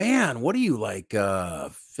man, what are you, like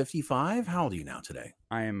 55? How old are you now today?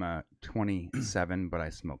 I am 27, but I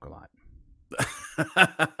smoke a lot.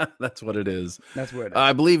 That's what it is. That's what it is.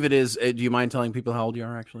 I believe it is. Do you mind telling people how old you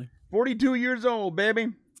are, actually? 42 years old, baby.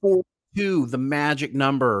 42, the magic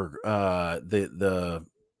number, the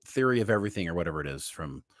theory of everything, or whatever it is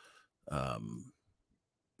from, I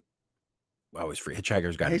always forget,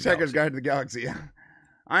 Hitchhiker's Guide to the Galaxy. Guide to the Galaxy.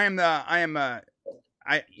 I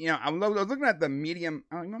was looking at the medium.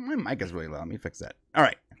 Oh, my mic is really low. Let me fix that. All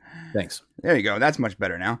right. Thanks. There you go. That's much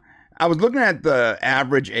better now. I was looking at the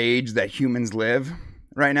average age that humans live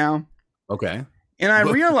right now. Okay. And I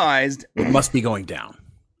realized it must be going down.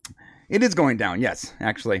 It is going down. Yes,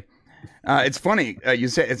 actually. It's funny. You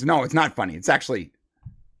say it's not funny. It's actually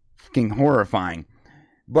fucking horrifying.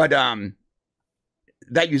 But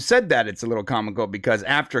that you said that, it's a little comical because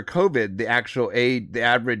after COVID, the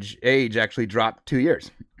average age actually dropped 2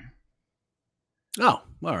 years. Oh,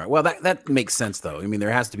 all right. Well, that makes sense, though. I mean,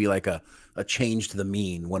 there has to be like a change to the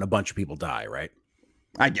mean when a bunch of people die, right?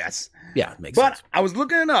 I guess. Yeah, it makes sense. But I was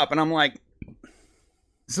looking it up, and I'm like,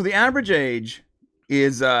 so the average age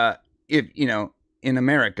is, in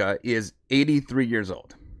America, is 83 years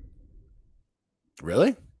old.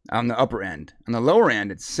 Really? On the upper end. On the lower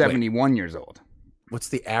end, it's 71 years old. What's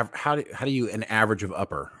the average? How do you an average of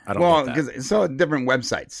upper? I don't know. Well, because different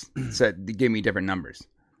websites said they gave me different numbers.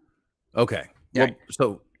 Okay. Yeah. Well,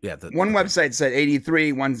 so yeah, one website said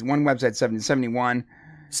 83. One website said 71.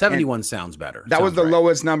 71 sounds better. That was the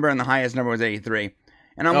lowest number, and the highest number was 83.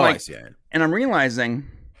 And I'm I see it. And I'm realizing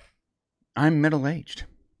I'm middle aged.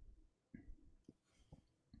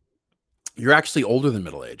 You're actually older than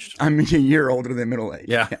middle aged. I'm a year older than middle aged.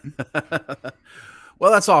 Yeah.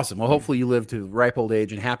 Well, that's awesome. Well, hopefully you live to ripe old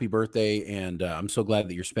age, and happy birthday. And I'm so glad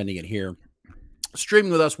that you're spending it here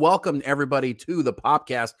streaming with us. Welcome everybody to the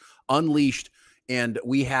Popcast Unleashed. And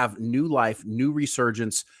we have new life, new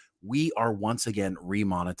resurgence. We are once again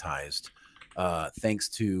remonetized. Thanks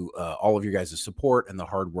to all of your guys' support and the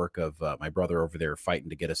hard work of my brother over there fighting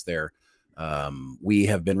to get us there. We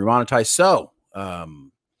have been remonetized. So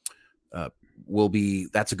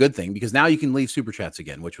that's a good thing, because now you can leave super chats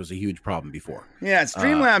again, which was a huge problem before. Yeah,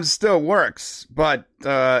 Streamlabs still works, but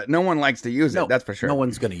no one likes to use it. That's for sure. No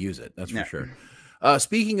one's going to use it. That's for sure.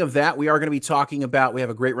 Speaking of that, we are going to be talking about, we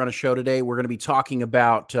have a great run of show today. We're going to be talking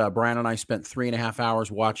about, Brian and I spent 3.5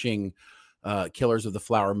 hours watching Killers of the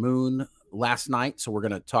Flower Moon last night. So we're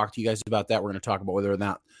going to talk to you guys about that. We're going to talk about whether or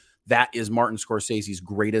not that is Martin Scorsese's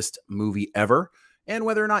greatest movie ever, and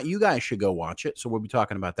whether or not you guys should go watch it. So we'll be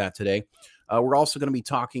talking about that today. We're also going to be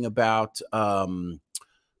talking about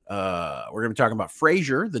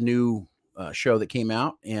Frasier, the new show that came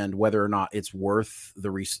out, and whether or not it's worth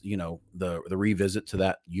the revisit to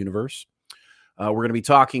that universe. We're going to be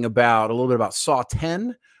talking about a little bit about Saw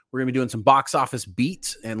 10. We're going to be doing some box office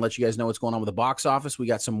beat and let you guys know what's going on with the box office. We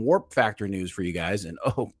got some Warp Factor news for you guys, and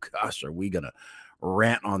oh gosh, are we going to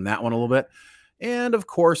rant on that one a little bit. And of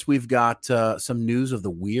course, we've got some news of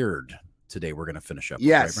the weird today. We're going to finish up.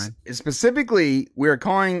 Yes. Right, Specifically, we're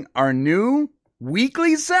calling our new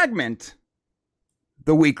weekly segment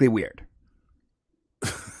The Weekly Weird.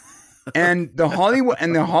 And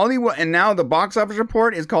and now the box office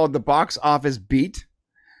report is called the Box Office Beat.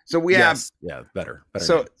 So we have better.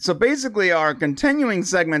 So basically our continuing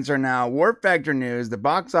segments are now Warp Factor News, the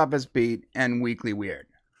Box Office Beat, and Weekly Weird.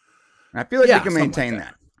 And I feel like we can maintain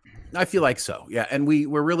that. I feel like so. Yeah. And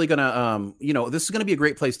we're really going to, this is going to be a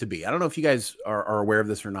great place to be. I don't know if you guys are aware of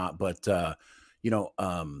this or not, but, I've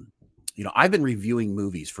been reviewing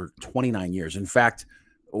movies for 29 years. In fact,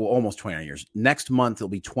 almost 29 years. Next month, it'll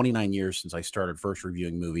be 29 years since I started first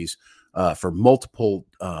reviewing movies for multiple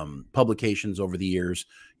publications over the years.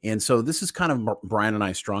 And so this is kind of Brian and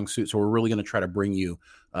I's strong suit. So we're really going to try to bring you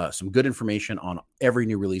some good information on every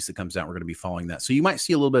new release that comes out. We're going to be following that. So you might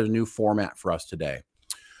see a little bit of a new format for us today.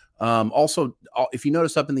 Also, if you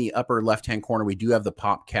notice up in the upper left-hand corner, we do have the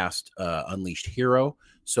Popcast Unleashed Hero.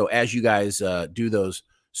 So as you guys do those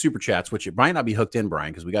super chats, which it might not be hooked in,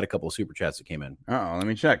 Brian, because we got a couple of super chats that came in. Oh, let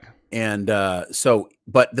me check. And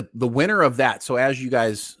but the winner of that, so as you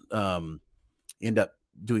guys end up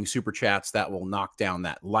doing super chats, that will knock down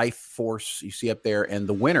that life force you see up there. And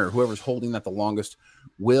the winner, whoever's holding that the longest,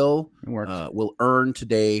 will earn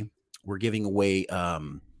today. We're giving away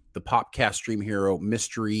the Popcast Stream Hero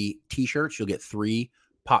mystery t-shirts. You'll get 3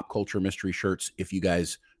 pop culture mystery shirts if you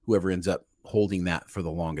guys, whoever ends up holding that for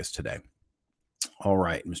the longest today. All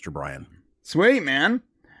right, Mr. Brian. Sweet, man.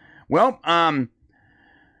 Well,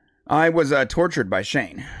 I was tortured by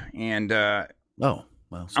Shane, and I'm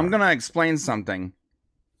going to explain something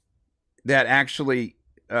that actually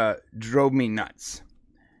drove me nuts.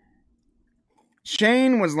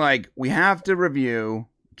 Shane was like, we have to review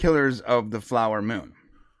Killers of the Flower Moon.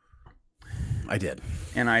 I did.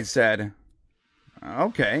 And I said,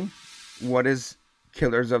 okay, what is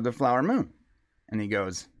Killers of the Flower Moon? And he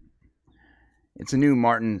goes, it's a new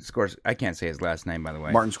Martin Scorsese. I can't say his last name, by the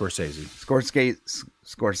way. Martin Scorsese.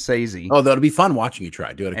 Scorsese. Oh, that'll be fun watching you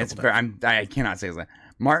try. Do it a couple times. I cannot say his last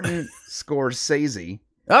name. Martin Scorsese.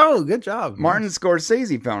 Oh, good job. Martin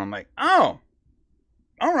Scorsese film. I'm like, oh,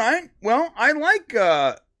 all right. Well, I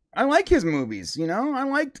like his movies. You know, I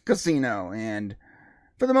liked Casino and,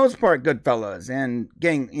 for the most part, Goodfellas and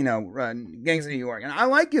Gangs of New York. And I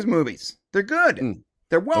like his movies. They're good.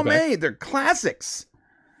 They're well made. They're classics.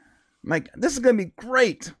 I'm like, this is going to be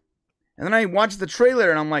great. And then I watched the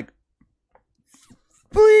trailer and I'm like,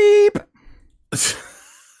 bleep.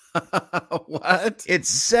 What? It's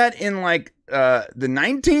set in like the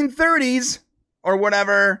 1930s or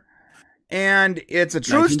whatever. And it's a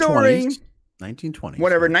true story. 1920s.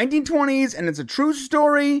 Whatever, 1920s. And it's a true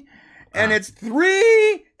story. And it's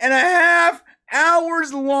 3.5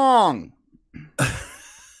 hours long.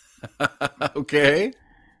 Okay.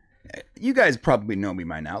 You guys probably know me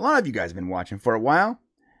by now. A lot of you guys have been watching for a while.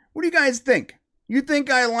 What do you guys think? You think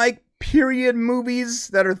I like period movies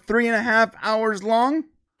that are 3.5 hours long?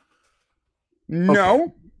 No.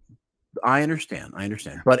 Okay. I understand.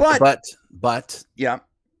 But yeah.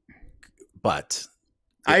 But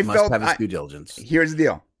I must have its due diligence. Here's the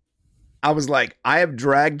deal. I was like, I have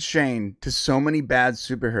dragged Shane to so many bad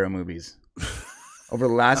superhero movies over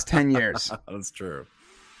the last 10 years. That's true.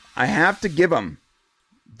 I have to give him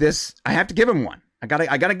this. I have to give him one. I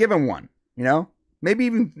gotta give him one. You know, maybe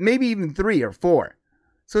even 3 or 4.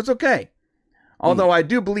 So it's okay. Although I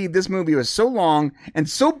do believe this movie was so long and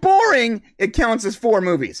so boring, it counts as 4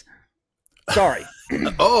 movies. Sorry.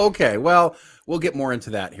 Oh, okay. Well, we'll get more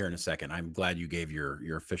into that here in a second. I'm glad you gave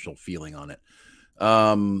your official feeling on it.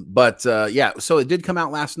 Yeah, so it did come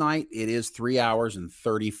out last night. It is 3 hours and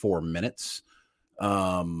 34 minutes.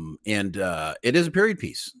 It is a period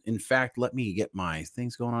piece. In fact, let me get my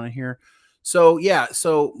things going on here. So yeah,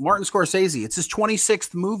 so Martin Scorsese, it's his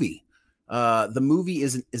 26th movie. The movie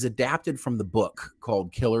is adapted from the book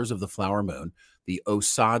called Killers of the Flower Moon, the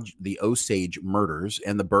Osage Murders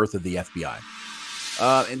and the Birth of the FBI.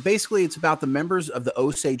 And basically it's about the members of the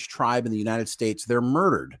Osage tribe in the United States. They're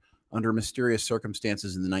murdered under mysterious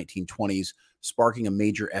circumstances in the 1920s, sparking a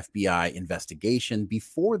major FBI investigation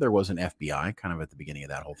before there was an FBI, kind of at the beginning of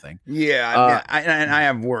that whole thing. Yeah, I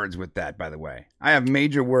have words with that, by the way. I have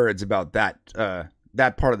major words about that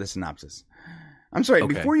part of the synopsis. I'm sorry,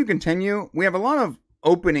 okay. Before you continue, we have a lot of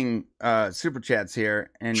opening super chats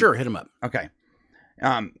here. And sure, hit them up. Okay.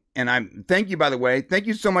 Thank you, by the way. Thank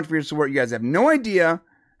you so much for your support. You guys have no idea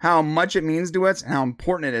how much it means to us and how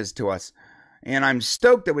important it is to us. And I'm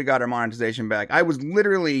stoked that we got our monetization back. I was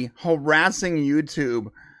literally harassing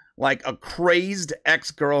YouTube like a crazed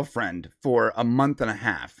ex-girlfriend for a month and a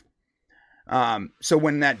half. So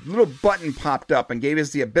when that little button popped up and gave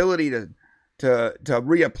us the ability to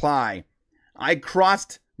reapply, I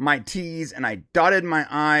crossed my T's and I dotted my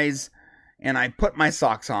I's and I put my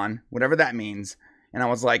socks on, whatever that means. And I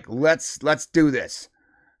was like, let's do this.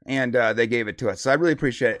 And they gave it to us. So I really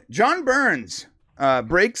appreciate it. John Burns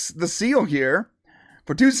breaks the seal here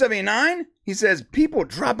for $2.79. He says, people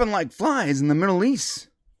dropping like flies in the Middle East.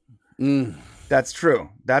 That's true.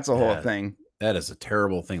 That's a whole thing. That is a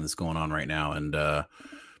terrible thing that's going on right now. And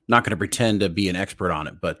not going to pretend to be an expert on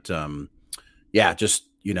it. But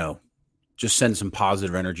just send some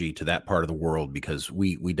positive energy to that part of the world, because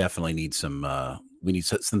we definitely need some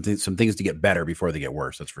things to get better before they get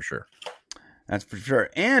worse. That's for sure. That's for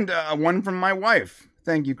sure. And one from my wife.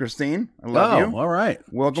 Thank you, Christine. I love you. All right.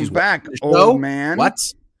 Welcome back, old man. What?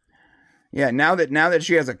 Yeah, now that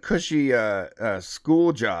she has a cushy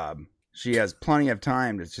school job, she has plenty of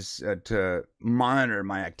time to just to monitor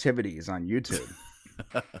my activities on YouTube.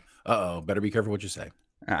 Uh-oh. Better be careful what you say.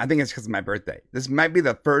 I think it's because of my birthday. This might be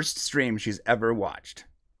the first stream she's ever watched.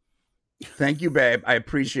 Thank you, babe. I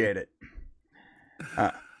appreciate it.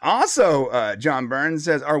 Also, John Burns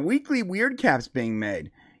says, are weekly weird caps being made?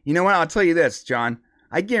 You know what? I'll tell you this, John.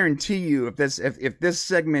 I guarantee you, if this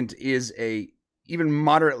segment is even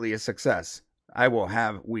moderately a success, I will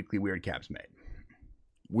have weekly weird caps made.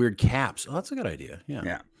 Weird caps. Oh, that's a good idea. Yeah.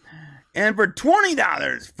 Yeah. And for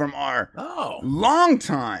 $20 from our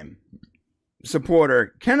longtime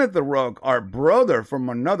supporter, Kenneth the Rogue, our brother from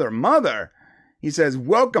another mother, he says,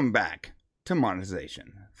 welcome back to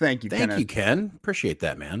monetization. Thank you, Kenneth. Thank you, Ken. Appreciate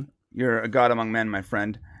that, man. You're a god among men, my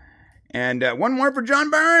friend. And one more for John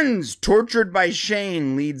Burns. Tortured by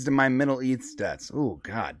Shane leads to my Middle East deaths. Oh,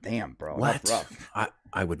 god damn, bro. What? That's rough.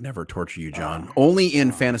 I would never torture you, John. Only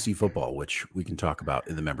in fantasy football, which we can talk about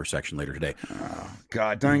in the member section later today. Oh,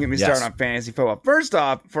 God, don't get me started on fantasy football. First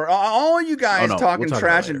off, for all you guys talking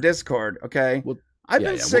trash in Discord, okay? I've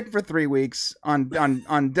been sick for 3 weeks on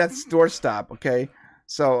death's doorstep, okay?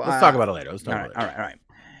 So let's talk about it later. All right.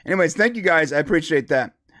 Anyways, thank you guys. I appreciate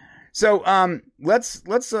that. So let's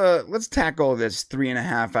tackle this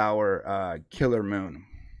 3.5 hour Killer Moon.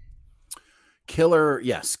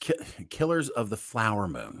 Killers of the Flower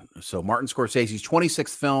Moon. So Martin Scorsese's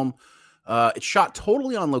 26th film. It's shot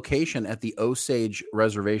totally on location at the Osage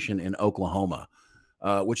Reservation in Oklahoma,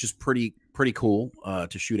 which is pretty cool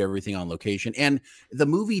to shoot everything on location. And the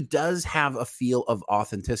movie does have a feel of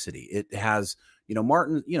authenticity. It has,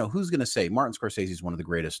 Martin, who's going to say Martin Scorsese is one of the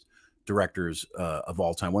greatest directors of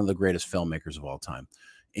all time, one of the greatest filmmakers of all time.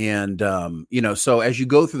 And, so as you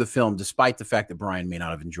go through the film, despite the fact that Brian may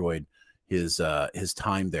not have enjoyed his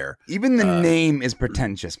time there. Even the name is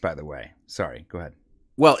pretentious, by the way. Sorry, go ahead.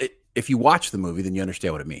 Well, if you watch the movie, then you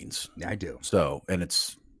understand what it means. I do. So, and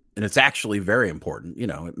it's actually very important.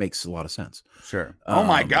 It makes a lot of sense. Sure. Oh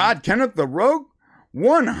my God, Kenneth the Rogue,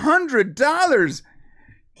 $100.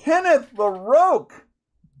 Kenneth the Rogue,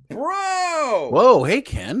 bro. Whoa, hey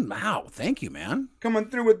Ken. Wow, thank you, man. Coming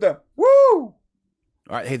through with the woo.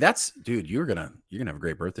 All right, hey, dude. You're gonna have a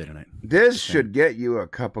great birthday tonight. This should get you a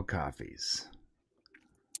cup of coffees.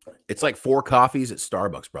 It's like 4 coffees at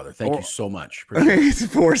Starbucks, brother. Thank you so much. It's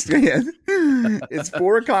 4. It's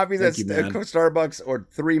 4 coffees at Starbucks or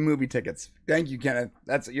 3 movie tickets. Thank you, Kenneth.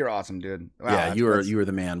 You're awesome, dude. Wow, yeah, you are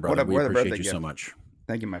the man, brother. We appreciate you so much.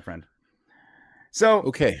 Thank you, my friend. So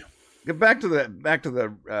okay, get back to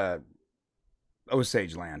the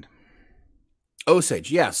Osage land.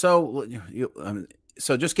 Osage, yeah. So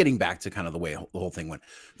so just getting back to kind of the way the whole thing went,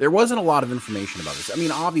 there wasn't a lot of information about this. I mean,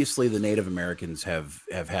 obviously the Native Americans have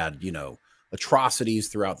had, atrocities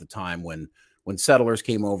throughout the time when settlers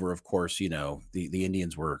came over. Of course, the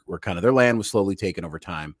Indians were kind of, their land was slowly taken over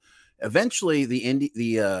time. Eventually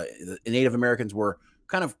the Native Americans were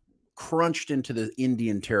kind of crunched into the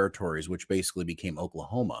Indian territories, which basically became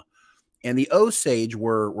Oklahoma. And the Osage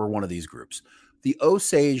were one of these groups. The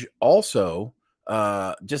Osage also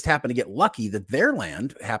just happened to get lucky that their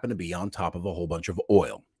land happened to be on top of a whole bunch of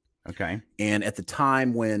oil. Okay. And at the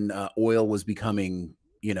time when oil was becoming,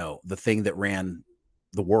 the thing that ran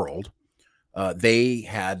the world, they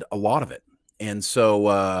had a lot of it. And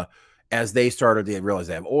so as they started to realize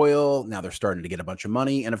they have oil, now they're starting to get a bunch of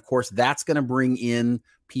money. And of course, that's going to bring in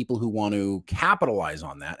people who want to capitalize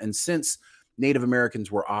on that. And since Native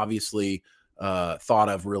Americans were obviously thought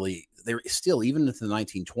of really, they were still, even into the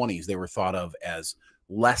 1920s, they were thought of as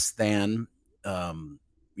less than,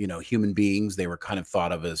 human beings. They were kind of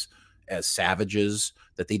thought of as savages,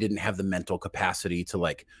 that they didn't have the mental capacity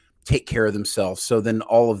to take care of themselves. So then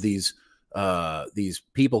all of these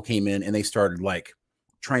people came in and they started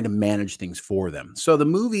trying to manage things for them. So the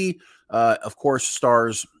movie, of course,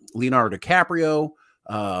 stars Leonardo DiCaprio,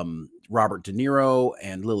 Robert De Niro,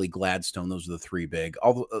 and Lily Gladstone. Those are the 3 big.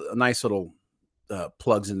 All a nice little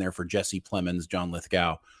plugs in there for Jesse Plemons, John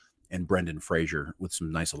Lithgow, and Brendan Fraser with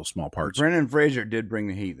some nice little small parts. Brendan Fraser did bring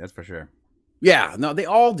the heat, that's for sure. Yeah, no, they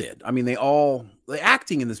all did. I mean, the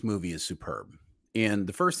acting in this movie is superb. And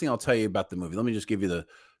the first thing I'll tell you about the movie, let me just give you the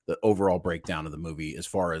overall breakdown of the movie as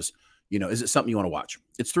far as, is it something you want to watch?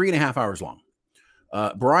 It's 3.5 hours long.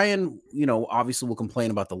 Brian, obviously will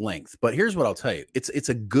complain about the length, but here's what I'll tell you. It's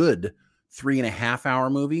a good 3.5 hour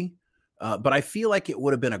movie, but I feel like it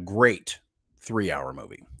would have been a great 3-hour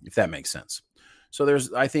movie, if that makes sense. So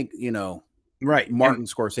I think, right. Martin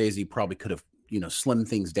Scorsese probably could have, slimmed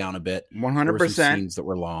things down a bit. 100%. Scenes that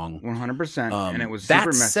were long. 100%. And it was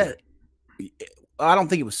super messy. I don't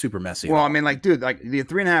think it was super messy. Well, I mean, the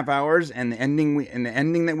 3.5 hours and the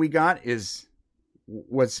ending that we got was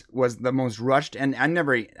the most rushed. And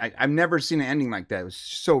I've never seen an ending like that. It was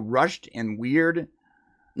so rushed and weird.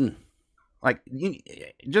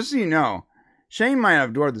 Just so you know, Shane might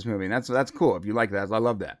have adored this movie, and that's cool. If you like that, I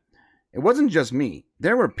love that. It wasn't just me.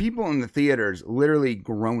 There were people in the theaters literally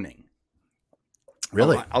groaning.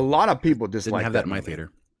 Really? A lot of people just didn't have that in my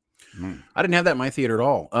theater. I didn't have that in my theater at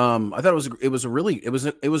all. I thought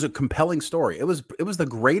it was a compelling story. It was the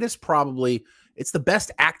greatest, probably. It's the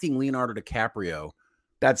best acting Leonardo DiCaprio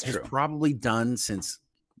has probably done since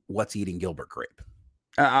What's Eating Gilbert Grape.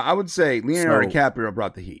 I would say Leonardo DiCaprio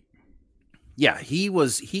brought the heat. Yeah,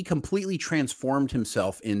 he completely transformed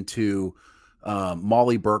himself into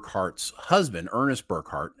Molly Burkhart's husband, Ernest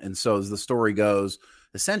Burkhart. And so as the story goes,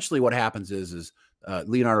 essentially what happens is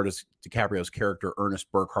Leonardo DiCaprio's character,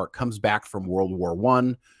 Ernest Burkhart, comes back from World War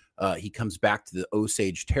One. He comes back to the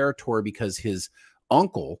Osage territory because his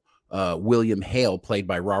uncle, William Hale, played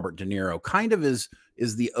by Robert De Niro, kind of is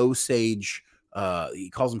the Osage. He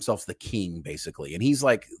calls himself the king, basically, and he's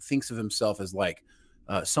like thinks of himself as like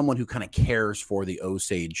someone who kind of cares for the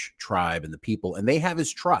Osage tribe and the people, and they have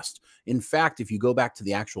his trust. In fact, if you go back to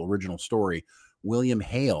the actual original story, William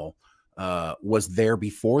Hale was there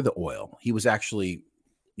before the oil. He was actually,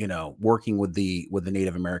 working with the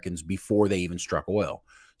Native Americans before they even struck oil.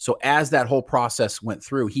 So as that whole process went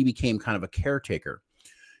through, he became kind of a caretaker.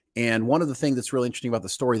 And one of the things that's really interesting about the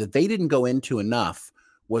story that they didn't go into enough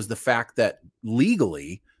was the fact that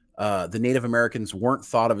legally, the Native Americans weren't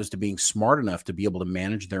thought of as to being smart enough to be able to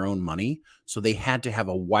manage their own money. So they had to have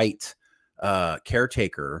a white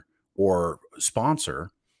caretaker or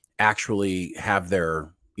sponsor actually have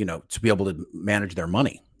their, to be able to manage their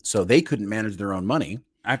money. So they couldn't manage their own money.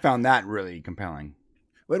 I found that really compelling.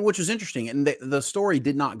 Which was interesting. And the story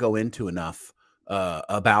did not go into enough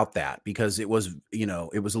about that because it was,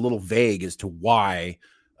 it was a little vague as to why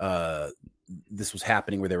this was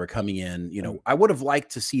happening, where they were coming in. I would have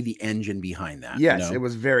liked to see the engine behind that. Yes, it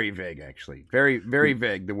was very vague, actually. Very, very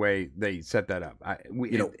vague the way they set that up. We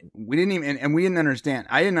didn't even, and we didn't understand.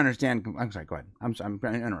 I didn't understand. I'm sorry. Go ahead. I'm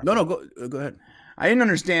interrupting. No, go ahead. I didn't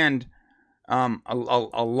understand a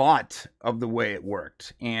lot of the way it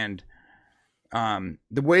worked, and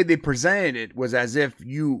the way they presented it was as if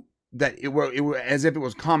it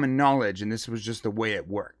was common knowledge, and this was just the way it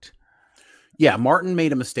worked. Yeah, Martin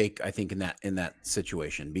made a mistake, I think, in that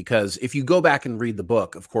situation, because if you go back and read the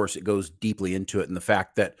book, of course, it goes deeply into it, and the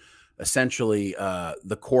fact that essentially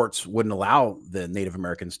the courts wouldn't allow the Native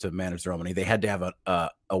Americans to manage their own money. They had to have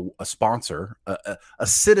a sponsor, a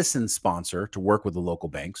citizen sponsor, to work with the local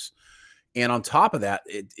banks. And on top of that,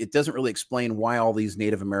 it doesn't really explain why all these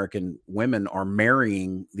Native American women are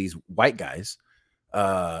marrying these white guys.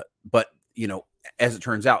 But, as it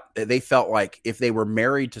turns out, they felt like if they were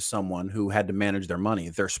married to someone who had to manage their money,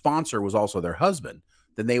 if their sponsor was also their husband,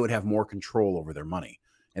 then they would have more control over their money.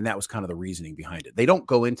 And that was kind of the reasoning behind it. They don't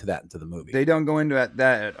go into that into the movie. They don't go into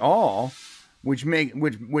that at all, which begged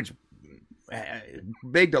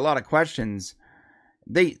a lot of questions.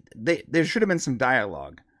 There should have been some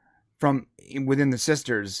dialogue from within the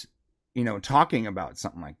sisters, talking about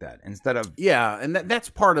something like that instead of. Yeah. And that's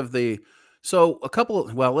part of the. So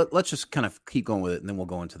let's just kind of keep going with it, and then we'll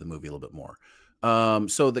go into the movie a little bit more.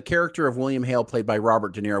 So the character of William Hale, played by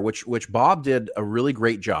Robert De Niro, which Bob did a really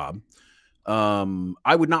great job.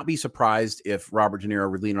 I would not be surprised if Robert De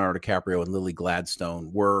Niro, Leonardo DiCaprio, and Lily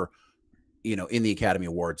Gladstone were, in the Academy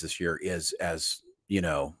Awards this year as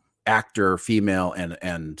actor, female,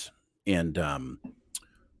 and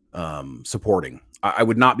supporting. I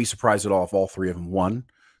would not be surprised at all if all three of them won.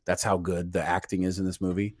 That's how good the acting is in this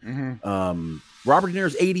movie. Mm-hmm. Robert De Niro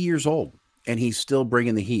is 80 years old, and he's still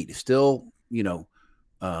bringing the heat. He's still,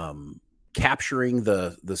 capturing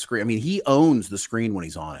the screen. I mean, he owns the screen when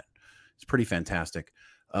he's on it. It's pretty fantastic.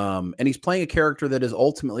 And he's playing a character that is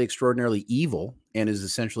ultimately extraordinarily evil and is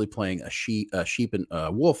essentially playing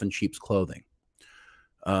a wolf in sheep's clothing.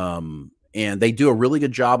 And they do a really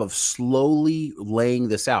good job of slowly laying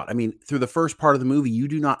this out. I mean, through the first part of the movie, you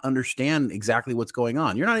do not understand exactly what's going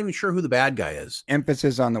on. You're not even sure who the bad guy is.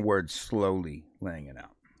 Emphasis on the word slowly laying it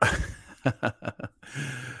out.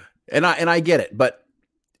 And I get it, but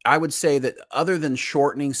I would say that other than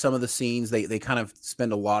shortening some of the scenes, they kind of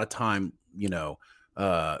spend a lot of time,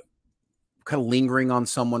 kind of lingering on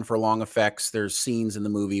someone for long effects. There's scenes in the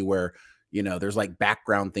movie where, there's like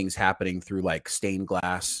background things happening through like stained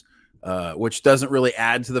glass, which doesn't really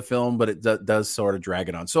add to the film, but it does sort of drag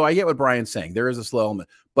it on. So I get what Brian's saying. There is a slow element,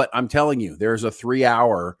 but I'm telling you, there's a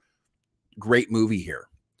 3-hour great movie here.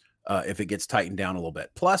 If it gets tightened down a little bit.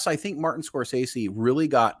 Plus, I think Martin Scorsese really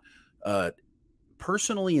got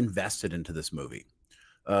personally invested into this movie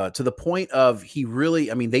to the point of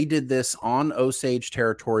they did this on Osage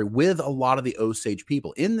territory with a lot of the Osage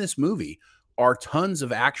people. In this movie are tons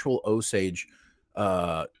of actual Osage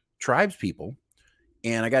tribes people.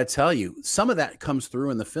 And I got to tell you, some of that comes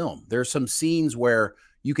through in the film. There's some scenes where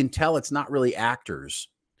you can tell it's not really actors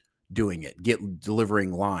doing it,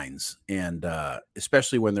 delivering lines, and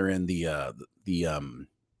especially when they're in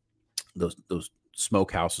those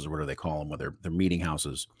smoke houses, or whatever they call them, where they're meeting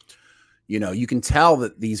houses. You can tell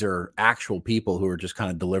that these are actual people who are just kind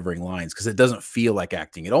of delivering lines, because it doesn't feel like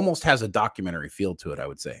acting. It almost has a documentary feel to it, I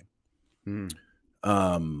would say.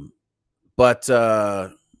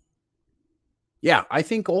 Yeah, I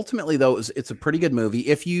think ultimately though it's a pretty good movie.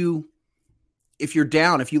 If you if you're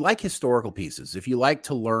down, if you like historical pieces, if you like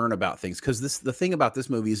to learn about things, because the thing about this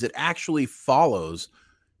movie is it actually follows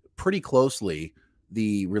pretty closely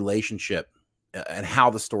the relationship and how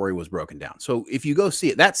the story was broken down. So if you go see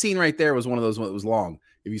it, that scene right there was one of those that was long.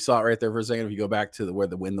 If you saw it right there for a second, if you go back to where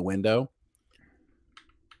the window,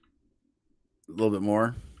 a little bit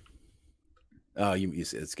more. Oh, you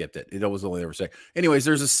skipped it. It was only there for a second. Anyways,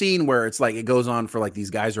 there's a scene where it's like it goes on for like these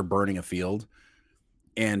guys are burning a field,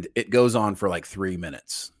 and it goes on for like 3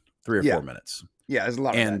 minutes, 3 or 4 minutes. Yeah, there's a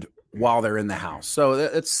lot. And while they're in the house, so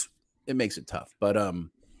it makes it tough. But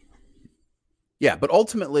yeah. But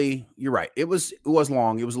ultimately, you're right. It was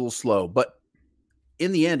long. It was a little slow, but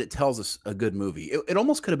in the end, it tells us a good movie. It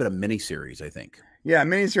almost could have been a miniseries, I think. Yeah,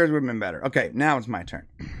 miniseries would have been better. Okay, now it's my turn.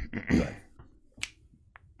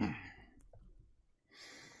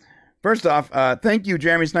 First off, thank you,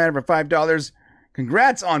 Jeremy Snyder, for $5.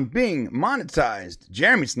 Congrats on being monetized.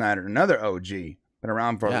 Jeremy Snyder, another OG. Been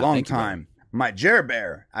around for a long time. My Jer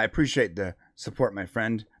Bear, I appreciate the support, my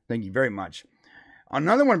friend. Thank you very much.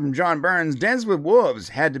 Another one from John Burns. Dance with Wolves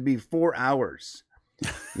had to be 4 hours.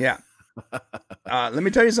 Yeah. Let me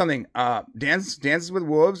tell you something. Dances with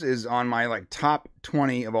Wolves is on my like top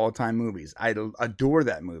 20 of all time movies. I adore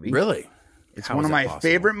that movie. Really? It's one of my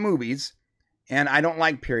favorite movies. And I don't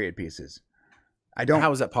like period pieces. I don't.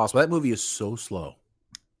 How is that possible? That movie is so slow.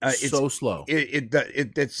 So slow.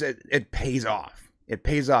 It pays off. It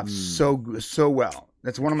pays off so well.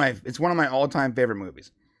 It's one of my all-time favorite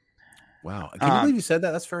movies. Wow. Can you believe you said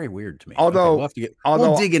that? That's very weird to me. Although,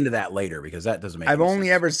 we'll dig into that later because that doesn't make I've only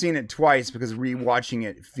sense. ever seen it twice because rewatching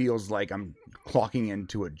it feels like I'm clocking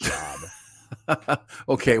into a job.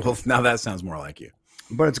 Okay, well now that sounds more like you.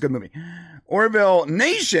 But it's a good movie. Orville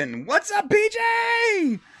Nation, what's up,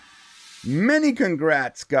 PJ? Many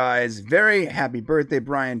congrats, guys. Very happy birthday,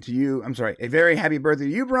 Brian, to you. I'm sorry, a very happy birthday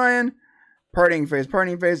to you, Brian. Parting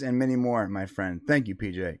face, and many more, my friend. Thank you,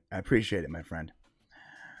 PJ. I appreciate it, my friend.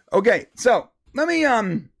 Okay, so let me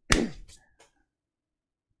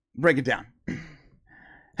break it down.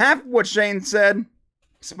 Half of what Shane said,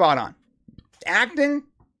 spot on. Acting,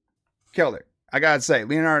 killed it. I gotta say,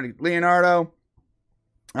 Leonardo.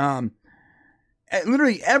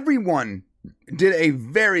 Literally everyone did a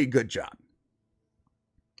very good job.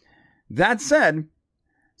 That said,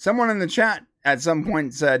 someone in the chat at some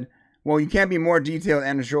point said, well, you can't be more detailed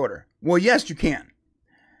and shorter. Well, yes, you can.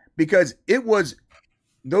 Because it was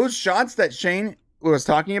those shots that Shane was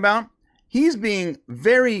talking about, he's being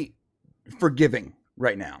very forgiving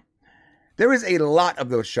right now. There is a lot of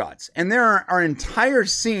those shots. And there are entire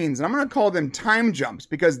scenes, and I'm going to call them time jumps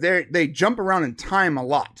because they jump around in time a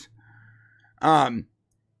lot. And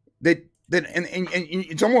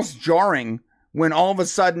it's almost jarring when all of a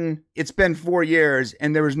sudden it's been 4 years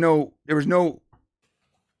and there was no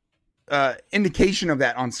indication of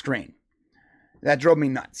that on screen. That drove me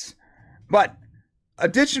nuts. But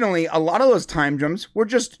additionally, a lot of those time jumps were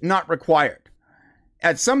just not required.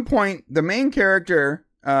 At some point, the main character,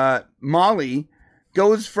 Molly,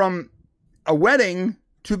 goes from a wedding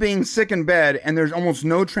to being sick in bed, and there's almost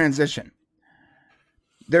no transition.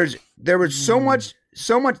 There was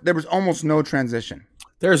almost no transition.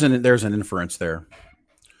 There's an inference there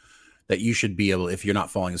that you should be able, if you're not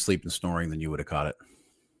falling asleep and snoring, then you would have caught it.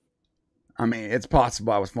 I mean, it's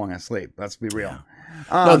possible I was falling asleep. Let's be real.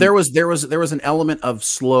 Yeah. No, there was an element of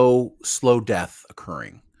slow death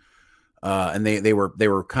occurring, and they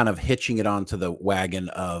were kind of hitching it onto the wagon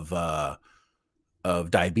of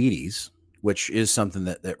diabetes, which is something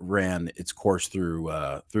that ran its course through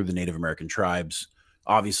the Native American tribes.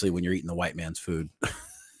 Obviously, when you're eating the white man's food,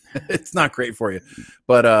 it's not great for you.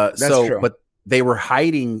 But that's true. But they were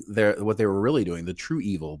hiding what they were really doing, the true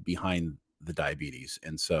evil behind the diabetes,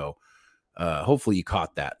 and so. Hopefully you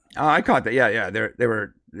caught that. I caught that. Yeah. They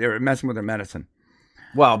were messing with their medicine.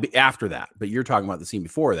 Well, after that, but you're talking about the scene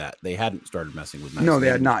before that. They hadn't started messing with medicine. No, they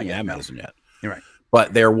had not yet. Medicine yet. You're right.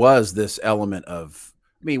 But there was this element of.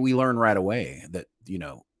 I mean, we learn right away that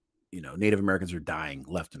Native Americans are dying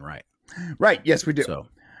left and right. Right. Yes, we do. So,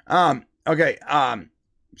 okay.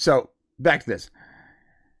 So back to this.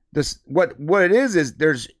 What it is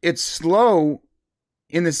it's slow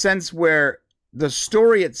in the sense where. The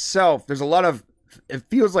story itself, there's a lot of, it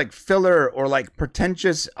feels like filler or like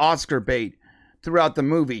pretentious Oscar bait throughout the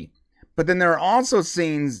movie. But then there are also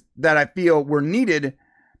scenes that I feel were needed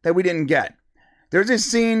that we didn't get. There's a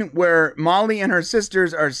scene where Molly and her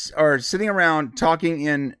sisters are sitting around talking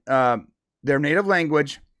in their native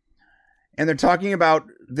language. And they're talking about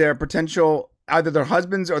their potential, either their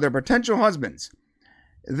husbands or their potential husbands.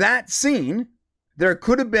 That scene... There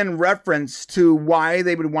could have been reference to why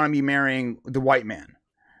they would want to be marrying the white man.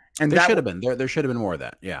 And there should have been there should have been more of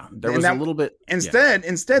that. Yeah, there was a little bit. Instead,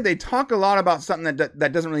 they talk a lot about something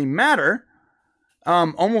that doesn't really matter.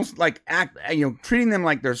 Almost like treating them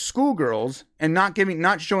like they're schoolgirls and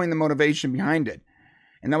not showing the motivation behind it.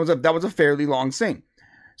 And that was a fairly long scene.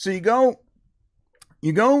 So you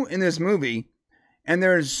go in this movie, and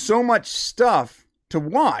there's so much stuff to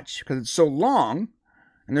watch because it's so long,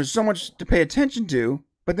 and there's so much to pay attention to.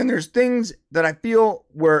 But then there's things that I feel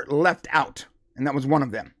were left out, and that was one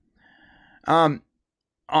of them. On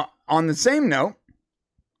the same note,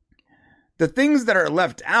 the things that are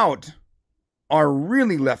left out are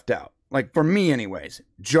really left out. Like for me, anyways,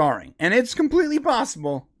 jarring, and it's completely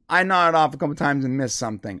possible I nodded off a couple times and missed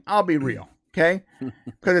something. I'll be real, okay?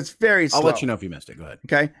 Because it's very slow. I'll let you know if you missed it. Go ahead.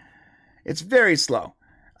 Okay, it's very slow.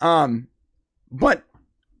 But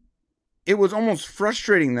it was almost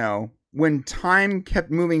frustrating though when time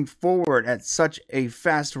kept moving forward at such a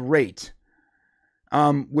fast rate,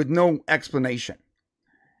 with no explanation.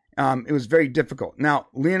 It was very difficult. Now,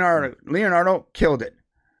 Leonardo killed it.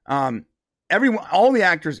 All the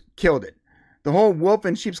actors killed it. The whole wolf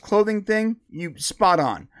in sheep's clothing thing, you spot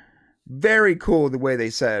on. Very cool the way they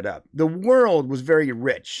set it up. The world was very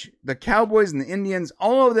rich. The cowboys and the Indians,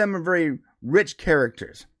 all of them are very rich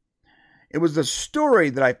characters. It was the story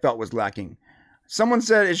that I felt was lacking. Someone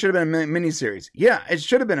said it should have been a miniseries. Yeah, it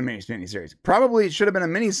should have been a miniseries. Probably it should have been a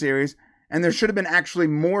miniseries, and there should have been actually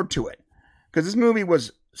more to it. Because this movie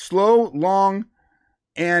was slow, long,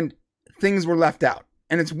 and things were left out.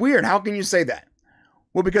 And it's weird. How can you say that?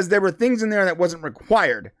 Well, because there were things in there that wasn't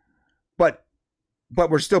required, but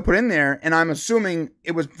were still put in there, and I'm assuming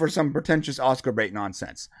it was for some pretentious Oscar bait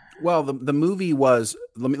nonsense. Well, the movie was,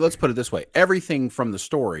 let's put it this way. Everything from the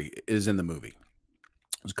story is in the movie.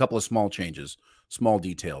 There's a couple of small changes, small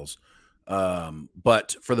details.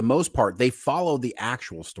 But for the most part, they follow the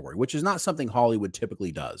actual story, which is not something Hollywood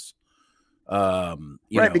typically does. Because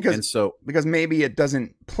maybe it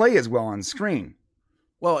doesn't play as well on screen.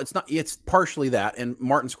 Well, it's partially that. And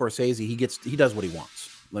Martin Scorsese, he does what he wants.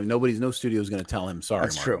 Like no studio is going to tell him, sorry,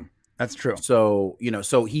 Martin. That's true. So,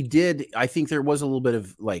 so he did, I think there was a little bit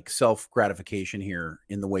of like self-gratification here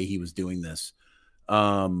in the way he was doing this.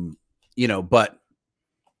 But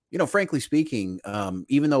frankly speaking,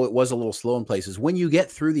 even though it was a little slow in places, when you get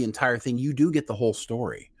through the entire thing, you do get the whole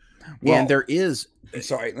story. Well, and there is.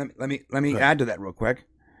 Sorry, let me add to that real quick,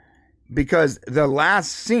 because the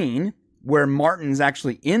last scene where Martin's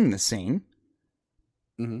actually in the scene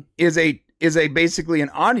is a basically an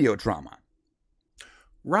audio drama.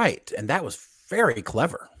 Right, and that was very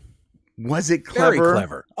clever. Was it clever? Very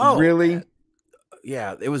clever. Oh, really?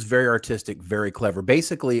 Yeah, it was very artistic, very clever.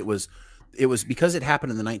 Basically, it was because it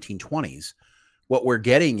happened in the 1920s. What we're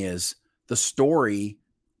getting is the story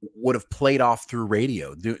would have played off through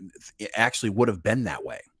radio. It actually would have been that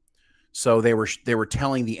way. So they were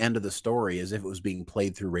telling the end of the story as if it was being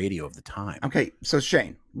played through radio of the time. Okay, so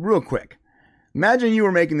Shane, real quick, imagine you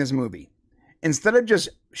were making this movie. Instead of just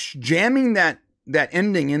jamming that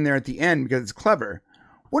ending in there at the end because it's clever,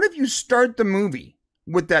 what if you start the movie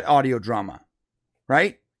with that audio drama,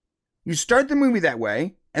 right? You start the movie that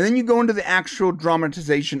way, and then you go into the actual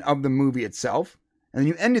dramatization of the movie itself, and then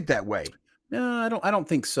you end it that way. No, I don't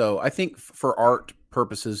think so. I think for art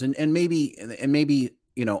purposes, and maybe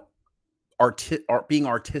being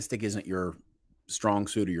artistic isn't your strong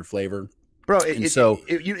suit or your flavor. Bro,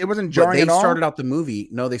 it wasn't jarring at all. They started out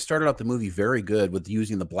the movie very good with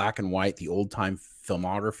using the black and white, the old time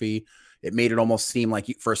filmography. It made it almost seem like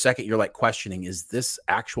for a second you're like questioning, is this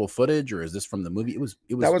actual footage or is this from the movie? It was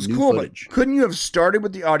that was new cool. Footage. But couldn't you have started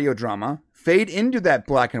with the audio drama, fade into that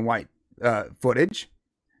black and white footage,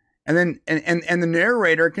 and then and the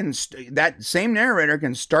narrator that same narrator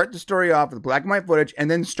can start the story off with black and white footage and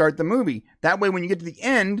then start the movie. That way, when you get to the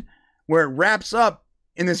end where it wraps up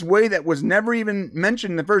in this way that was never even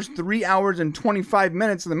mentioned in the first 3 hours and 25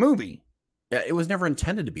 minutes of the movie. Yeah, it was never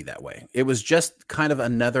intended to be that way. It was just kind of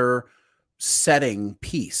another setting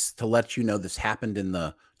piece to let you know this happened in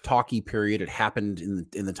the talkie period. It happened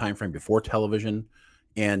in the time frame before television.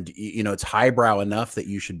 And, it's highbrow enough that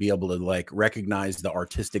you should be able to like recognize the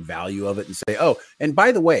artistic value of it and say, oh, and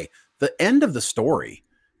by the way, the end of the story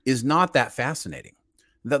is not that fascinating.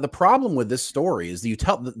 The problem with this story is that you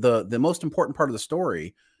tell the most important part of the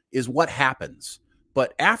story is what happens.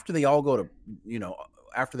 But after they all go to, well,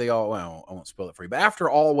 I won't spoil it for you, but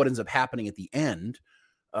after all what ends up happening at the end,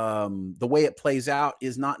 the way it plays out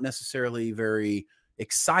is not necessarily very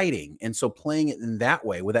exciting. And so playing it in that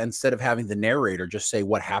way, instead of having the narrator just say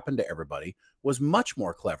what happened to everybody, was much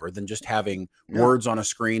more clever than just having words on a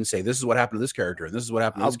screen say, this is what happened to this character and this is what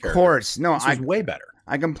happened to this character. Of course. No, this was way better.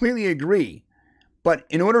 I completely agree. But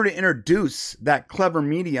in order to introduce that clever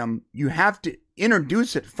medium, you have to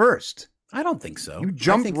introduce it first. I don't think so. You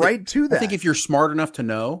jump right to that. I think if you're smart enough to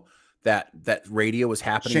know that radio was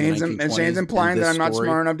happening in the 1920s. Shane's implying that I'm not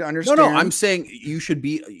smart enough to understand. No, I'm saying you should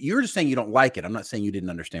be. You're just saying you don't like it. I'm not saying you didn't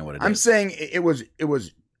understand what it is. I'm saying it was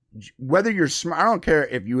whether you're smart. I don't care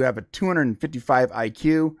if you have a 255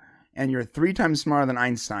 IQ and you're 3 times smarter than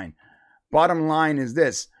Einstein. Bottom line is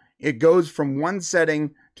this. It goes from one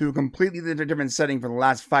setting to a completely different setting for the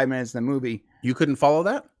last 5 minutes of the movie. You couldn't follow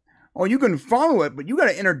that? Oh, you can follow it, but you got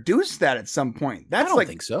to introduce that at some point. I don't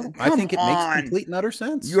think so. I think it makes complete and utter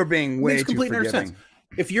sense. You're being way too forgiving.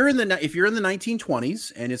 If you're in the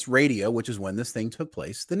 1920s and it's radio, which is when this thing took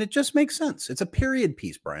place, then it just makes sense. It's a period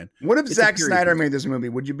piece, Brian. What if Zack Snyder made this movie?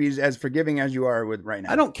 Would you be as forgiving as you are with right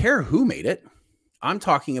now? I don't care who made it. I'm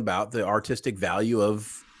talking about the artistic value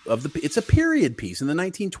of it's a period piece in the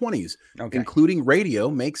 1920s. Okay. Including radio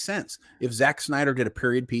makes sense. If Zack Snyder did a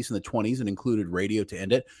period piece in the 20s and included radio to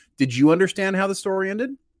end it, did you understand how the story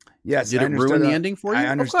ended? Yes. Did it ruin the ending for you? I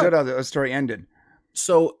understood how the story ended.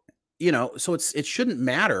 So, it shouldn't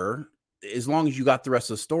matter as long as you got the rest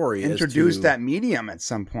of the story. Introduce that medium at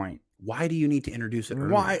some point. Why do you need to introduce it earlier?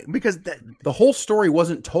 Why? Because the whole story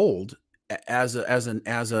wasn't told as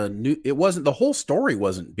a new. It wasn't, the whole story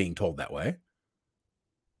wasn't being told that way.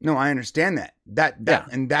 No, I understand that.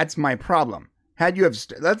 And that's my problem. Had you have,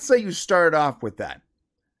 let's say you started off with that,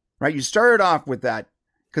 right? You started off with that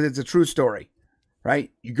because it's a true story, right?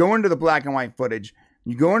 You go into the black and white footage,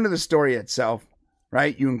 you go into the story itself,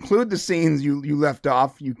 right? You include the scenes you left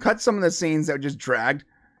off, you cut some of the scenes that were just dragged,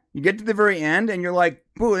 you get to the very end and you're like,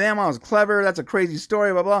 boo, damn, I was clever, that's a crazy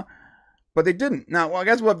story, blah, blah. But they didn't. Now, well, I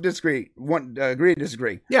guess we'll have to agree to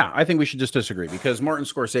disagree. Yeah, I think we should just disagree because Martin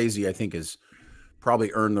Scorsese, I think, is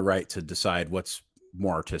probably earned the right to decide what's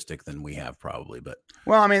more artistic than we have probably. But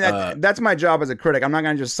well, I mean, that's my job as a critic. I'm not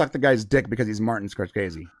going to just suck the guy's dick because he's Martin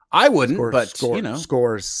Scorsese. I wouldn't,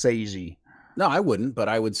 Scorsese. No, I wouldn't, but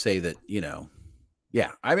I would say that,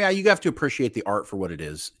 yeah, I mean, you have to appreciate the art for what it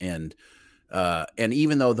is. And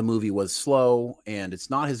even though the movie was slow and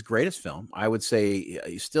it's not his greatest film, I would say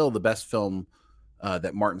still the best film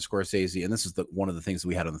that Martin Scorsese, and this is one of the things that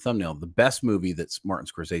we had on the thumbnail, the best movie that Martin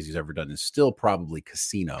Scorsese's ever done is still probably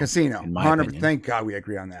Casino. In my opinion. Thank God we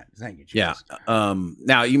agree on that. Thank you, Jesus. Yeah.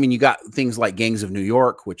 Now, you got things like Gangs of New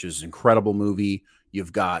York, which is an incredible movie.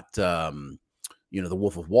 You've got, The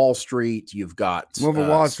Wolf of Wall Street. You've got Wolf of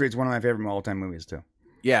Wall Street is one of my favorite all-time movies too.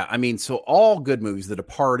 Yeah, I mean, so all good movies. The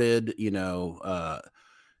Departed.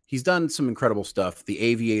 He's done some incredible stuff. The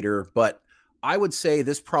Aviator, but I would say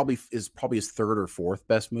this probably is his third or fourth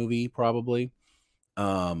best movie, probably.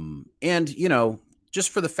 Just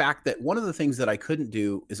for the fact that one of the things that I couldn't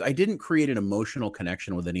do is I didn't create an emotional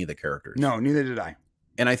connection with any of the characters. No, neither did I.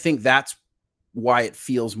 And I think that's why it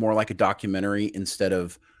feels more like a documentary instead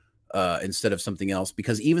of something else,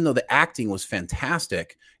 because even though the acting was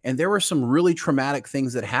fantastic and there were some really traumatic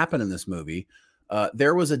things that happened in this movie,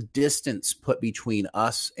 there was a distance put between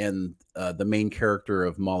us and the main character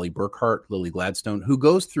of Molly Burkhart, Lily Gladstone, who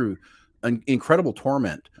goes through an incredible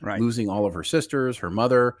torment, losing all of her sisters, her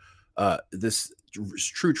mother, this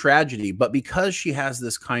true tragedy. But because she has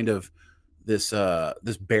this kind of this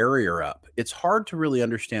barrier up, it's hard to really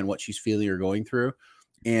understand what she's feeling or going through.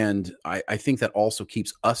 And I think that also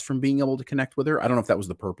keeps us from being able to connect with her. I don't know if that was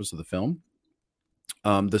the purpose of the film.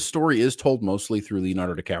 The story is told mostly through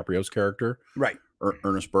Leonardo DiCaprio's character, right?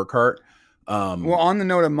 Ernest Burkhart. Well, on the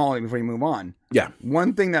note of Molly, before you move on, yeah,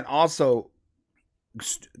 one thing that also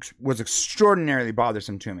was extraordinarily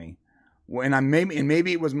bothersome to me,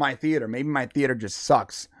 maybe it was my theater, maybe my theater just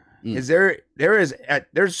sucks. Is there's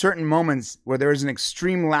certain moments where there is an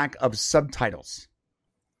extreme lack of subtitles.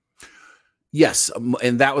 Yes,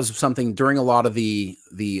 and that was something during a lot of the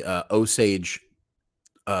Osage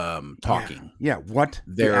talking. Yeah, what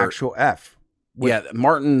the actual F?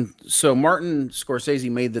 Martin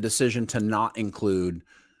Scorsese made the decision to not include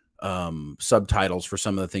subtitles for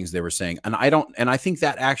some of the things they were saying. And I think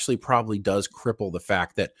that actually probably does cripple the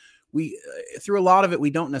fact that we, through a lot of it, we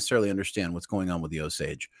don't necessarily understand what's going on with the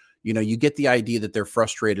Osage. You get the idea that they're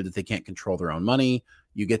frustrated that they can't control their own money.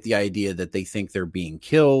 You get the idea that they think they're being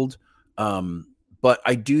killed. But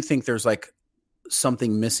I do think there's like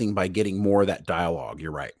something missing by getting more of that dialogue.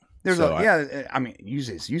 You're right. I mean, you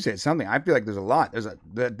say something. I feel like there's a lot. There's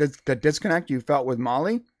the disconnect you felt with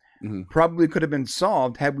Molly probably could have been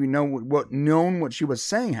solved had we known what she was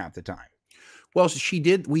saying half the time. Well,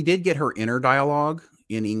 we did get her inner dialogue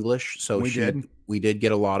in English. So we did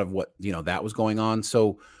get a lot of what, that was going on.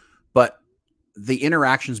 So, but the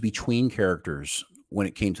interactions between characters when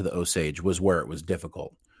it came to the Osage was where it was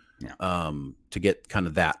difficult. to get kind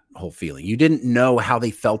of that whole feeling. You didn't know how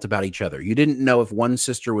they felt about each other. You didn't know if one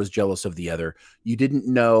sister was jealous of the other. You didn't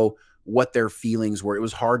know what their feelings were. It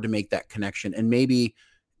was hard to make that connection. And maybe,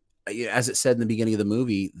 as it said in the beginning of the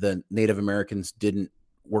movie, the Native Americans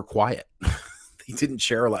were quiet. They didn't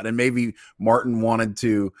share a lot. And maybe Martin wanted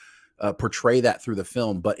to portray that through the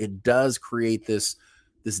film, but it does create this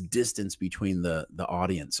distance between the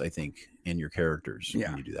audience, I think, and your characters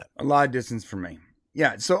when you do that. A lot of distance for me.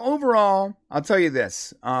 Yeah. So overall, I'll tell you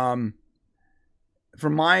this. From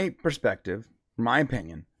my perspective, from my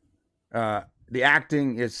opinion, the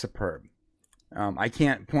acting is superb. I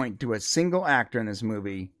can't point to a single actor in this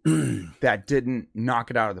movie that didn't knock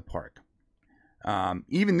it out of the park.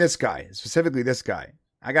 Even this guy, specifically this guy.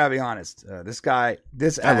 I gotta be honest. I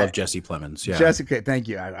love Jesse Plemons. Yeah. Jesse, okay, thank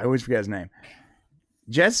you. I always forget his name.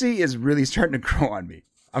 Jesse is really starting to grow on me.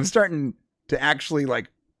 I'm starting to actually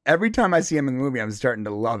every time I see him in the movie, I'm starting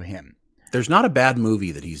to love him. There's not a bad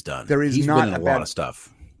movie that he's done. He's not been in a lot of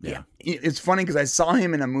stuff. Yeah. It's funny because I saw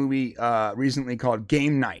him in a movie recently called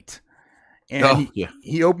Game Night. And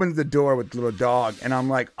he opens the door with the little dog, and I'm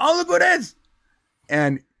like, oh, look what it is.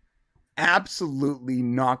 And absolutely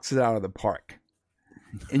knocks it out of the park.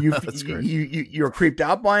 And you're creeped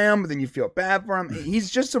out by him, but then you feel bad for him.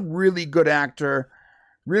 He's just a really good actor,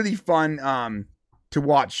 really fun to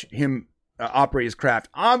watch him operate his craft.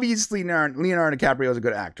 Obviously, Leonardo DiCaprio is a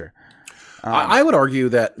good actor. I would argue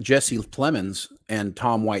that Jesse Plemons and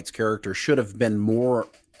Tom White's character should have been more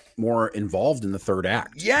involved in the third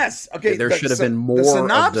act. Yes. Okay. There should have been more. The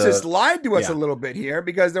synopsis lied to us a little bit here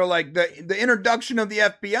because they're like the introduction of the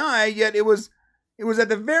FBI, yet it was at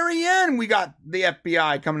the very end we got the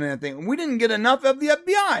FBI coming in and thing. We didn't get enough of the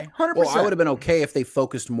FBI. 100%. Well, I would have been okay if they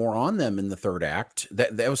focused more on them in the third act.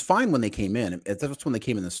 That was fine when they came in. That's when they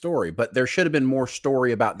came in the story. But there should have been more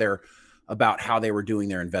story about how they were doing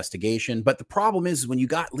their investigation. But the problem is when you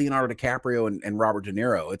got Leonardo DiCaprio and Robert De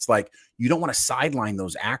Niro, it's like you don't want to sideline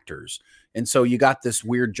those actors. And so you got this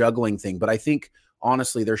weird juggling thing. But I think,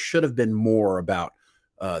 honestly, there should have been more about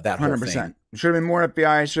that 100%. Whole thing. Should have been more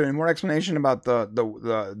FBI. Should have been more explanation about the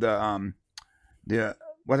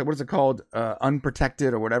what is it called?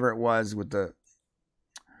 Unprotected or whatever it was with the.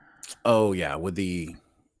 Oh, yeah. With the.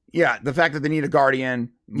 Yeah, the fact that they need a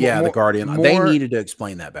guardian. The guardian. They needed to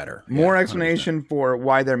explain that better. More explanation 100%. For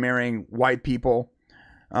why they're marrying white people.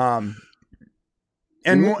 And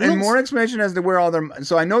more explanation as to where all their.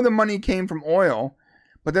 So I know the money came from oil,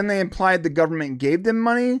 but then they implied the government gave them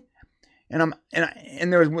money, and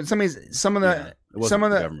there was some of the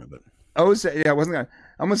government, but Osage. Yeah, it wasn't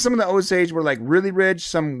that. Some of the Osage were like really rich,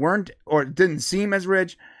 some weren't, or didn't seem as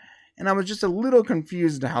rich, and I was just a little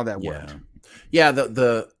confused to how that worked. Yeah,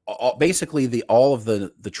 basically all of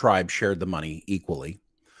the tribe shared the money equally.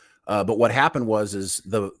 But what happened was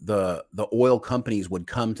the oil companies would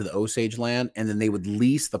come to the Osage land and then they would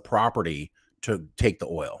lease the property to take the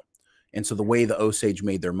oil. And so the way the Osage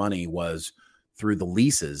made their money was through the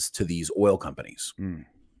leases to these oil companies. Mm.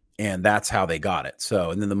 And that's how they got it.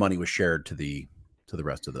 So, and then the money was shared to the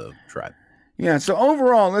rest of the tribe. Yeah. So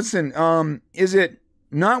overall, listen, is it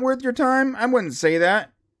not worth your time? I wouldn't say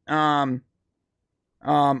that. I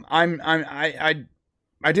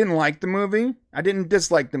didn't like the movie. I didn't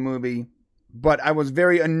dislike the movie, but I was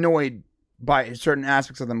very annoyed by certain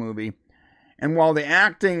aspects of the movie. And while the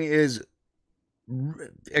acting is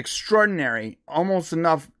extraordinary, almost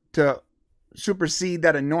enough to supersede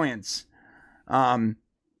that annoyance, I'll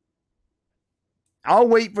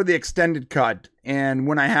wait for the extended cut. And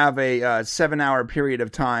when I have a 7-hour period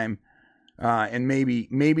of time, and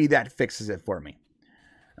maybe that fixes it for me.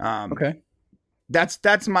 Okay.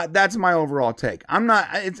 That's my overall take.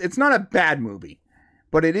 It's not a bad movie,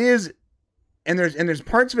 but it is, and there's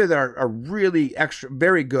parts of it that are really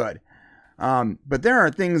very good. But there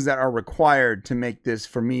are things that are required to make this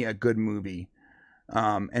for me a good movie,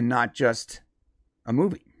 and not just a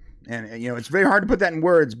movie. And it's very hard to put that in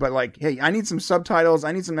words, but like, hey, I need some subtitles,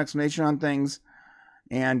 I need some explanation on things,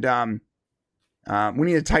 and we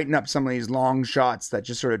need to tighten up some of these long shots that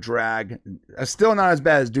just sort of drag. Still not as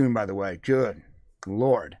bad as Dune, by the way. Good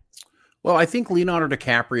Lord. Well, I think Leonardo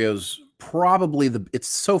DiCaprio's probably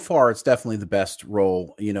it's definitely the best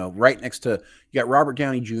role, right next to, you got Robert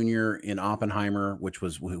Downey Jr. in Oppenheimer,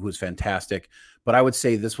 who was fantastic. But I would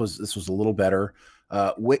say this was a little better.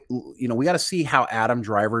 We got to see how Adam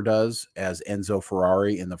Driver does as Enzo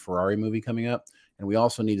Ferrari in the Ferrari movie coming up. And we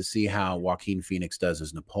also need to see how Joaquin Phoenix does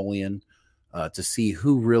as Napoleon, to see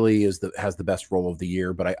who really has the best role of the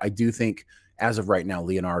year. But I do think as of right now,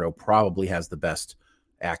 Leonardo probably has the best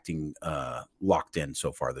acting locked in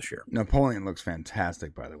so far this year. Napoleon looks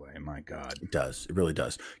fantastic, by the way. My God. It does. It really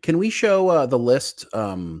does. Can we show the list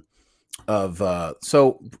so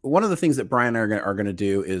one of the things that Brian and I are going to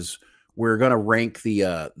do is we're going to rank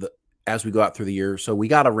the as we go out through the year. So we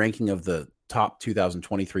got a ranking of the top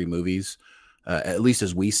 2023 movies, at least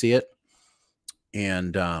as we see it.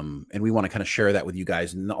 And we want to kind of share that with you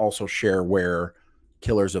guys and also share where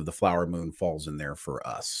Killers of the Flower Moon falls in there for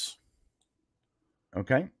us.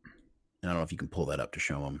 Okay. I don't know if you can pull that up to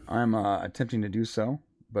show them. I'm attempting to do so,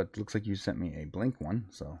 but it looks like you sent me a blank one.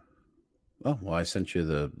 So. Oh, well, I sent you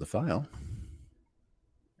the file.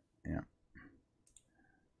 Yeah.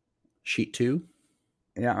 Sheet 2.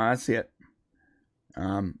 Yeah, I see it.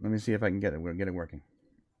 Let me see if I can get it. We'll get it working.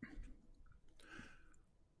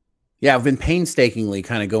 Yeah, I've been painstakingly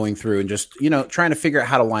kind of going through and just, trying to figure out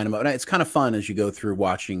how to line them up. And it's kind of fun as you go through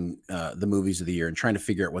watching the movies of the year and trying to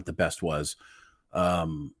figure out what the best was.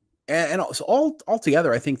 And so all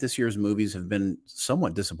together, I think this year's movies have been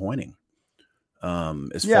somewhat disappointing.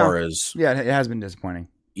 Far as it has been disappointing.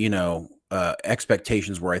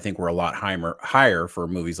 Expectations were, I think, were a lot higher for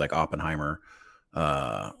movies like Oppenheimer,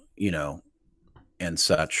 and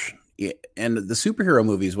such. And the superhero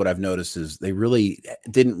movies, what I've noticed is they really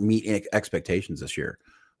didn't meet expectations this year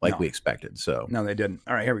like we expected. So no, they didn't.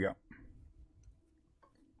 All right, here we go.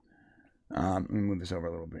 Let me move this over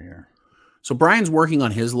a little bit here. So Brian's working on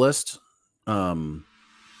his list. And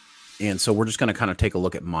so we're just going to kind of take a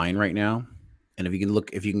look at mine right now. And if you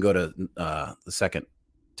can go to the second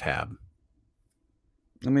tab.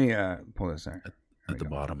 Let me pull this there. At the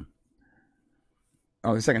bottom.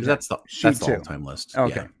 Oh, the second. That's the all-time list.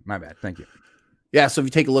 Okay, yeah. My bad. Thank you. Yeah, so if you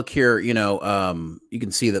take a look here, you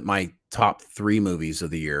can see that my top 3 movies of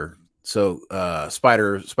the year. So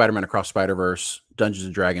Spider-Man Across Spider-Verse, Dungeons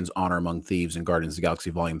and Dragons, Honor Among Thieves, and Guardians of the Galaxy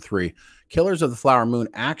Volume 3. Killers of the Flower Moon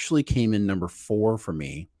actually came in number 4 for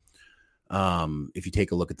me. If you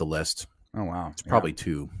take a look at the list. Oh, wow. It's probably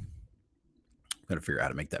 2. I'm going to figure out how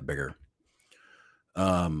to make that bigger.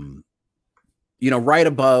 Right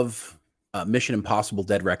above Mission Impossible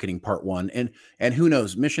Dead Reckoning Part 1. And who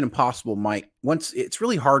knows, Mission Impossible it's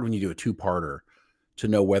really hard when you do a 2-parter to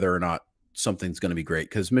know whether or not something's going to be great,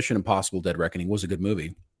 because Mission Impossible Dead Reckoning was a good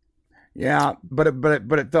movie. Yeah, but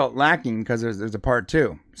it felt lacking because there's a part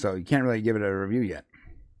 2. So you can't really give it a review yet.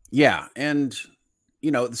 Yeah, and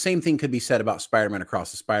the same thing could be said about Spider-Man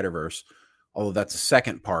Across the Spider-Verse, although that's a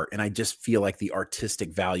second part, and I just feel like the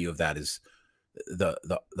artistic value of that is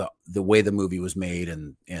the way the movie was made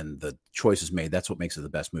and the choices made. That's what makes it the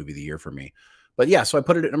best movie of the year for me. But yeah, so I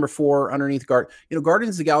put it at number 4 underneath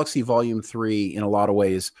Guardians of the Galaxy Volume 3 in a lot of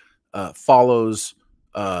ways follows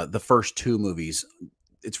the first 2 movies.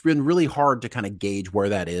 It's been really hard to kind of gauge where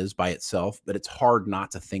that is by itself, but it's hard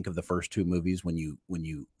not to think of the first 2 movies when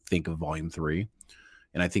you think of Volume 3.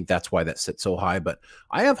 And I think that's why that sits so high. But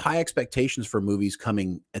I have high expectations for movies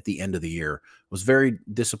coming at the end of the year. Was very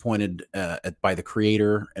disappointed by The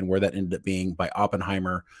Creator and where that ended up being, by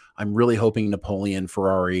Oppenheimer. I'm really hoping Napoleon,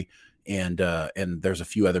 Ferrari, and there's a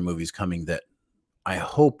few other movies coming that I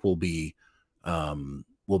hope will be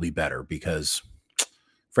better, because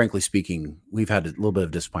frankly speaking, we've had a little bit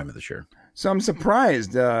of disappointment this year. So I'm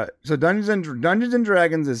surprised. So Dungeons and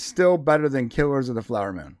Dragons is still better than Killers of the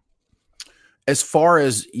Flower Moon. As far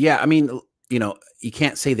as, I mean, you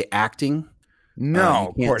can't say the acting.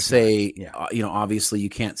 No, you of course say, not. obviously you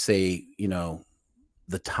can't say,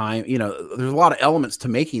 the time, there's a lot of elements to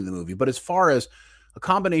making the movie, but as far as a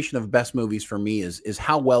combination of best movies for me is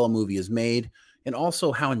how well a movie is made and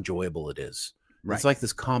also how enjoyable it is. Right. It's like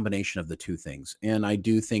this combination of the 2 things. And I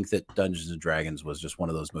do think that Dungeons and Dragons was just one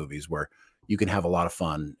of those movies where you can have a lot of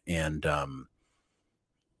fun and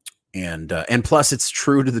plus it's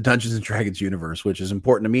true to the Dungeons and Dragons universe, which is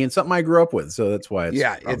important to me and something I grew up with. So that's why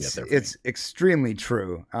it's extremely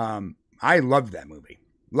true. I loved that movie.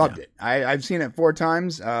 Loved it. I've seen it 4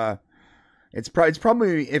 times. It's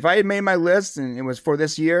probably, if I had made my list and it was for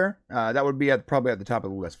this year, that would be probably at the top of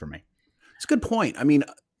the list for me. It's a good point. I mean,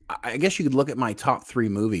 I guess you could look at my top 3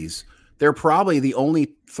 movies. They're probably the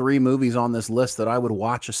only 3 movies on this list that I would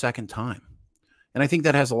watch a second time. And I think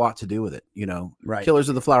that has a lot to do with it. Right. Killers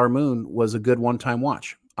of the Flower Moon was a good one-time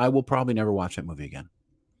watch. I will probably never watch that movie again.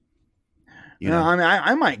 I mean,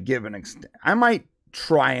 I might give I might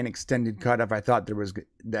try an extended cut if I thought there was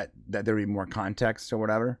that there would be more context or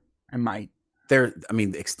whatever. I might.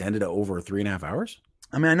 Extended over 3.5 hours.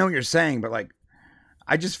 I mean, I know what you're saying, but like,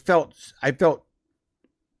 I felt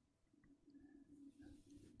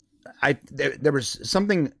there was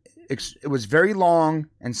something. it was very long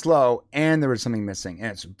and slow, and there was something missing,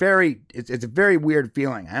 and it's a very weird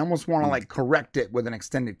feeling. I almost want to like correct it with an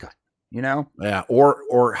extended cut, you know? Yeah.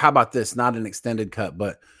 Or how about this? Not an extended cut,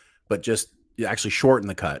 but just actually shorten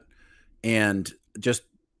the cut and just,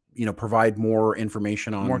 provide more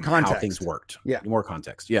information on how things worked. Yeah. More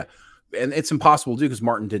context. Yeah. And it's impossible to do because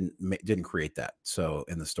Martin didn't create that. So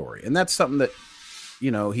in the story, and that's something that,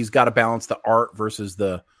 he's got to balance the art versus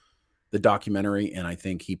the documentary. And I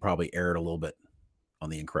think he probably erred a little bit on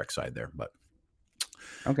the incorrect side there, but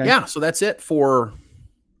okay. Yeah. So that's it for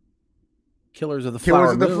Killers of the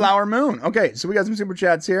Flower Moon. Okay. So we got some super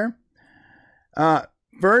chats here.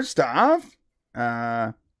 First off,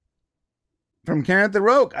 from Kenneth the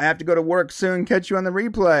Rogue, I have to go to work soon. Catch you on the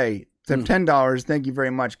replay. It's $10. Thank you very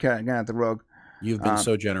much, Kenneth the Rogue. You've been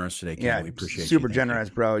so generous today, Ken. Yeah, we appreciate super you. generous,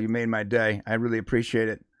 bro. You made my day. I really appreciate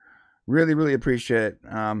it. Really, really appreciate it.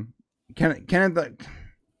 Kenneth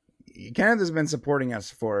has been supporting us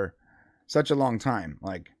for such a long time.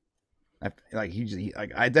 At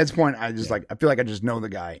this point, I feel like I just know the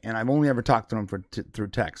guy, and I've only ever talked to him through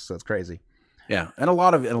text. So it's crazy. Yeah, and a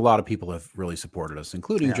lot of people have really supported us,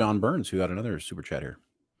 including John Burns, who got another super chat here.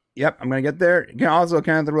 Yep, I'm gonna get there. Also,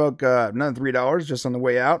 Kenneth the Rogue, another $3 just on the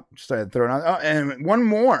way out. Just started throwing out. Oh, and one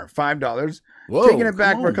more $5. Whoa, taking it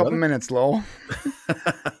back for a couple minutes, lol.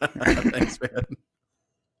 Thanks, man.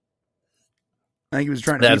 I think he was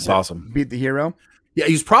trying to beat the hero. Yeah,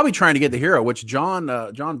 he's probably trying to get the hero, which John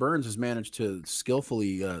Burns has managed to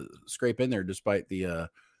skillfully scrape in there, despite the.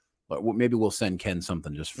 Maybe we'll send Ken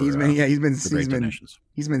something just for. He's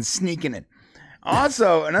been sneaking it.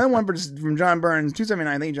 Also, another one from John Burns,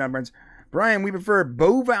 279. Thank you, John Burns. Brian, we prefer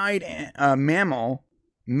bovine mammal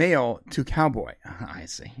male to cowboy. I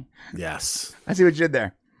see. Yes, I see what you did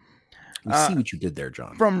there. See what you did there,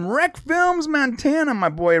 John. From Rec Films, Montana, my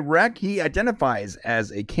boy Rec. He identifies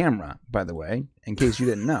as a camera, by the way, in case you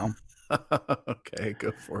didn't know. Okay,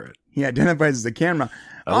 go for it. He identifies as a camera.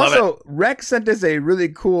 I love it. Rec sent us a really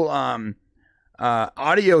cool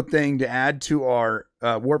audio thing to add to our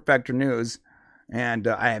Warp Factor News. And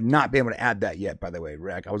I have not been able to add that yet, by the way,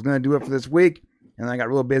 Rec. I was going to do it for this week, and then I got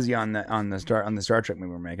real busy on the Star Trek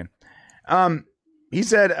movie we're making. He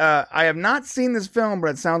said, I have not seen this film, but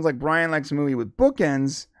it sounds like Brian likes a movie with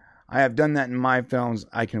bookends. I have done that in my films.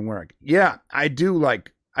 I can work. Yeah, I do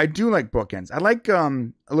like bookends. I like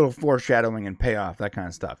a little foreshadowing and payoff, that kind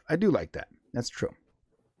of stuff. I do like that. That's true.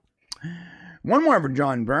 One more for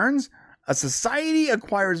John Burns. A society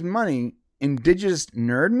acquires money. Indigenous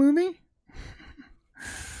nerd movie?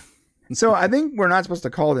 So I think we're not supposed to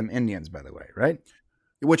call them Indians, by the way, right?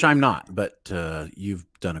 Which I'm not, but you've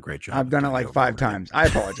done a great job. I've done it like 5 times. I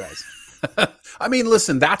apologize. I mean,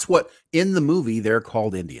 listen, that's what in the movie they're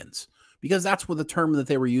called Indians because that's what the term that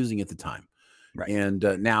they were using at the time. Right. And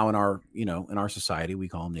now in our society, we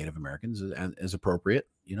call them Native Americans as appropriate.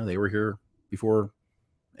 They were here before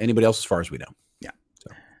anybody else, as far as we know. Yeah.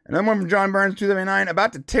 So. And then one from John Burns, 279,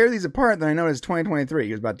 about to tear these apart. Then I noticed 2023.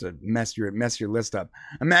 He was about to mess your list up.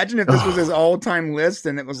 Imagine if this was his all-time list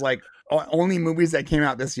and it was like only movies that came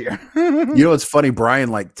out this year. It's funny.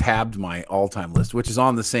 Brian tabbed my all-time list, which is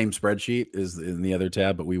on the same spreadsheet as in the other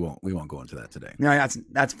tab, but we won't go into that today. No,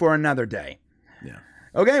 that's for another day. Yeah.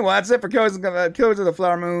 Okay, well, that's it for Killers of the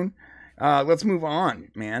Flower Moon. Let's move on,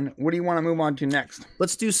 man. What do you want to move on to next?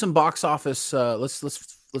 Let's do some box office.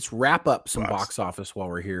 Let's wrap up some box office while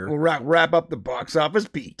we're here. We'll wrap up the box office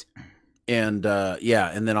beat. And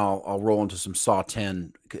and then I'll roll into some Saw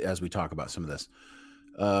 10 as we talk about some of this.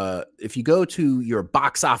 If you go to your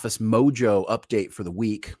box office mojo update for the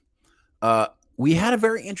week, we had a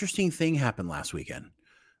very interesting thing happen last weekend.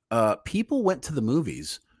 People went to the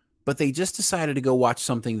movies, but they just decided to go watch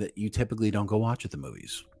something that you typically don't go watch at the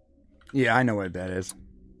movies. Yeah, I know what that is.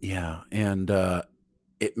 Yeah, and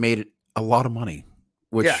it made it a lot of money,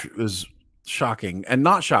 which was shocking and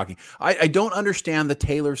not shocking. I don't understand the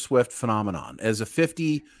Taylor Swift phenomenon. As a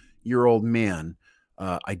 50-year-old man,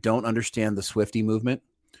 I don't understand the Swiftie movement.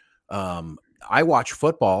 I watch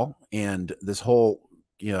football, and this whole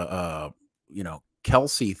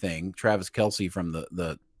Kelsey thing, Travis Kelsey from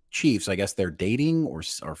the Chiefs, I guess they're dating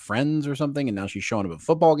or friends or something, and now she's showing up at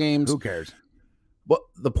football games. Who cares? But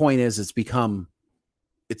the point is, it's become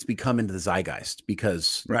into the zeitgeist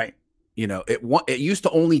because right. It used to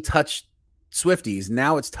only touch Swifties.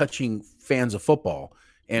 Now it's touching fans of football,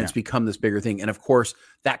 and it's become this bigger thing. And of course,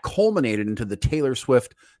 that culminated into the Taylor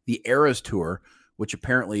Swift The Eras Tour, which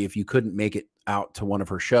apparently, if you couldn't make it out to one of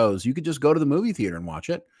her shows, you could just go to the movie theater and watch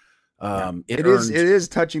it. It is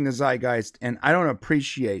touching the zeitgeist, and I don't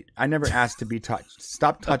appreciate. I never asked to be touched.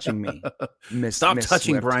 Stop touching me, Miss. Stop Miss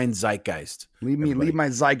touching Swift. Brian's zeitgeist. Leave my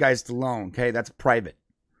zeitgeist alone. Okay, that's private.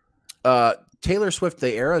 Taylor Swift,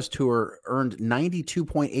 the Eras Tour, earned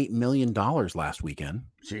 $92.8 million last weekend.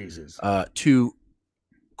 Jesus. To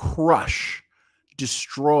crush,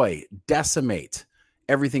 destroy, decimate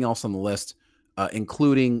everything else on the list,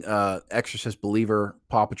 including Exorcist Believer,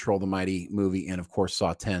 Paw Patrol the Mighty movie, and of course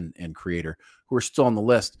Saw 10 and Creator, who are still on the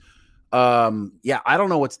list. I don't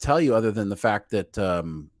know what to tell you other than the fact that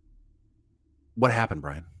what happened,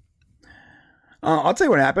 Brian? I'll tell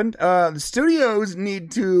you what happened. The studios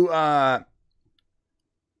need to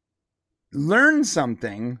learn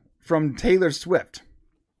something from Taylor Swift.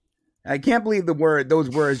 I can't believe those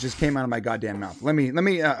words just came out of my goddamn mouth. Let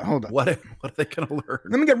me hold on. What are they going to learn?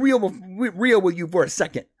 Let me get real with you for a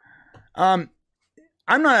second. I'm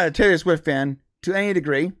not a Taylor Swift fan to any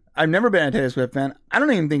degree. I've never been a Taylor Swift fan. I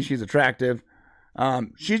don't even think she's attractive.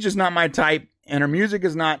 She's just not my type, and her music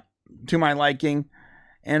is not to my liking.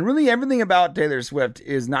 And really everything about Taylor Swift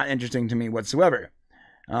is not interesting to me whatsoever.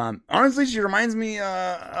 Honestly, she reminds me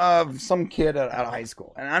of some kid out of high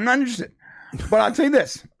school, and I'm not interested. But I'll tell you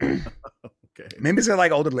this. Okay. Maybe it's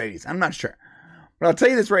like older ladies. I'm not sure. But I'll tell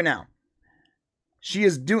you this right now.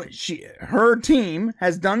 Her team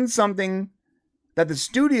has done something that the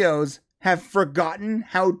studios have forgotten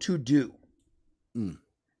how to do.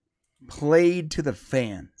 Played to the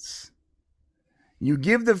fans. You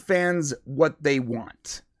give the fans what they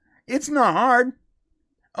want. It's not hard.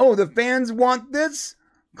 Oh, the fans want this?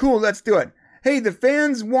 Cool, let's do it. Hey, the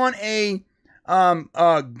fans want a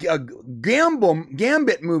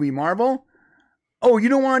Gambit movie, Marvel. Oh, you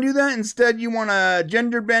don't want to do that? Instead, you want to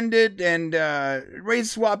gender bend it and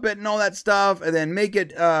race swap it and all that stuff, and then make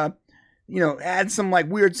it, add some like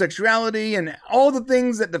weird sexuality and all the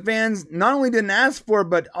things that the fans not only didn't ask for,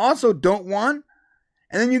 but also don't want.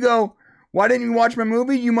 And then you go, why didn't you watch my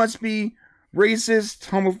movie? You must be racist,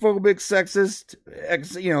 homophobic, sexist,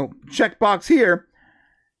 checkbox here.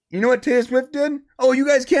 You know what Taylor Swift did? Oh, you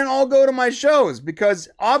guys can't all go to my shows because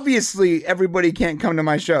obviously everybody can't come to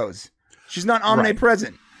my shows. She's not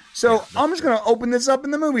omnipresent. Right. So I'm just going to open this up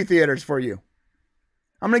in the movie theaters for you.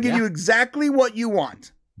 I'm going to give you exactly what you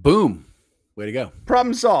want. Boom. Way to go.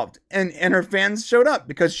 Problem solved. And her fans showed up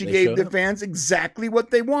because she gave the fans exactly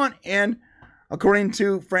what they want. And according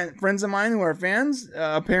to friends of mine who are fans,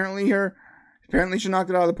 apparently she knocked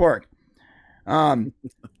it out of the park. I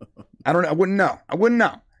don't know. I wouldn't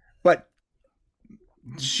know. But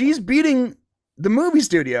she's beating the movie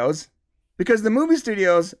studios because the movie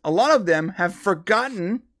studios, a lot of them have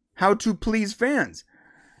forgotten how to please fans.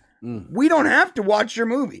 We don't have to watch your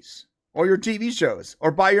movies or your TV shows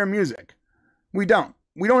or buy your music. We don't.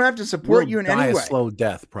 We don't have to support you in any way. We'll die a slow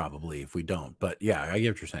death probably if we don't. But yeah, I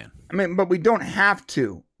get what you're saying. I mean, but we don't have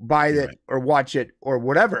to buy it or watch it or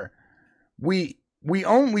whatever. We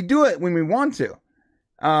do it when we want to.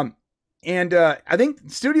 I think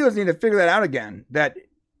studios need to figure that out again, that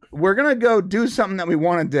we're going to go do something that we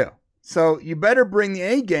want to do. So you better bring the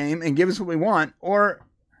A game and give us what we want, or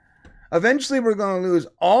eventually we're going to lose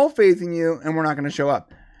all faith in you and we're not going to show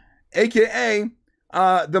up. AKA,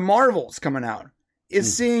 the Marvels coming out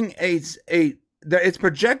is seeing its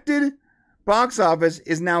projected box office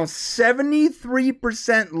is now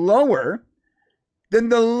 73% lower than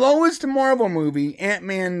the lowest Marvel movie,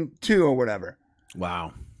 Ant-Man 2 or whatever.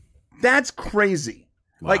 Wow. That's crazy.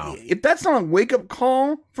 Wow. Like, if that's not a wake-up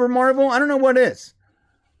call for Marvel, I don't know what is.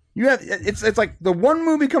 It's like the one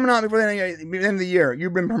movie coming out before the end of the year.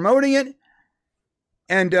 You've been promoting it,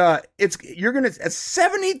 and you're gonna a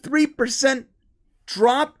 73%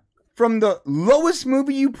 drop from the lowest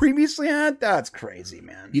movie you previously had. That's crazy,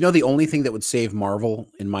 man. You know, the only thing that would save Marvel,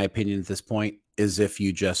 in my opinion, at this point, is if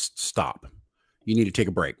you just stop. You need to take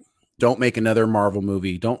a break. Don't make another Marvel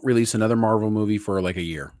movie. Don't release another Marvel movie for like a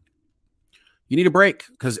year. You need a break,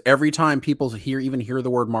 because every time people hear the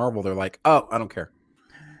word Marvel, they're like, oh, I don't care.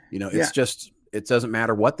 You know, it's just, it doesn't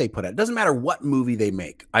matter what they put out. It doesn't matter what movie they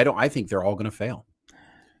make. I think they're all going to fail.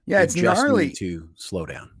 Yeah, they it's just gnarly. Need to slow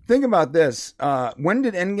down. Think about this. When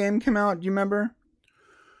did Endgame come out? Do you remember?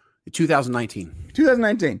 2019.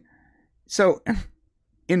 2019. So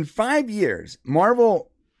in 5 years,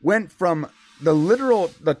 Marvel went from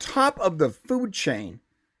the top of the food chain,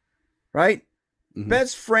 right? Mm-hmm.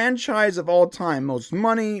 Best franchise of all time, most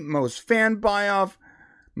money, most fan buy-off,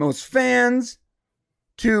 most fans,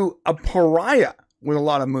 to a pariah with a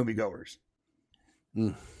lot of moviegoers.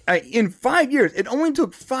 In 5 years, it only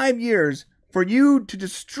took 5 years for you to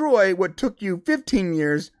destroy what took you 15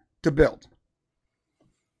 years to build.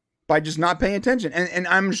 by just not paying attention. And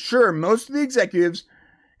I'm sure most of the executives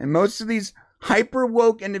and most of these hyper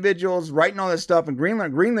woke individuals writing all this stuff and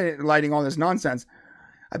greenlighting all this nonsense,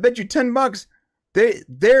 I bet you $10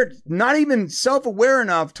 they're not even self-aware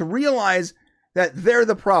enough to realize that they're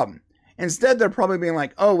the problem. Instead, they're probably being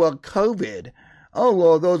like, oh, well, COVID. Oh,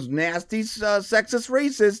 well, those nasty sexist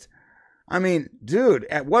racists. I mean, dude,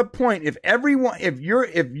 at what point, if everyone's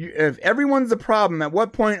the problem, at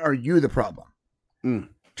what point are you the problem?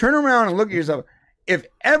 Turn around and look at yourself. If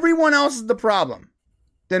everyone else is the problem,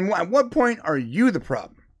 then at what point are you the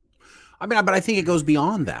problem? I mean, but I think it goes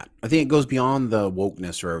beyond that. I think it goes beyond the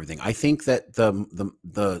wokeness or everything. I think that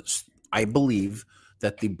I believe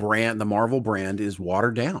that the Marvel brand is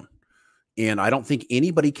watered down, and I don't think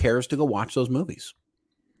anybody cares to go watch those movies.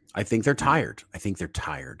 I think they're tired.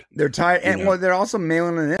 They're tired, and well, they're also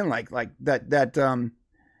mailing it in like that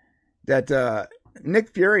Nick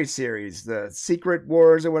Fury series, the Secret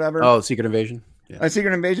Wars or whatever. Oh, Secret Invasion. Yeah. A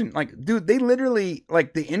Secret Invasion. Like, dude, they literally,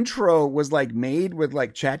 like, the intro was like made with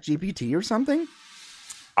like ChatGPT or something.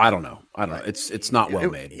 I don't know. It's not well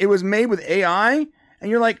made. It was made with AI,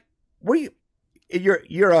 and you're like, what are you?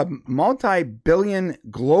 You're a multi-billion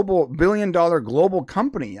dollar global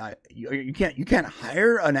company. You can't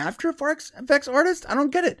hire an After Effects artist. I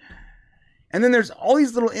don't get it. And then there's all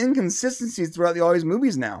these little inconsistencies throughout all these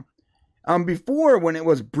movies now. Before, when it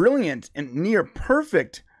was brilliant and near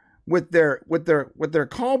perfect with their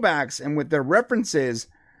callbacks and with their references,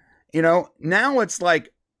 now it's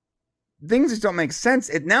like things just don't make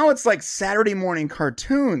sense. Now it's like Saturday morning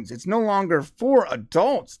cartoons. It's no longer for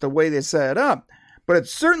adults the way they set it up, but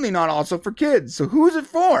it's certainly not also for kids. So who's it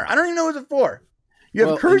for? I don't even know who's it for. You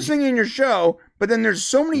have cursing in your show, but then there's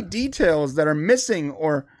so many details that are missing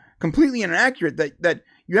or completely inaccurate that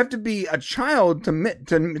you have to be a child to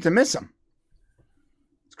miss them.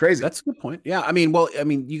 It's crazy. That's a good point. Yeah. I mean,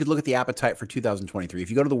 you could look at the appetite for 2023. If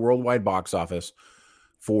you go to the worldwide box office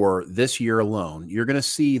for this year alone, you're going to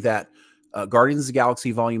see that Guardians of the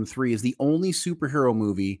Galaxy Volume 3 is the only superhero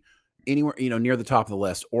movie anywhere, near the top of the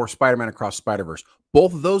list, or Spider-Man Across Spider-Verse.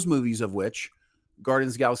 Both of those movies, of which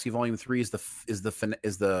Guardians of the Galaxy Volume 3 is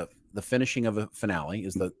the finishing of a finale,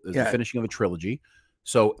 is the finishing of a trilogy.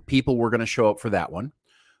 So people were going to show up for that one.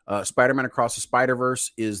 Spider-Man Across the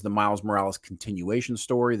Spider-Verse is the Miles Morales continuation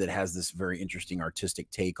story that has this very interesting artistic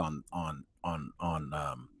take on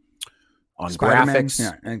graphics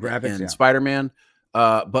and Spider-Man.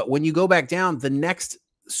 But when you go back down, the next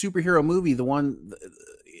superhero movie, the one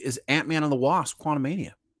is Ant-Man and the Wasp: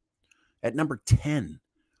 Quantumania, at number 10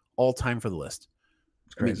 all time for the list.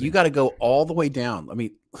 I mean, you got to go all the way down. I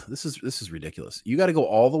mean, this is ridiculous. You got to go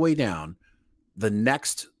all the way down. The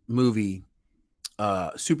next movie,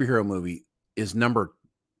 superhero movie, is number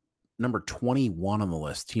 21 on the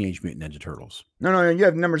list, Teenage Mutant Ninja Turtles. No, you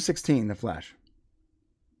have number 16, The Flash.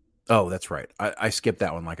 Oh, that's right. I skipped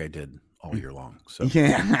that one like I did all year long. So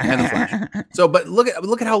yeah, and The Flash. So, but look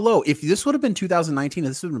at how low. If this would have been 2019,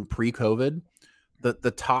 this would have been pre-COVID.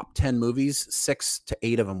 The top 10 movies, 6 to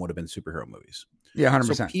 8 of them would have been superhero movies. Yeah,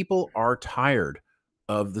 100%. So people are tired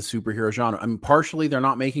of the superhero genre. I mean, partially they're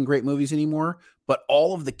not making great movies anymore, but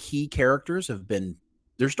all of the key characters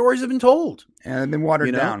their stories have been told and they've been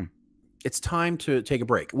watered down. It's time to take a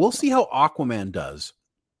break. We'll see how Aquaman does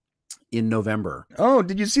in November. Oh,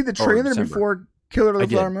 did you see the trailer before Killer of the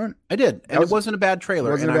Flower Moon? I did. And it wasn't a bad trailer.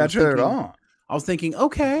 It wasn't a bad trailer at all. I was thinking,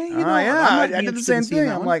 okay, I did the same thing.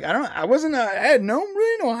 I'm like, I had no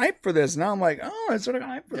hype for this. Now I'm like, I sort of got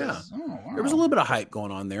hype for this. Oh, wow. There was a little bit of hype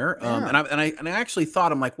going on there. Yeah. And I actually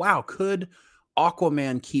thought, I'm like, wow, could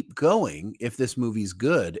Aquaman keep going if this movie's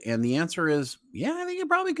good? And the answer is, yeah, I think it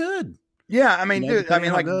probably could. Yeah, I mean, dude, like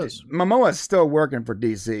Momoa's still working for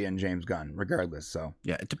DC and James Gunn, regardless. So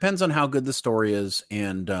yeah, it depends on how good the story is,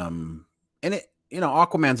 and it.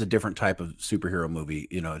 Aquaman's a different type of superhero movie.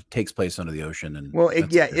 It takes place under the ocean, and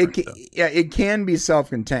it can be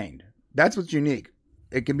self-contained. That's what's unique.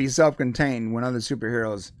 It can be self-contained when other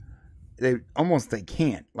superheroes they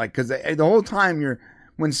can't. Like, because the whole time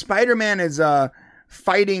when Spider-Man is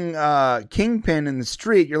fighting Kingpin in the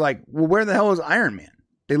street, you're like, well, where the hell is Iron Man?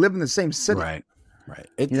 They live in the same city, right?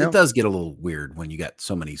 It does get a little weird when you got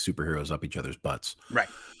so many superheroes up each other's butts, right?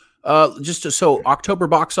 So October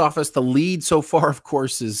box office, the lead so far, of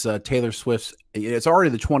course, is Taylor Swift's. It's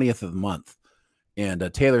already the 20th of the month, and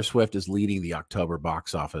Taylor Swift is leading the October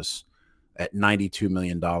box office at $92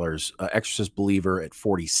 million. Exorcist Believer at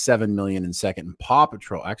 $47 million in second, and Paw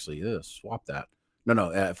Patrol swap that.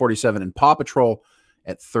 No, 47, and Paw Patrol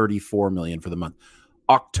at $34 million for the month.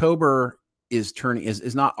 October is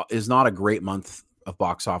not a great month of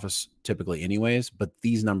box office typically, anyways, but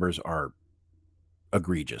these numbers are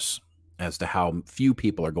egregious as to how few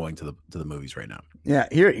people are going to the movies right now. Yeah,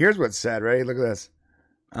 here's what's sad, right? Look at this.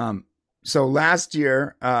 So last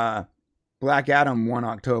year, Black Adam won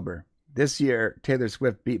October. This year, Taylor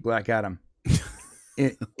Swift beat Black Adam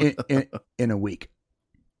in a week.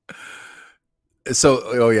 So,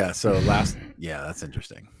 that's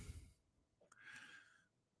interesting.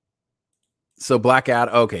 So Black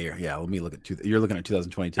Adam, okay, yeah. Let me look at you're looking at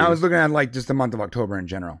 2022. I was looking at like just the month of October in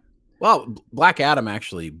general. Well, Black Adam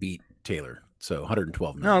actually beat Taylor, so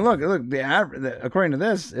 112 million. No, look, according to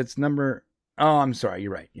this, it's number. Oh, I'm sorry,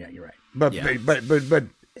 you're right. Yeah, you're right. But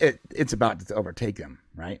it's about to overtake them,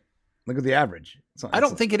 right? Look at the average. I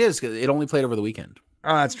don't think it is because it only played over the weekend.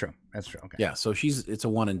 Oh, that's true. That's true. Okay. Yeah, so it's a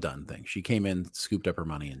one and done thing. She came in, scooped up her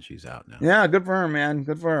money, and she's out now. Yeah, good for her, man.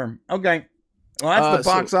 Good for her. Okay. Well, that's the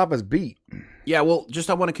box office beat. Yeah, well,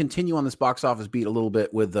 I want to continue on this box office beat a little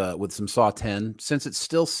bit with some Saw 10 since it's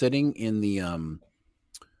still sitting in the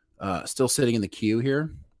queue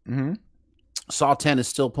here. Mm-hmm. Saw 10 is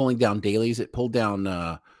still pulling down dailies. It pulled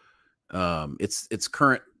down its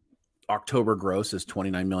current October gross is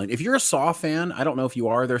 29 million. If you're a Saw fan, I don't know if you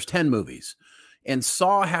are, there's 10 movies. And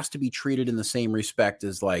Saw has to be treated in the same respect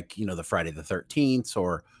as like, the Friday the 13th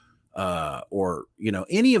or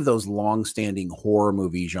any of those long-standing horror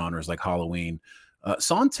movie genres like Halloween.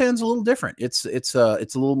 Saw 10's a little different. It's a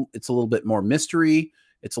little bit more mystery.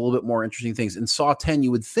 It's a little bit more interesting things. In Saw 10,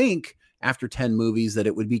 you would think after 10 movies that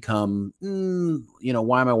it would become,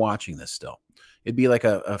 why am I watching this still? It'd be like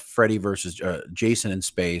a Freddy versus Jason in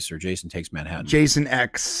space or Jason Takes Manhattan. Jason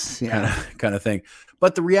X, yeah, kind of thing.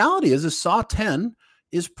 But the reality is Saw 10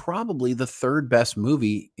 is probably the third best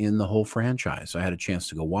movie in the whole franchise. I had a chance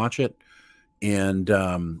to go watch it, and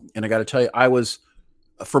I got to tell you,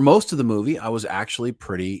 for most of the movie, I was actually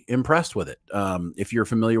pretty impressed with it. If you're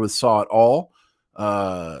familiar with Saw at all,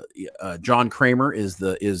 John Kramer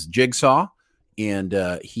is Jigsaw. And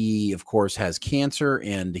he, of course, has cancer,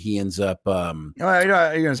 and he ends up. Are you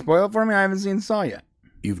going to spoil it for me? I haven't seen Saw yet.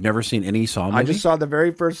 You've never seen any Saw movie? I just saw the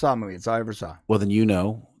very first Saw movie. It's all I ever saw. Well, then you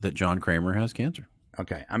know that John Kramer has cancer.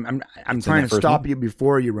 Okay, I'm trying to stop you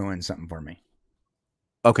before you ruin something for me.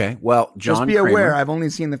 Okay, well, just be aware. I've only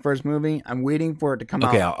seen the first movie. I'm waiting for it to come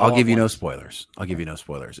out. Okay, I'll give you no spoilers. I'll give you no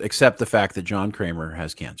spoilers, except the fact that John Kramer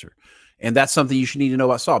has cancer, and that's something you should need to know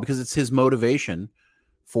about Saw because it's his motivation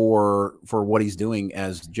for what he's doing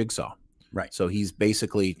as Jigsaw. Right. So he's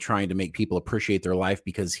basically trying to make people appreciate their life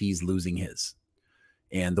because he's losing his.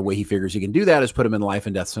 And the way he figures he can do that is put them in life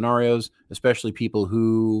and death scenarios, especially people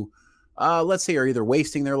who, let's say, are either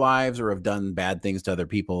wasting their lives or have done bad things to other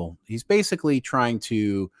people. He's basically trying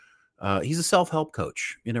to, he's a self-help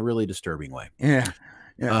coach in a really disturbing way. Yeah.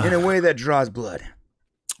 In a way that draws blood.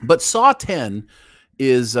 But Saw 10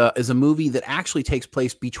 is a movie that actually takes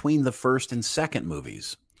place between the first and second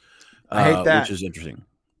movies. I hate that. Which is interesting.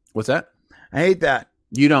 What's that? I hate that.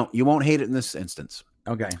 You won't hate it in this instance.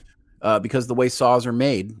 Okay. Because the way Saws are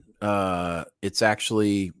made, it's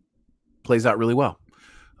actually plays out really well.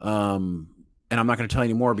 And I'm not going to tell you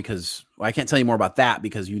any more because I can't tell you more about that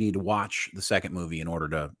because you need to watch the second movie in order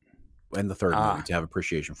to, and the third movie to have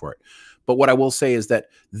appreciation for it. But what I will say is that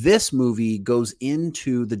this movie goes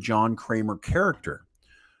into the John Kramer character.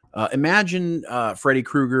 Imagine Freddy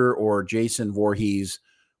Krueger or Jason Voorhees,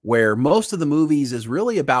 where most of the movies is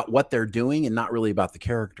really about what they're doing and not really about the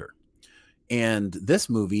character. And this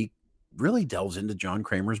movie really delves into John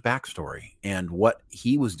Kramer's backstory and what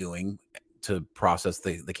he was doing to process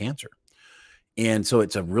the cancer. And so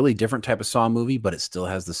it's a really different type of Saw movie, but it still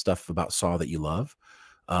has the stuff about Saw that you love.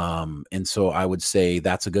 And so I would say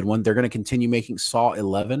that's a good one. They're going to continue making. Saw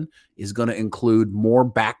 11 is going to include more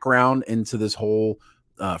background into this whole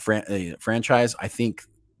franchise. I think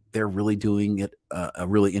they're really doing it a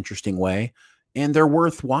really interesting way, and they're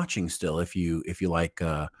worth watching still if you like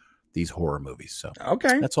these horror movies. So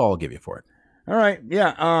okay, that's all I'll give you for it. All right,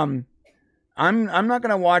 yeah. I'm not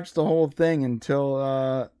gonna watch the whole thing until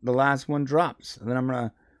the last one drops, and then I'm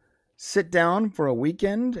gonna sit down for a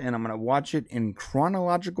weekend and I'm gonna watch it in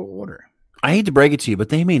chronological order. I hate to break it to you, but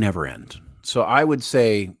they may never end. So I would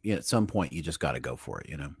say at some point you just got to go for it.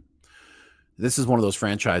 This is one of those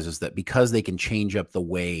franchises that because they can change up the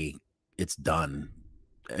way it's done.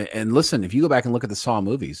 And listen, if you go back and look at the Saw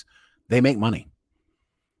movies, they make money.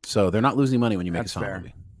 So they're not losing money when you make a Saw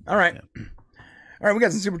movie. All right. Yeah. All right. We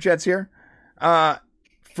got some super chats here.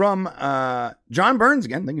 From John Burns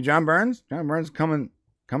again. Thank you, John Burns. John Burns coming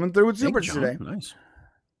through with supers today. Nice.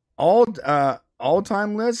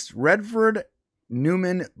 All-time list, Redford,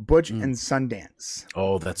 Newman, Butch, and Sundance.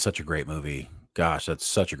 Oh, that's such a great movie. Gosh, that's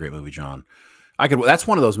such a great movie, John. That's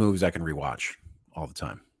one of those movies I can rewatch all the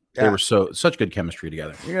time. They were such good chemistry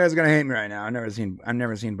together. You guys are gonna hate me right now. I've never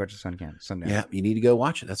seen Butch of Sundance. Yeah, you need to go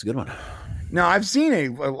watch it. That's a good one. No, I've seen a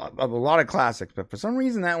lot of classics, but for some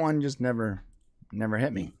reason that one just never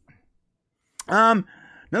hit me.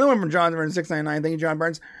 Another one from John Burns 699. Thank you, John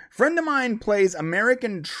Burns. Friend of mine plays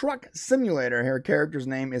American Truck Simulator. Her character's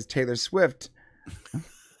name is Taylor Swift.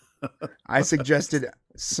 I suggested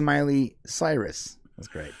Smiley Cyrus. That's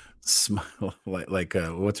great. Smile like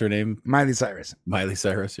what's her name? Miley Cyrus. Miley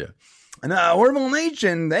Cyrus, yeah. And Horrible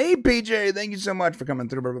Nation. Hey, PJ, thank you so much for coming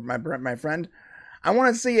through, my friend. I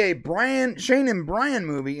want to see a Shane and Brian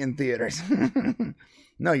movie in theaters.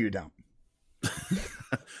 No, you don't.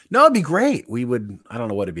 No, it'd be great. We would. I don't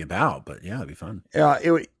know what it'd be about, but yeah, it'd be fun.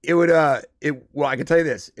 It would. Well, I can tell you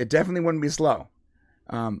this. It definitely wouldn't be slow.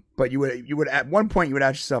 But you would at one point you would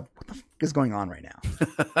ask yourself, what the fuck is going on right now?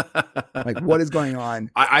 Like, what is going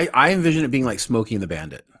on? I envision it being like Smokey and the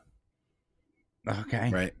Bandit.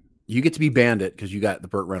 Okay. Right. You get to be Bandit because you got the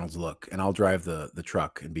Burt Reynolds look, and I'll drive the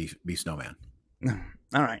truck and be Snowman.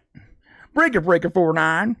 All right. Breaker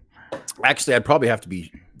 49. Actually, I'd probably have to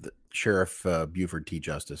be the Sheriff Buford T.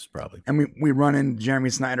 Justice, probably. And we run in Jeremy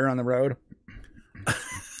Snyder on the road.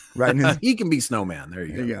 Right. He can be Snowman. There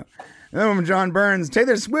you go. Another one from John Burns.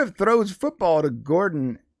 Taylor Swift throws football to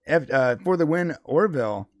Gordon for the win,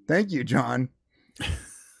 Orville. Thank you, John.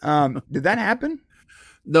 Did that happen?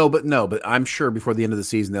 No, but I'm sure before the end of the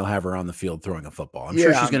season they'll have her on the field throwing a football. I'm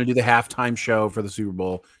sure she's going to do the halftime show for the Super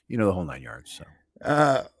Bowl. You know, the whole 9 yards. So,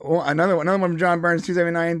 well, another one from John Burns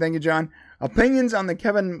 279. Thank you, John. Opinions on the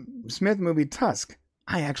Kevin Smith movie Tusk.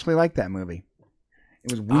 I actually like that movie.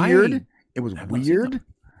 It was weird.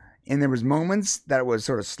 And there was moments that it was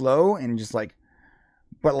sort of slow and just like,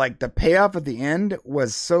 but like the payoff at the end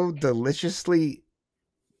was so deliciously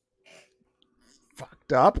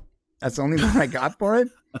fucked up. That's the only one I got for it.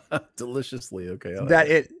 Deliciously, okay.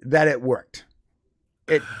 That it worked.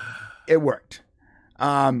 It worked.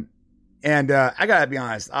 And I gotta be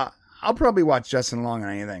honest. I'll probably watch Justin Long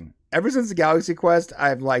on anything. Ever since the Galaxy Quest,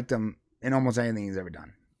 I've liked him in almost anything he's ever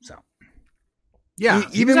done. So. Yeah,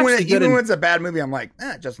 even when it's a bad movie, I'm like,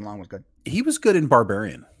 Justin Long was good. He was good in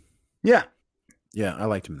Barbarian. Yeah, I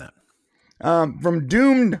liked him in that. From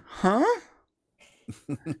Doomed, huh?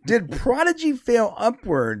 Did Prodigy fail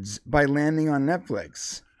upwards by landing on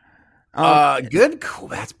Netflix? Good. Cool.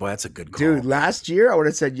 That's a good call. Dude, last year I would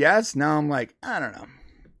have said yes. Now I'm like, I don't know.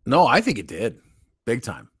 No, I think it did, big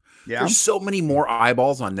time. Yeah, there's so many more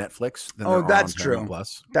eyeballs on Netflix than there are that's on true.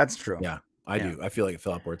 Plus. That's true. Yeah. I do. I feel like it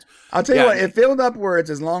fell upwards. I'll tell you what, it failed upwards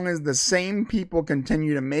as long as the same people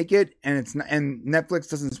continue to make it and Netflix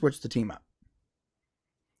doesn't switch the team up.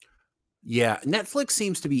 Yeah, Netflix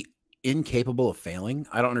seems to be incapable of failing.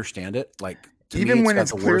 I don't understand it. Like, even when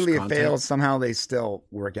it's clearly a fail, somehow they still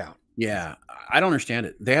work out. Yeah, I don't understand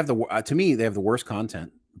it. They have to me, they have the worst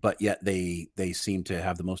content, but yet they seem to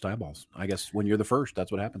have the most eyeballs. I guess when you're the first,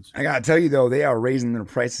 that's what happens. I gotta tell you though, they are raising their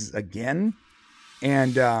prices again,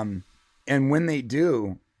 and when they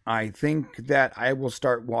do, I think that I will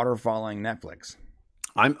start waterfalling Netflix.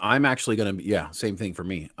 I'm actually going to be, same thing for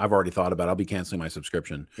me. I've already thought about it. I'll be canceling my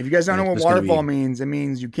subscription. If you guys don't know what waterfall means, it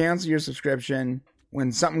means you cancel your subscription.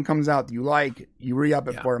 When something comes out that you like, you re-up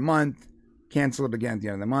it for a month, cancel it again at the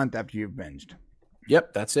end of the month after you've binged.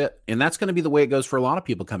 Yep, that's it. And that's going to be the way it goes for a lot of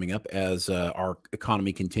people coming up as our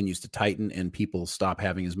economy continues to tighten and people stop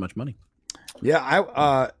having as much money.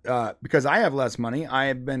 Yeah, because I have less money, I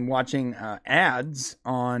have been watching ads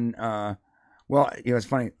on. It's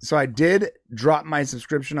funny. So I did drop my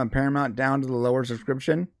subscription on Paramount down to the lower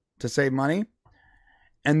subscription to save money,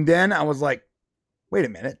 and then I was like, "Wait a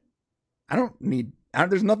minute,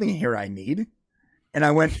 there's nothing here I need." And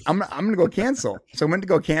I went, "I'm gonna go cancel." So I went to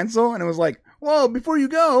go cancel, and it was like, "Whoa! Before you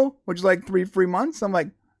go," which is like 3 free months. I'm like,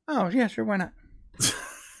 "Oh yeah, sure, why not?"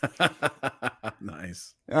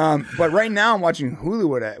 Nice. But right now I'm watching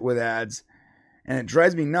Hulu with ads, and it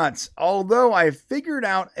drives me nuts. Although I figured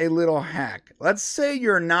out a little hack. Let's say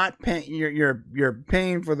you're not paying, you're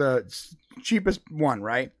paying for the cheapest one,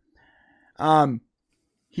 right?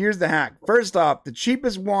 Here's the hack. First off, the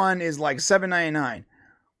cheapest one is like $7.99.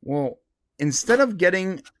 Well, instead of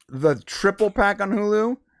getting the triple pack on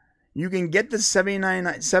Hulu, you can get the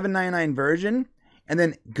 $7.99 version. And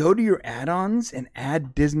then go to your add-ons and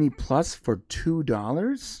add Disney Plus for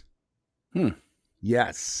 $2.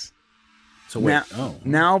 Yes. So wait.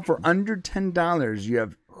 Now for under $10, you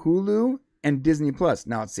have Hulu and Disney Plus.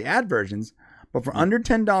 Now it's the ad versions, but for under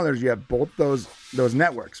 $10, you have both those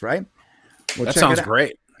networks, right? Well, that sounds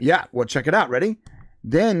great. Yeah. Well, check it out. Ready?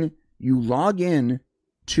 Then you log in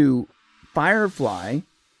to Firefly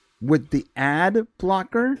with the ad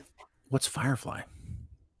blocker. What's Firefly?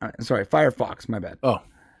 Sorry, Firefox. My bad. Oh,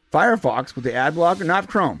 Firefox with the ad blocker, not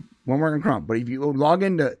Chrome. Won't work on Chrome. But if you log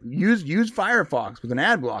into use Firefox with an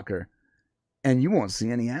ad blocker, and you won't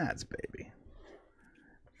see any ads, baby.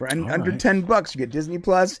 For under $10, you get Disney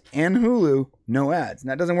Plus and Hulu, no ads. And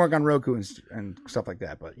that doesn't work on Roku and stuff like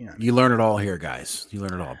that. But you learn it all here, guys. You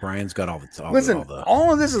learn it all. Brian's got all the. Listen,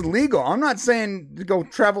 all of this is legal. I'm not saying to go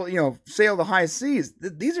travel, sail the high seas.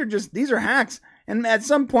 These are hacks, and at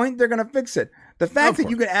some point they're going to fix it. The fact that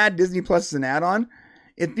you can add Disney Plus as an add-on,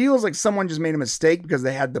 it feels like someone just made a mistake because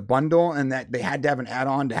they had the bundle and that they had to have an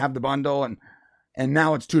add-on to have the bundle, and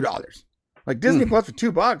now it's $2. Like Disney Plus for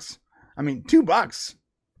 $2. I mean, $2.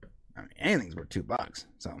 I mean, anything's worth $2.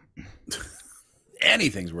 So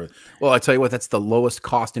anything's worth. Well, I tell you what, that's the lowest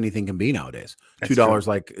cost anything can be nowadays.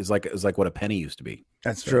 $2 is like what a penny used to be.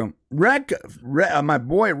 That's true. Rec, my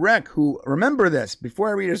boy Rec, who remember this before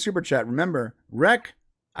I read a super chat. Remember, Rec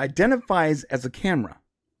identifies as a camera.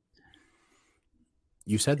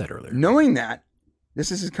 You said that earlier. Knowing that,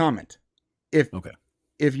 this is his comment. If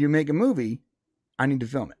you make a movie, I need to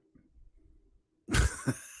film it.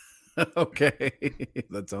 Okay,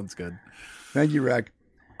 that sounds good. Thank you, Rec.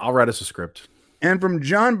 I'll write us a script. And from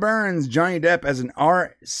John Burns, Johnny Depp as an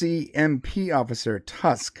RCMP officer,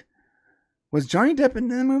 Tusk. Was Johnny Depp in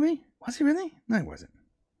the movie? Was he really? No, he wasn't.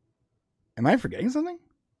 Am I forgetting something?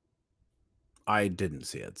 I didn't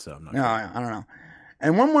see it, so I'm not. No, I don't know.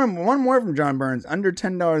 And one more from John Burns. Under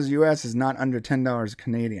 $10 US is not under $10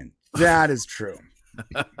 Canadian. That is true.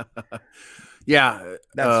 Yeah,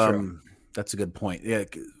 that's true. That's a good point. Yeah,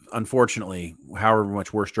 unfortunately, however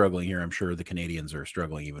much we're struggling here, I'm sure the Canadians are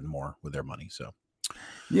struggling even more with their money. So,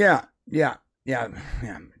 yeah,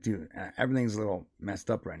 dude, everything's a little messed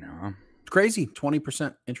up right now, huh? Crazy,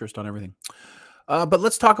 20% interest on everything. But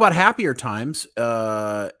let's talk about happier times.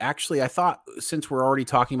 Actually, I thought since we're already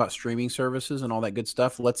talking about streaming services and all that good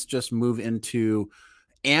stuff, let's just move into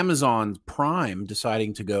Amazon Prime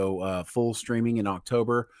deciding to go full streaming in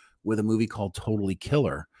October with a movie called Totally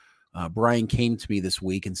Killer. Brian came to me this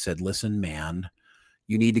week and said, listen, man,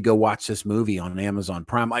 you need to go watch this movie on Amazon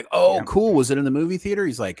Prime. I'm like, cool. Was it in the movie theater?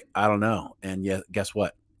 He's like, I don't know. And yeah, guess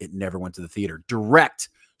what? It never went to the theater. Direct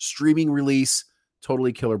streaming release,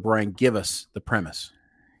 Totally Killer. Brian, give us the premise.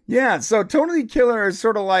 Yeah, so Totally Killer is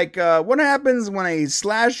sort of like what happens when a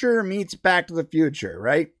slasher meets Back to the Future,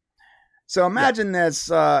 right? So imagine this.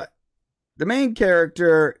 The main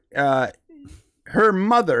character, her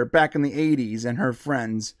mother back in the 80s and her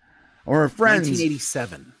friends, or her friends.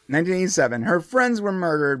 1987. Her friends were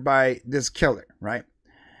murdered by this killer, right?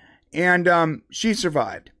 And she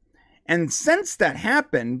survived. And since that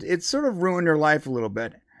happened, it sort of ruined her life a little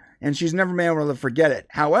bit. And she's never been able to forget it.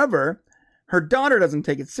 However, her daughter doesn't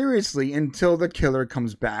take it seriously until the killer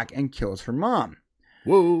comes back and kills her mom.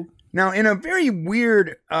 Whoa. Now, in a very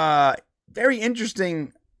weird, very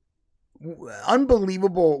interesting,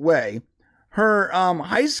 unbelievable way, her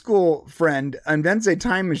high school friend invents a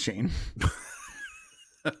time machine.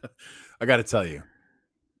 I got to tell you,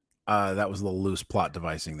 that was a little loose plot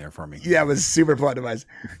devising there for me. Yeah, it was super plot device.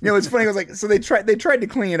 It's funny. It was like, so they tried to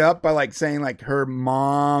clean it up by like saying like her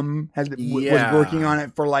mom was working on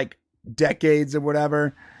it for like decades or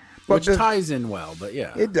whatever. But which ties in well, but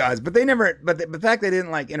yeah, it does. But they never. But the fact they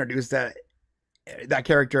didn't like introduce that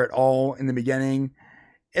character at all in the beginning,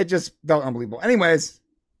 it just felt unbelievable. Anyways,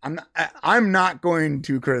 I'm not going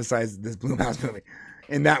to criticize this Blumhouse movie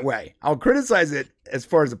in that way. I'll criticize it as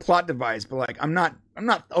far as a plot device, but like I'm not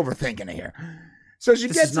overthinking it here. So this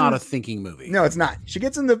is not a thinking movie. No, it's not. She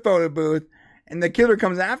gets in the photo booth, and the killer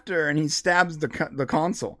comes after her, and he stabs the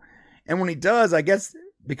console. And when he does, I guess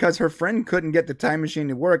because her friend couldn't get the time machine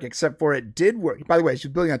to work, except for it did work. By the way,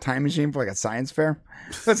 she's building a time machine for like a science fair.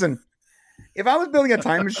 Listen, if I was building a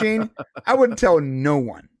time machine, I wouldn't tell no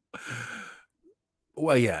one.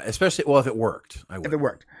 Well, yeah, especially if it worked. If it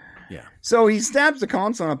worked. Yeah. So he stabs the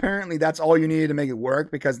console, and apparently that's all you needed to make it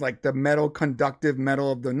work because like the conductive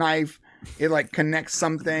metal of the knife, it like connects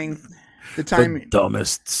something. The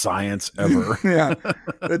dumbest science ever. Yeah.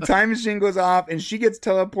 The time machine goes off and she gets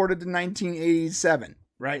teleported to 1987,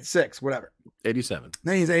 right? 6, whatever. 87.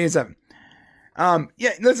 1987.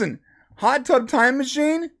 Yeah, listen, Hot Tub Time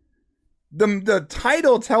Machine, the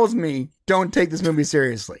title tells me don't take this movie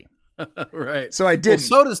seriously. Right. So I did. Well,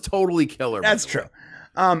 so does Totally Killer. That's true.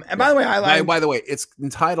 And by the way, by the way, it's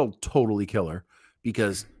entitled Totally Killer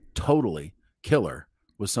because Totally Killer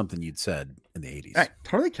was something you'd said in the 80s. Right.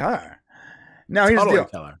 Totally Killer. Now here's the deal.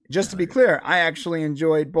 Killer. Just to be clear, I actually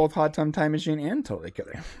enjoyed both Hot Tub Time Machine and Totally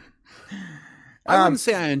Killer. I wouldn't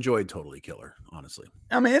say I enjoyed Totally Killer, honestly.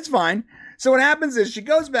 I mean, it's fine. So what happens is she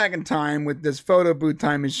goes back in time with this photo booth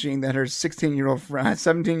time machine that her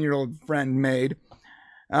 17-year-old friend made.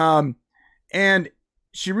 And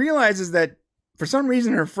she realizes that for some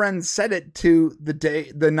reason her friend set it to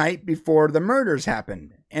the night before the murders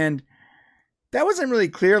happened. And that wasn't really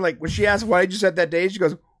clear. Like when she asked, why did you set that day? She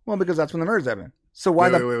goes, well, because that's when the murders happened. So why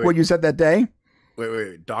would you set that day?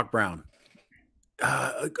 Wait. Doc Brown.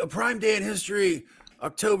 A prime day in history,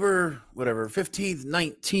 October, 15th,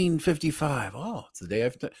 1955. Oh, it's the day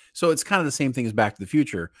after. So it's kind of the same thing as Back to the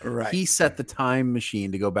Future. Right. He set the time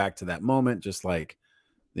machine to go back to that moment, just like,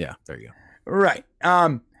 yeah, there you go. Right.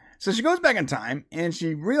 So she goes back in time and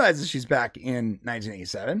she realizes she's back in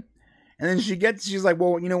 1987. And then she's like,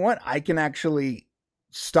 well, you know what? I can actually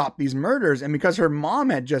stop these murders. And because her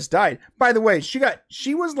mom had just died, by the way,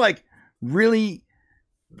 she was like really,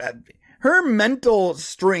 her mental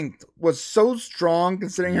strength was so strong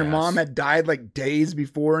considering her mom had died like days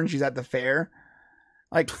before and she's at the fair.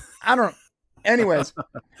 Like, I don't, anyways.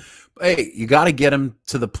 Hey, you got to get him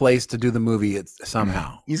to the place to do the movie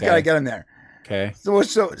somehow. He's got to get him there. Okay.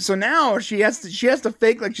 So now she has to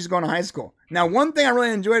fake like she's going to high school. Now, one thing I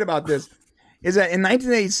really enjoyed about this is that in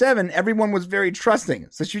 1987, everyone was very trusting.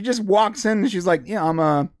 So she just walks in and she's like, yeah, I'm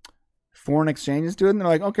a foreign exchange student. And they're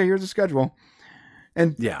like, okay, here's the schedule.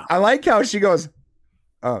 And yeah, I like how she goes,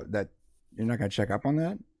 oh, that you're not going to check up on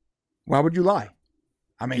that? Why would you lie?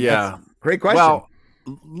 I mean, yeah, great question. Well,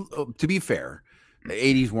 to be fair, the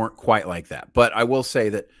 80s weren't quite like that. But I will say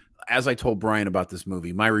that as I told Brian about this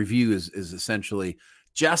movie, my review is essentially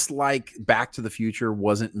just like Back to the Future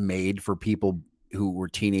wasn't made for people who were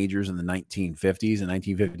teenagers in the 1950s and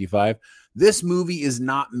 1955. This movie is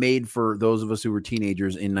not made for those of us who were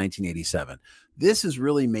teenagers in 1987. This is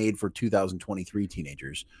really made for 2023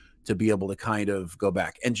 teenagers to be able to kind of go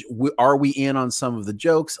back. And are we in on some of the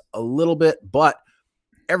jokes? A little bit, but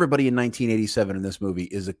everybody in 1987 in this movie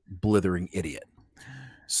is a blithering idiot.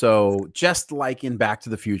 So just like in Back to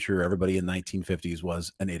the Future, everybody in 1950s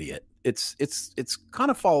was an idiot. It's kind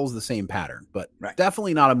of follows the same pattern, but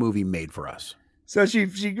definitely not a movie made for us. So she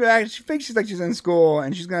thinks she's like she's in school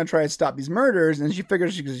and she's going to try to stop these murders. And she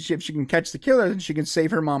figures if she can catch the killers, she can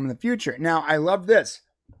save her mom in the future. Now, I love this.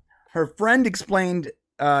 Her friend explained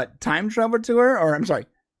time travel to her, or I'm sorry,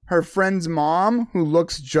 her friend's mom, who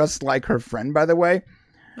looks just like her friend, by the way.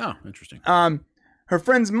 Oh, interesting. Her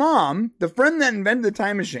friend's mom, the friend that invented the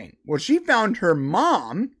time machine. Well, she found her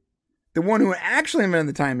mom, the one who actually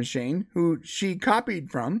invented the time machine, who she copied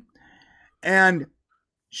from, and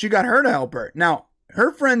she got her to help her. Now,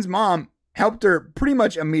 her friend's mom helped her pretty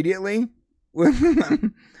much immediately.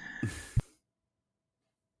 It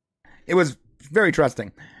was very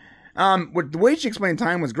trusting. The way she explained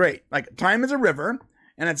time was great. Like, time is a river,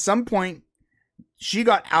 and at some point, she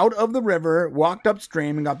got out of the river, walked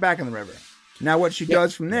upstream, and got back in the river. Now, what she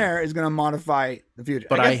does from there is going to modify the future.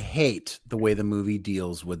 But I hate the way the movie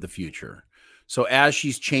deals with the future. So as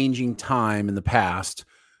she's changing time in the past,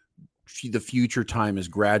 the future time is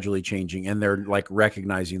gradually changing, and they're like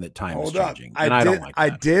recognizing that time is changing. And I don't like that. I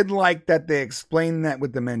did like that they explained that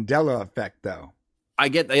with the Mandela effect, though. I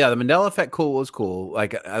get, the Mandela effect was cool.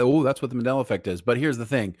 Like, that's what the Mandela effect is. But here's the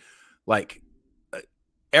thing, like,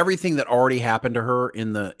 everything that already happened to her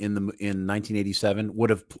in 1987 would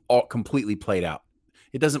have all completely played out.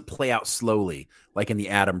 It doesn't play out slowly like in the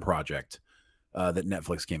Adam Project that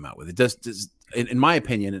Netflix came out with. It does in my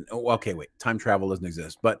opinion. Okay, wait, time travel doesn't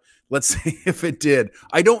exist, but let's say if it did,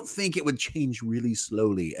 I don't think it would change really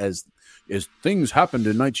slowly as things happened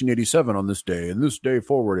in 1987 on this day, and this day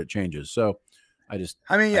forward it changes. So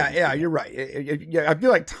yeah, you're right. I feel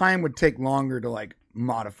like time would take longer to like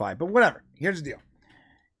modify, but whatever. Here's the deal.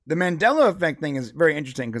 The Mandela effect thing is very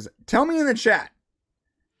interesting because tell me in the chat,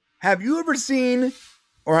 have you ever seen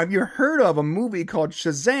or have you heard of a movie called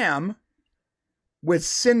Shazam with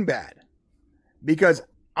Sinbad? Because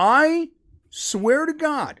I swear to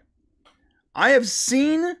God, I have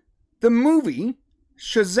seen the movie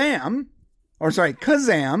Kazam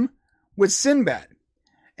with Sinbad,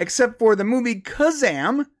 except for the movie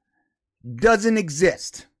Kazam doesn't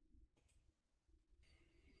exist.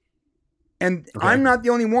 And okay. I'm not the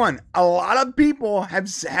only one. A lot of people have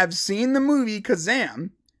seen the movie Kazam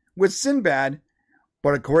with Sinbad,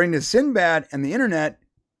 but according to Sinbad and the internet,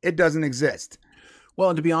 it doesn't exist. Well,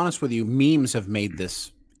 and to be honest with you, memes have made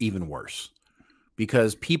this even worse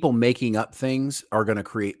because people making up things are going to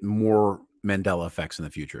create more Mandela effects in the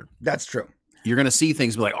future. That's true. You're going to see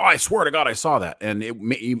things be like, oh, I swear to God, I saw that. And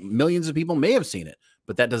millions of people may have seen it,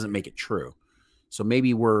 but that doesn't make it true. So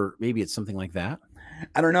maybe it's something like that.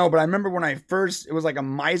 I don't know, but I remember when it was like a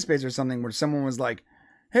MySpace or something where someone was like,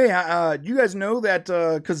 "Hey, do you guys know that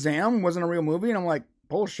Kazam wasn't a real movie?" And I'm like,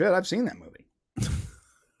 "Bullshit, I've seen that movie."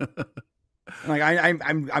 Like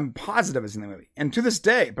I'm positive I've seen that movie, and to this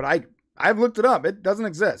day, but I've looked it up. It doesn't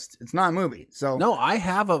exist. It's not a movie. So no, I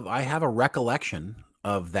have a recollection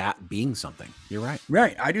of that being something. You're right.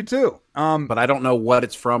 Right, I do too. But I don't know what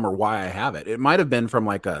it's from or why I have it. It might have been from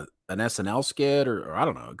like an SNL skit or I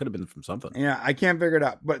don't know. It could have been from something. Yeah, I can't figure it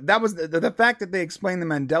out. But that was the fact that they explained the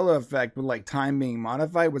Mandela effect with like time being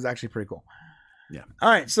modified was actually pretty cool. Yeah. All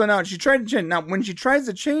right. So now she tried to change. Now when she tries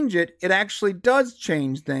to change it, it actually does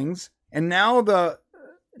change things. And now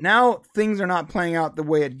things are not playing out the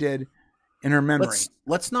way it did in her memory.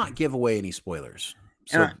 Let's not give away any spoilers.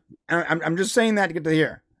 So, and I'm just saying that to get to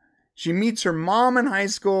here. She meets her mom in high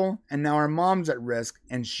school, and now her mom's at risk,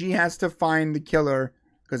 and she has to find the killer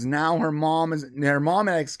because now her mom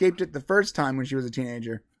had escaped it the first time when she was a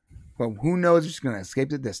teenager. Well, who knows if she's going to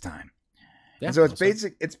escape it this time? Yeah, and so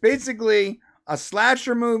it's basically a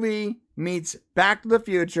slasher movie meets Back to the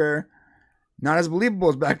Future. Not as believable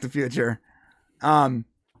as Back to the Future.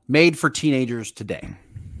 Made for teenagers today.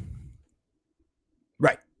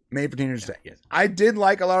 Right. Made for teenagers today. Yes. I did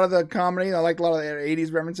like a lot of the comedy. I liked a lot of the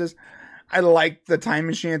 80s references. I liked the time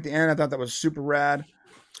machine at the end. I thought that was super rad.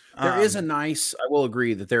 There is a nice, I will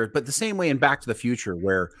agree that there, but the same way in Back to the Future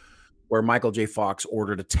where Michael J. Fox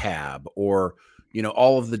ordered a tab or,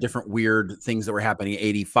 all of the different weird things that were happening in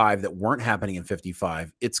 85 that weren't happening in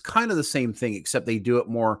 55. It's kind of the same thing, except they do it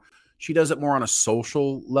more. She does it more on a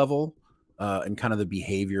social level and kind of the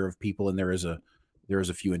behavior of people. And there is a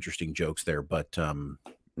few interesting jokes there, but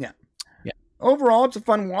yeah. Overall, it's a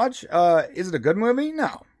fun watch. Is it a good movie?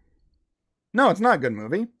 No, it's not a good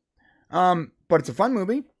movie. But it's a fun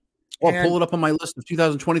movie. Well, pull it up on my list of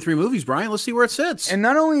 2023 movies, Brian. Let's see where it sits. And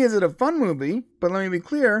not only is it a fun movie, but let me be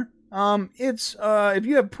clear. It's if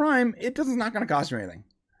you have Prime, it's not going to cost you anything.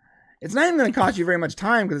 It's not even going to cost you very much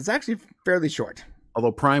time because it's actually fairly short.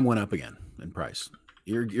 Although Prime went up again in price.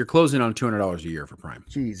 You're closing on $200 a year for Prime.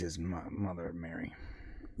 Jesus, Mother of Mary.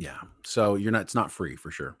 Yeah. So it's not free for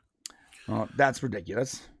sure. Well, that's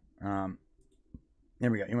ridiculous. There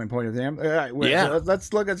we go. You want to point it there? All right, yeah.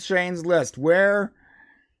 Let's look at Shane's list. Where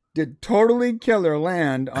did Totally Killer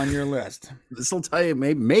land on your list? This will tell you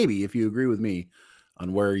maybe if you agree with me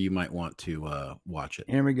on where you might want to watch it.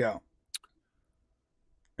 Here we go.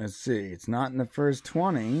 Let's see. It's not in the first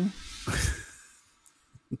 20.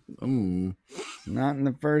 It's not in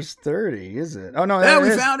the first 30, is it? Oh no, we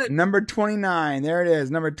found it. Number 29. There it is.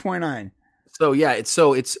 Number 29. So yeah, it's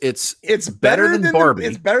better than Barbie.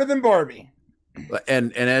 It's better than Barbie.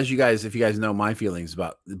 And as if you guys know my feelings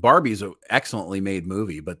about Barbie's an excellently made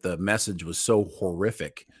movie, but the message was so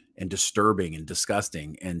horrific and disturbing and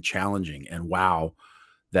disgusting and challenging and wow,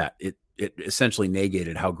 that it essentially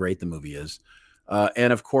negated how great the movie is.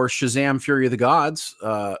 And of course, Shazam! Fury of the Gods,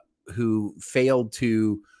 who failed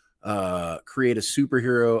to create a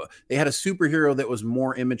superhero. They had a superhero that was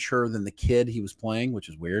more immature than the kid he was playing, which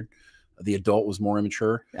is weird. The adult was more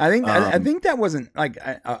immature. I think that wasn't like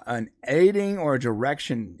an editing or a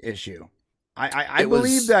direction issue. I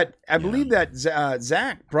believe that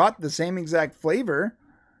Zach brought the same exact flavor.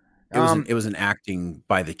 It was an acting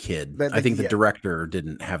by the kid. I think the director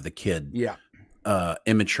didn't have the kid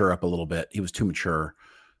immature up a little bit. He was too mature.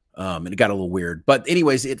 And it got a little weird. But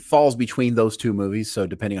anyways, it falls between those two movies. So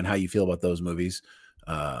depending on how you feel about those movies,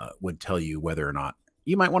 would tell you whether or not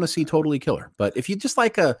you might want to see Totally Killer. But if you just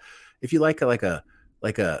like a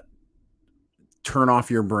turn off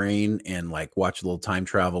your brain and like watch a little time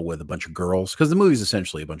travel with a bunch of girls, because the movie's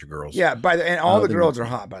essentially a bunch of girls. Yeah, and all the girls are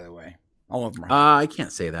hot, by the way. All of them are hot. I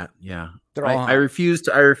can't say that. Yeah. They're all hot. I refuse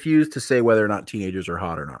to say whether or not teenagers are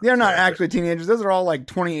hot or not. They're not actually teenagers. Those are all like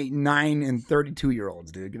 28, 9, and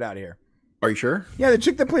 32-year-olds, dude. Get out of here. Are you sure? Yeah, the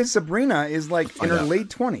chick that plays Sabrina is like in her late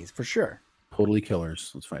 20s, for sure. Totally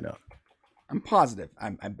Killers. Let's find out. I'm positive.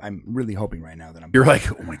 I'm really hoping right now that You're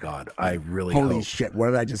like, oh my god, I really holy shit! What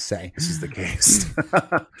did I just say? This is the case.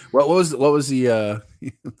 What was the?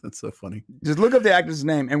 That's so funny. Just look up the actor's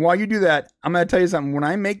name, and while you do that, I'm going to tell you something. When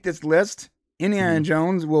I make this list, Indiana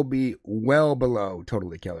Jones will be well below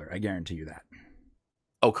Totally Killer. I guarantee you that.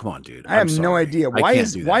 Oh come on, dude! I have no idea why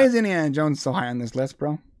is Indiana Jones so high on this list,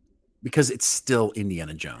 bro? Because it's still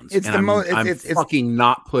Indiana Jones. It's I'm fucking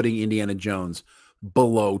not putting Indiana Jones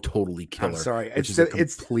below Totally Killer. I'm sorry. It's a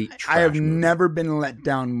complete trash I have movie. never been let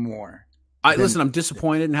down more. Listen, I'm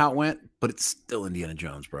disappointed in how it went, but it's still Indiana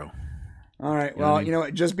Jones, bro. All right. Well, you know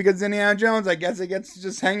what? Just because it's Indiana Jones, I guess it gets to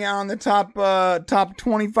just hang out on the top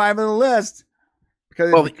 25 of the list.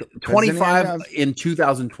 Because 25 in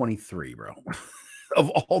 2023, bro. of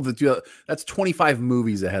all the that's 25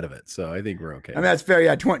 movies ahead of it. So I think we're okay. I mean, that's fair.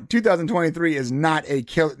 Yeah, 2023 is not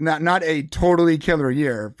a totally killer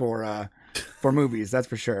year for movies. That's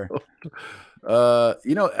for sure.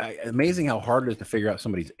 Amazing how hard it is to figure out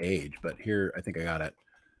somebody's age. But here, I think I got it.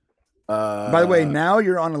 By the way, now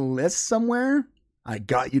you're on a list somewhere. I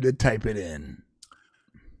got you to type it in.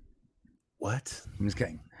 What? I'm just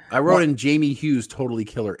kidding. I wrote in Jamie Hughes, totally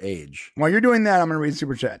killer age. While you're doing that, I'm going to read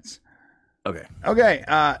super chats. Okay.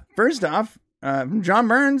 First off, from John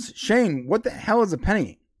Burns, Shane, what the hell is a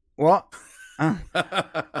penny? Well,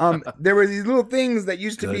 there were these little things that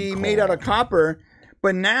used to be made out of copper,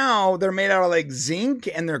 but now they're made out of like zinc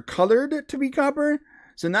and they're colored to be copper.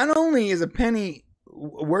 So not only is a penny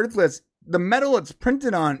worthless, the metal it's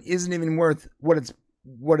printed on isn't even worth what it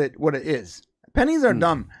is. Pennies are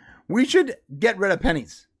dumb. We should get rid of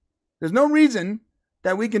pennies. There's no reason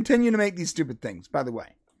that we continue to make these stupid things, by the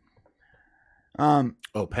way.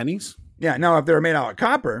 Pennies? Yeah, no, if they were made out of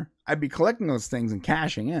copper, I'd be collecting those things and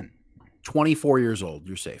cashing in. 24 years old.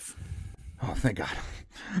 You're safe. Oh, thank God.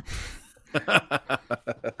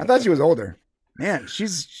 I thought she was older. Man,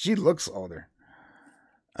 she looks older.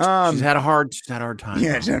 She's had a hard time.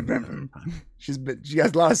 Yeah, she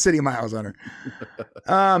has a lot of city miles on her.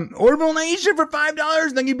 Orville Nation for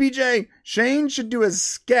 $5. Thank you, BJ. Shane should do a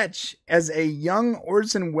sketch as a young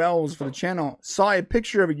Orson Welles for the channel. Saw a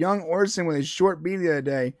picture of a young Orson with a short beard the other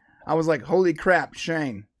day. I was like, holy crap,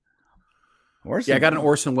 Shane. Orson, yeah, I got an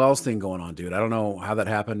Orson Welles thing going on, dude. I don't know how that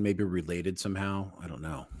happened. Maybe related somehow. I don't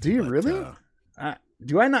know. Do you really?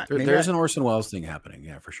 Do I not? There's an Orson Welles thing happening.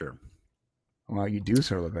 Yeah, for sure. Well, you do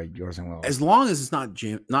sort of look like Orson Welles. As long as it's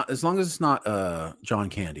not John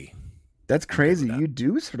Candy. That's crazy. You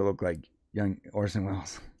do sort of look like young Orson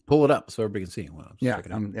Welles. Pull it up so everybody can see. Well, yeah.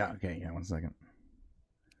 Okay. Yeah. 1 second.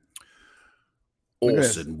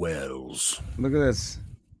 Orson Welles. Look at this.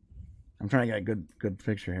 I'm trying to get a good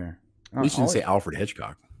picture here. At least you didn't say Alfred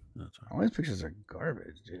Hitchcock. All these pictures are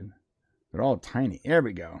garbage, dude. They're all tiny. Here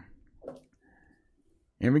we go.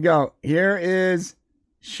 Here is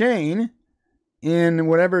Shane in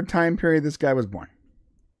whatever time period this guy was born.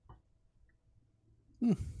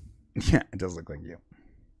 Yeah, it does look like you.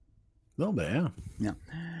 A little bit, yeah. Yeah.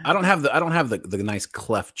 I don't have the nice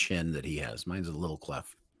cleft chin that he has. Mine's a little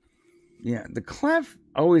cleft. Yeah, the cleft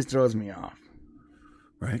always throws me off.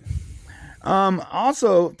 Right.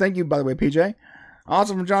 Also, thank you, by the way, PJ.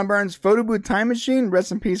 Also from John Burns, photo booth time machine.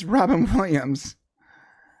 Rest in peace, Robin Williams.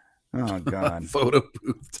 Oh God. Photo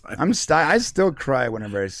booth time. I still cry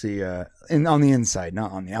whenever I see on the inside,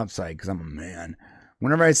 not on the outside, because I'm a man.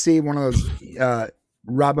 Whenever I see one of those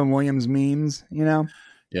Robin Williams memes, you know.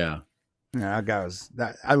 Yeah. Yeah, that guy was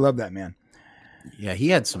that. I love that man. Yeah, he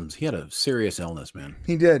had a serious illness, man.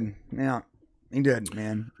 He did. Yeah, he did,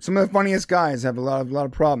 man. Some of the funniest guys have a lot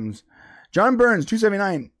of problems. John Burns,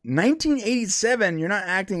 279, 1987. You're not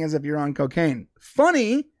acting as if you're on cocaine.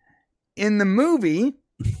 Funny in the movie,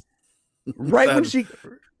 right when she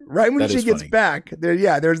gets back there.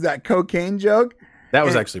 Yeah, there's that cocaine joke. That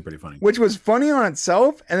was actually pretty funny. Which was funny on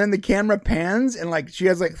itself, and then the camera pans, and like she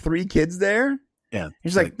has like 3 kids there. Yeah, and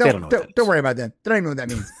she's like, don't worry about that. They don't even know what that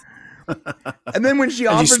means. And then when she's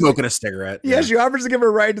smoking a cigarette. Yeah, she offers to give her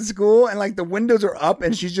a ride to school, and like the windows are up,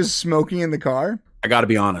 and she's just smoking in the car. I got to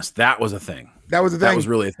be honest, that was a thing. That was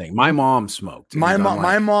really a thing. My mom smoked. My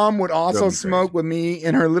mom would also smoke with me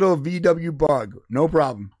in her little VW Bug, no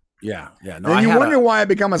problem. Yeah. No, and you wonder why I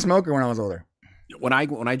become a smoker when I was older. When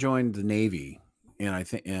I joined the Navy,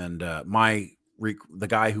 and the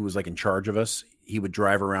guy who was like in charge of us, he would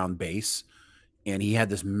drive around base. And he had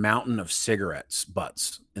this mountain of cigarettes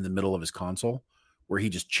butts in the middle of his console where he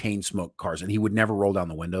just chain smoked cars, and he would never roll down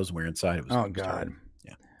the windows when we were inside. It was God. Terrible.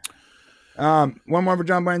 Yeah. One more for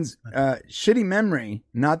John Burns. Shitty memory,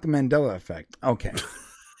 not the Mandela effect. Okay.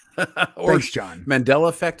 Thanks, John. Mandela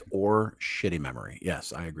effect or shitty memory.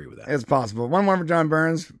 Yes, I agree with that. It's possible. One more for John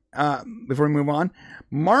Burns before we move on.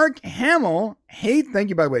 Mark Hamill. Thank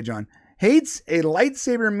you, by the way, John. Hates a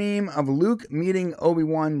lightsaber meme of Luke meeting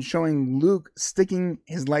Obi-Wan, showing Luke sticking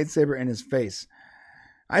his lightsaber in his face.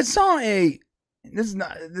 I saw this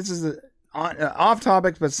is off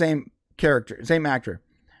topic, but same character, same actor.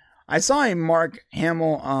 I saw a Mark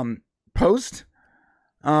Hamill post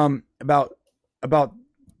about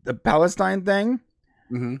the Palestine thing,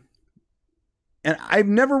 mm-hmm. and I've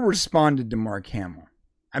never responded to Mark Hamill.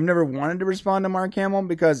 I've never wanted to respond to Mark Hamill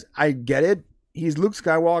because I get it. He's Luke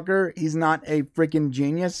Skywalker. He's not a freaking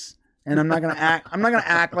genius, and I'm not gonna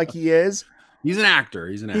act like he is. He's an actor.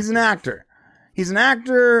 He's an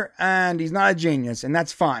actor, and he's not a genius, and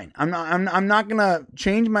that's fine. I'm not gonna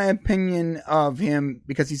change my opinion of him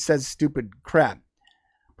because he says stupid crap.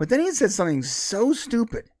 But then he said something so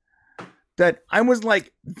stupid that I was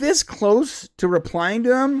like this close to replying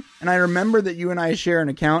to him. And I remember that you and I share an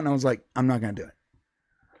account, and I was like, I'm not going to do it.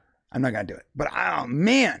 I'm not going to do it. But oh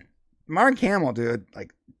man, Mark Hamill, dude,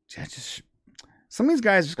 like just some of these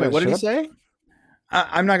guys just Wait, what did he say?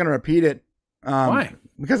 I'm not going to repeat it. Why?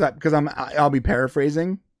 Because I'll be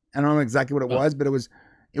paraphrasing. I don't know exactly what it was, but it was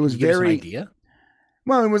Did you very give us an idea.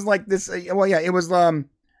 well. It was like this. Well, yeah, it was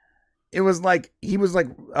like he was like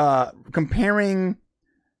comparing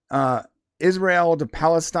Israel to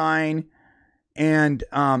Palestine and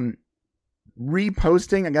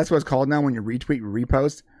reposting. I guess what it's called now when you retweet,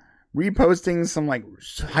 reposting some like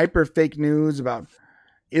hyper fake news about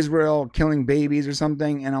Israel killing babies or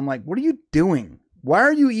something. And I'm like, what are you doing? Why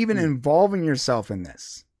are you even involving yourself in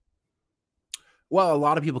this? Well, a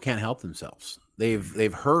lot of people can't help themselves.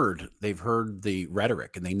 They've heard the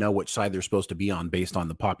rhetoric, and they know which side they're supposed to be on based on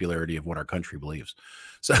the popularity of what our country believes.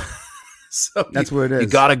 So that's what it is. You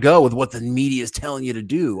got to go with what the media is telling you to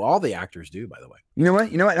do. All the actors do, by the way. You know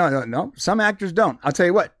what? No. Some actors don't. I'll tell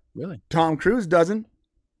you what. Really? Tom Cruise doesn't.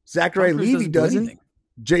 Zachary Levi doesn't.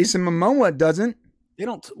 Jason Momoa doesn't. They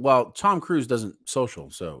don't. Well, Tom Cruise doesn't social,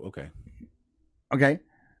 so okay. Okay.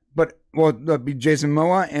 But, well, Jason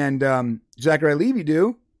Momoa and Zachary Levi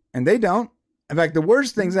do, and they don't. In fact, the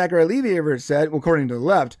worst thing Zachary Levi ever said, well, according to the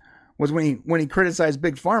left, was when he criticized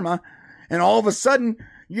Big Pharma, and all of a sudden,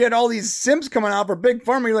 you had all these simps coming out for Big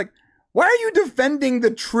Pharma. You're like, why are you defending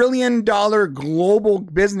the $1 trillion global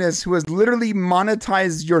business who has literally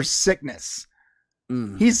monetized your sickness?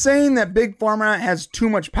 He's saying that Big Pharma has too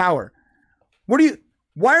much power. Why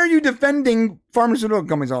are you defending pharmaceutical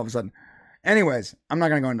companies all of a sudden? Anyways, I'm not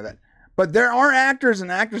going to go into that. But there are actors and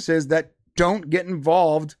actresses that don't get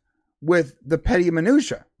involved with the petty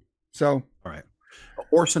minutia. So, all right.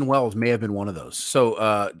 Orson Welles may have been one of those.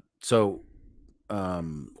 So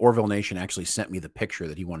Orville Nation actually sent me the picture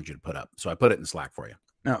that he wanted you to put up. So I put it in Slack for you.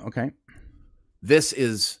 Oh, okay. This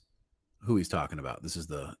is who he's talking about. This is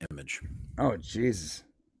the image. Oh, Jesus.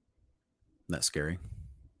 Isn't that scary?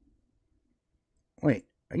 Wait,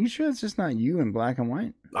 are you sure it's just not you in black and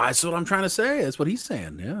white? That's what I'm trying to say. That's what he's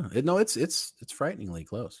saying. Yeah. It's frighteningly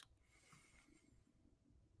close.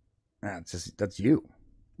 That's you.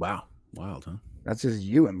 Wow. Wild, huh? That's just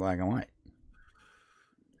you in black and white.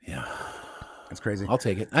 Yeah. That's crazy. I'll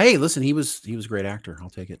take it. Hey, listen, he was a great actor. I'll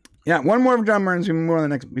take it. Yeah, one more from John Burns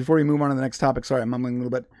before we move on to the next topic. Sorry, I'm mumbling a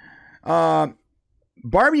little bit.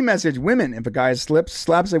 Barbie message: women, if a guy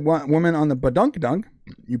slaps a woman on the badunk-dunk,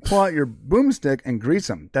 you pull out your boomstick and grease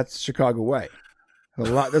him. That's Chicago way.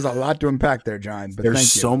 There's a lot to unpack there, John. But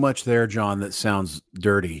there's so much there, John, that sounds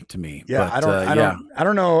dirty to me. Yeah, but, I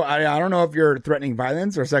don't know. I don't know if you're threatening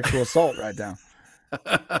violence or sexual assault right now.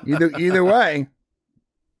 Either way.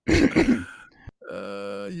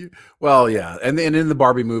 Well, yeah, and in the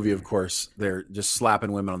Barbie movie, of course, they're just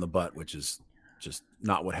slapping women on the butt, which is just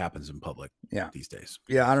not what happens in public. These days.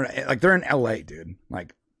 Yeah, I don't know. Like they're in LA, dude.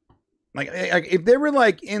 Like if they were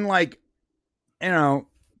like in like, you know,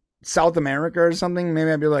 South America or something,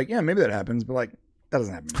 maybe I'd be like, yeah, maybe that happens, but like that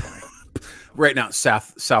doesn't happen. Right now,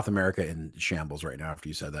 South America in shambles right now. After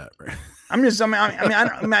you said that, right? I'm just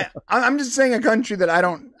saying a country that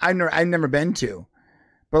I've never been to,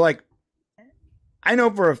 but like I know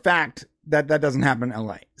for a fact that doesn't happen in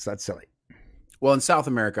LA, so that's silly. Well, in South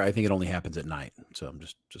America, I think it only happens at night. So I'm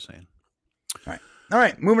just saying. All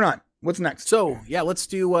right, moving on. What's next? So yeah, let's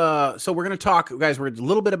do. So we're gonna talk, guys. We're a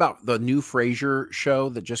little bit about the new Frasier show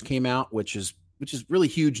that just came out, which is really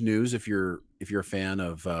huge news if you're a fan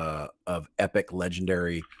of epic,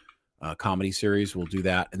 legendary comedy series. We'll do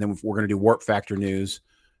that, and then we're gonna do Warp Factor news,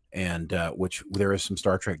 and which there is some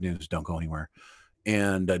Star Trek news. Don't go anywhere,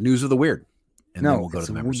 and news of the weird. And then we'll go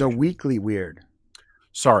to the weekly weird.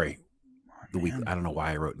 Sorry. The week. I don't know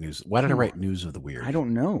why I wrote news. Why did I write news of the weird? I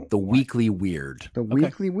don't know. Weekly weird.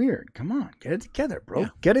 Weekly weird. Come on, get it together, bro. Yeah.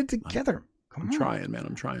 Get it together. I'm trying, man.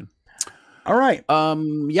 I'm trying. All right.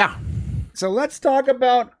 Yeah. So let's talk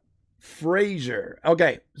about Frasier.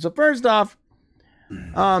 Okay. So first off, maybe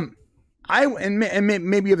you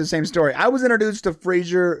have the same story. I was introduced to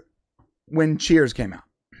Frasier when Cheers came out.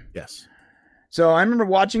 Yes. So I remember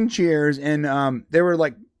watching Cheers, and there were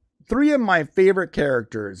like three of my favorite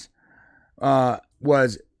characters.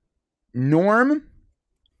 Was Norm,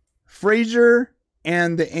 Frasier,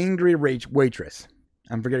 and the angry waitress.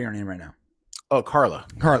 I'm forgetting her name right now. Oh, Carla.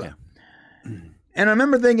 Yeah. And I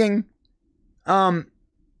remember thinking, and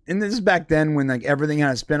this is back then when like everything had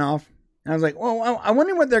a spinoff. And I was like, well, I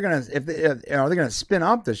wonder what they're gonna are they gonna spin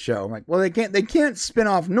off the show? I'm like, well, they can't spin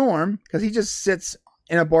off Norm because he just sits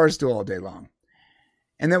in a bar stool all day long,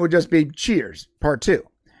 and that would just be Cheers Part 2.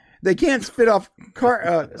 they can't spin off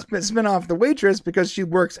the waitress because she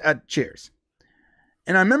works at Cheers.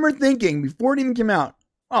 And I remember thinking before it even came out,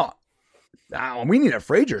 oh, we need a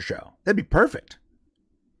Frasier show. That'd be perfect.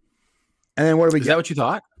 And then what do we get? Is that what you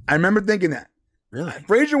thought? I remember thinking that. Really?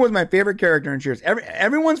 Frasier was my favorite character in Cheers.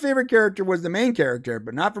 Everyone's favorite character was the main character,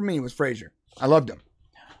 but not for me. It was Frasier. I loved him.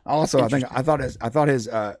 Also, I thought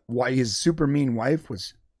his super mean wife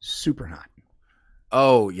was super hot.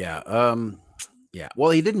 Oh yeah, yeah.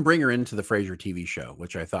 Well, he didn't bring her into the Frasier TV show,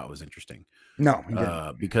 which I thought was interesting. No, he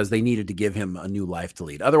didn't. Because they needed to give him a new life to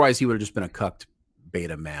lead. Otherwise, he would have just been a cucked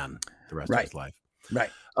beta man the rest of his life. Right.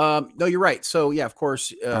 No, you're right. So yeah, of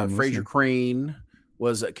course, Frasier Crane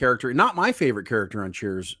was a character, not my favorite character on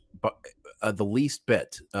Cheers, but the least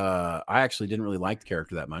bit. I actually didn't really like the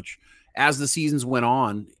character that much. As the seasons went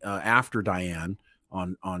on, after Diane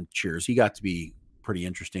on Cheers, he got to be pretty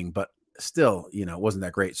interesting, but still, it wasn't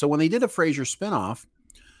that great. So when they did a Frasier spinoff,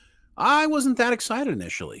 I wasn't that excited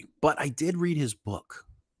initially, but I did read his book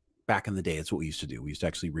back in the day. That's what we used to do. We used to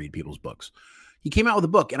actually read people's books. He came out with a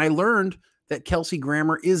book, and I learned that Kelsey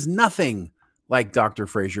Grammer is nothing like Dr.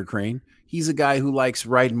 Frasier Crane. He's a guy who likes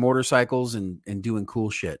riding motorcycles and doing cool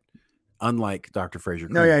shit, unlike Dr. Frasier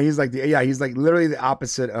Crane. No, yeah, he's like literally the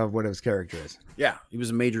opposite of what his character is. Yeah, he was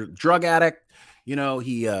a major drug addict. He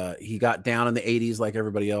got down in the 80s like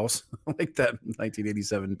everybody else, like that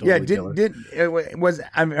 1987.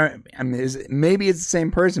 Maybe it's the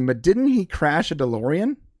same person, but didn't he crash a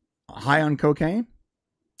DeLorean high on cocaine?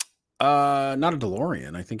 Not a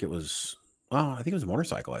DeLorean. I think it was a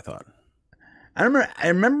motorcycle, I thought. I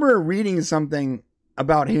remember reading something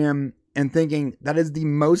about him and thinking that is the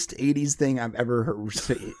most 80s thing I've ever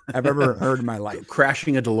heard in my life.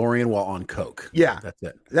 Crashing a DeLorean while on coke. Yeah. That's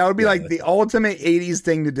it. That would be the ultimate 80s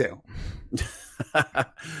thing to do.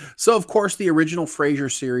 So, of course, the original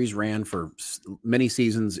Frasier series ran for many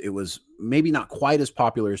seasons. It was maybe not quite as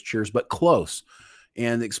popular as Cheers, but close,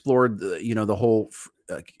 and explored the whole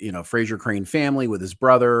Frasier Crane family with his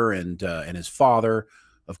brother and his father,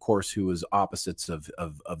 of course, who was opposites of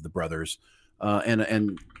the brothers,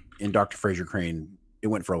 and Dr. Frasier Crane. It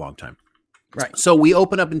went for a long time. Right. So we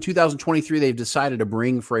open up in 2023. They've decided to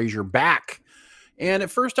bring Frasier back. And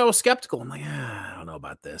at first I was skeptical. I'm like, I don't know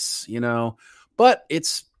about this, but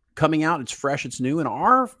it's coming out. It's fresh. It's new. And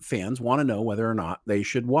our fans want to know whether or not they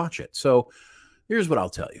should watch it. So here's what I'll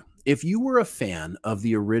tell you. If you were a fan of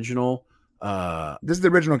the original, this is the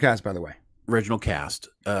original cast, by the way, original cast,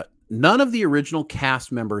 none of the original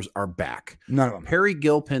cast members are back. None of them. Perry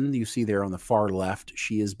Gilpin, you see there on the far left,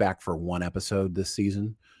 she is back for one episode this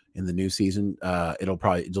season. In the new season, it'll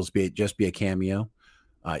just be a cameo.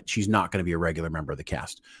 She's not going to be a regular member of the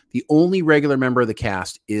cast. The only regular member of the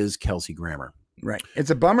cast is Kelsey Grammer. Right. It's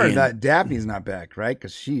a bummer that Daphne's not back, right?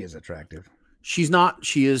 Because she is attractive. She's not.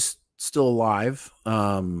 She is still alive.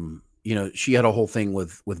 She had a whole thing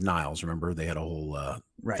with Niles. Remember, they had a whole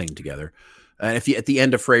thing together. And if you at the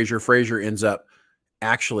end of Frasier ends up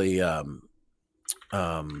actually,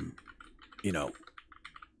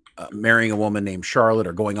 marrying a woman named Charlotte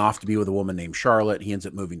or going off to be with a woman named Charlotte. He ends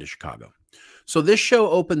up moving to Chicago. So this show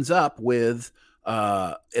opens up with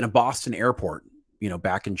in a Boston airport,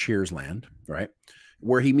 back in Cheers land, right,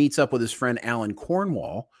 where he meets up with his friend Alan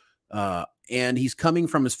Cornwall, and he's coming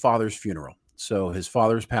from his father's funeral. So his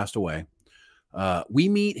father's passed away. We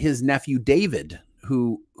meet his nephew David,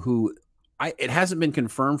 who it hasn't been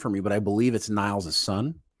confirmed for me, but I believe it's Niles'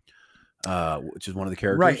 son, which is one of the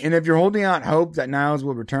characters. Right. And if you're holding out hope that Niles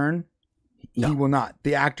will return, he will not.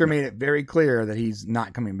 The actor made it very clear that he's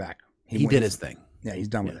not coming back. He did his thing. Yeah, he's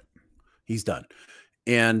done with it. He's done.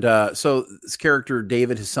 And so this character,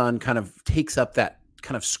 David, his son, kind of takes up that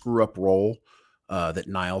kind of screw up role that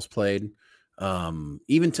Niles played,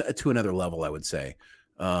 even to another level, I would say.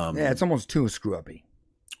 It's almost too screw-uppy.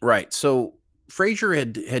 Right. So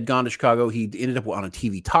Frasier had gone to Chicago. He ended up on a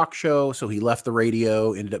TV talk show. So he left the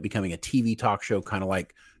radio, ended up becoming a TV talk show, kind of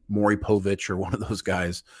like Maury Povich or one of those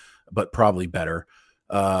guys, but probably better.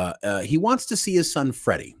 He wants to see his son,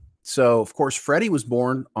 Freddie. So, of course, Freddie was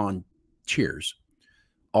born on Cheers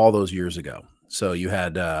all those years ago. So you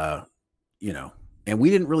had, and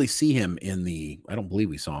we didn't really see him I don't believe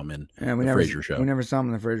we saw him in the Frasier show. We never saw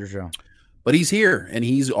him in the Frasier show. But he's here, and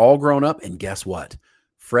he's all grown up. And guess what?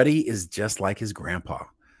 Freddie is just like his grandpa.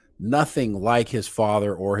 Nothing like his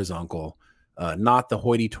father or his uncle. Not the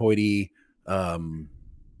hoity-toity,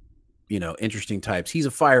 interesting types. He's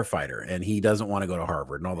a firefighter, and he doesn't want to go to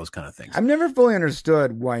Harvard and all those kind of things. I've never fully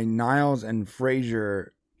understood why Niles and Frasier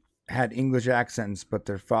had English accents, but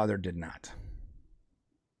their father did not.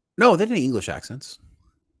 No, they didn't have English accents.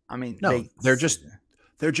 I mean, no, they're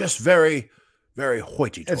just very very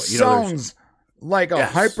hoity-toity. It sounds like a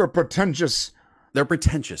hyper pretentious. They're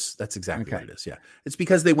pretentious. That's exactly what it is. Yeah. It's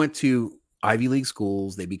because they went to Ivy League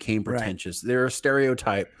schools. They became pretentious. Right. They're a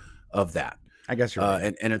stereotype of that. I guess you're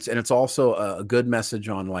right. And it's also a good message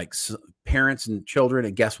on like parents and children.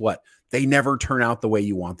 And guess what? They never turn out the way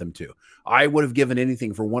you want them to. I would have given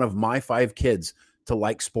anything for one of my 5 kids to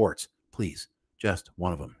like sports. Please, just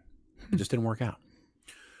one of them. It just didn't work out.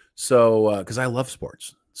 So, because I love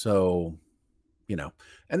sports. So, you know,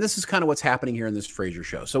 and this is kind of what's happening here in this Frasier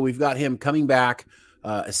show. So we've got him coming back.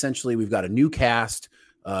 Essentially, we've got a new cast.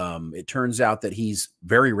 It turns out that he's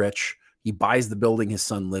very rich. He buys the building his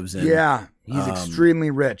son lives in. Yeah, he's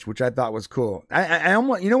extremely rich, which I thought was cool. I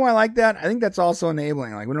almost, you know why I like that? I think that's also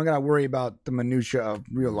enabling. Like, we don't got to worry about the minutia of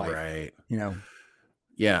real life. Right. You know?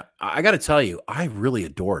 Yeah. I got to tell you, I really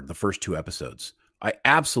adored the first 2 episodes. I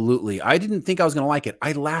didn't think I was going to like it.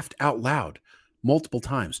 I laughed out loud multiple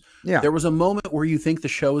times. Yeah. There was a moment where you think the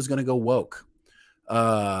show is going to go woke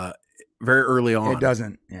very early on. It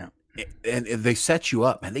doesn't. Yeah. And they set you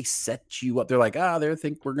up, man. They set you up. They're like, they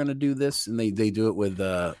think we're going to do this. And they do it with,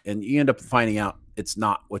 and you end up finding out it's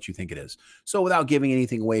not what you think it is. So without giving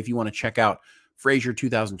anything away, if you want to check out Frasier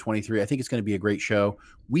 2023, I think it's going to be a great show.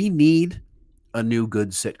 We need a new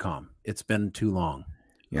good sitcom. It's been too long.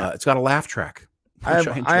 Yeah. It's got a laugh track.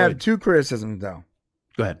 I have 2 criticisms though.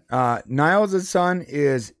 Go ahead. Niles' son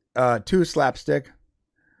is too slapstick.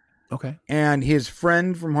 Okay. And his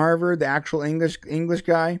friend from Harvard, the actual English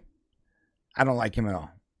guy, I don't like him at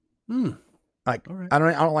all. Like, right. I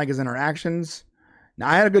don't like his interactions. Now,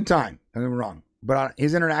 I had a good time. Don't get me wrong, but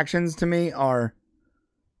his interactions to me I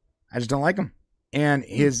just don't like him. And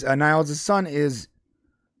his Niles' son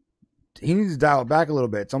he needs to dial it back a little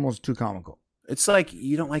bit. It's almost too comical. It's like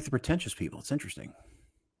you don't like the pretentious people. It's interesting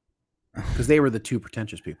because they were the 2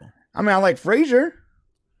 pretentious people. I mean, I like Frasier.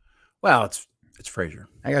 Well, it's Frasier.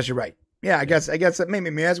 I guess you're right. Yeah, I guess that maybe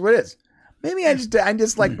that's what it is. Maybe I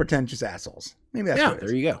just like pretentious assholes. Maybe that's what it is.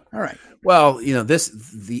 There you go. All right. Well, you know,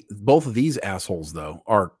 both of these assholes though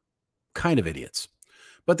are kind of idiots,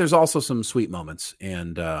 but there's also some sweet moments.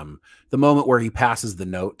 And the moment where he passes the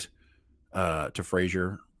note to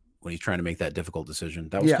Frasier when he's trying to make that difficult decision,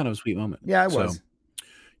 that was kind of a sweet moment. Yeah, it was.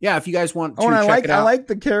 Yeah, if you guys want to check it out. I like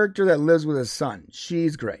the character that lives with his son.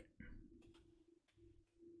 She's great.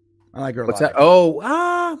 I like her a lot. What's that?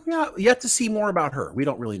 Oh, yeah, yet to see more about her. We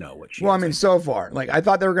don't really know what she is. Well, I mean, so far. Like, I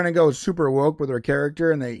thought they were going to go super woke with her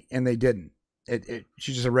character, and they didn't.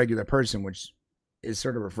 She's just a regular person, which is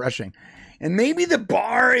sort of refreshing. And maybe the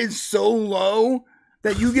bar is so low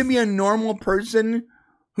that you give me a normal person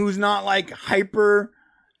who's not like hyper,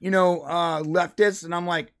 leftist, and I'm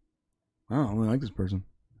like, oh, I really like this person.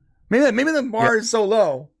 Maybe the bar is so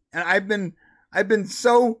low, and I've been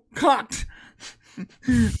so cocked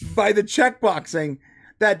by the checkboxing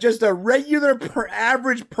that just a regular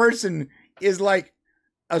average person is like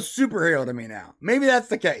a superhero to me now. Maybe that's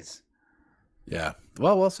the case. Yeah.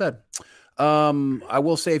 Well said. I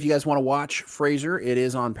will say, if you guys want to watch Frasier, it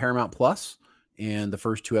is on Paramount Plus, and the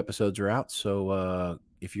first 2 episodes are out. So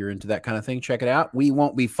if you're into that kind of thing, check it out. We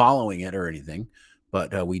won't be following it or anything,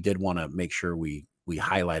 but we did want to make sure we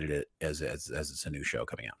highlighted it as it's a new show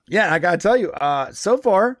coming out. Yeah, I gotta tell you, so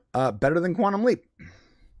far, better than Quantum Leap.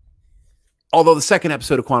 Although the second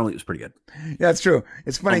episode of Quantum Leap was pretty good. Yeah, that's true.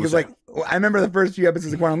 It's funny because, like, I remember the first few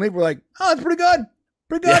episodes of Quantum Leap were like, oh, it's pretty good.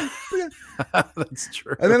 Pretty good. Yeah. Pretty good. That's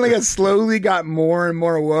true. And then, like, it slowly got more and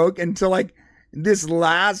more woke until, like, this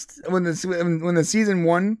last, when the season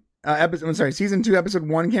 2, episode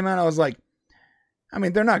 1 came out, I was like, I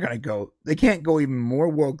mean, they can't go even more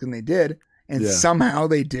woke than they did. And somehow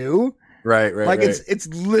they do. Right. Like, it's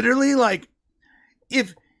literally like,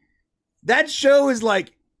 if that show is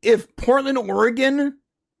like, if Portland, Oregon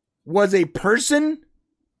was a person,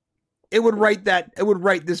 it would write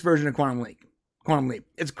this version of Quantum Leap.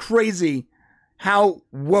 It's crazy how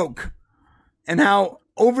woke and how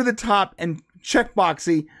over the top and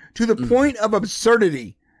checkboxy to the point of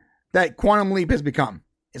absurdity that Quantum Leap has become.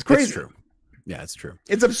 It's crazy. It's true. Yeah, it's true.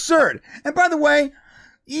 It's absurd. And by the way,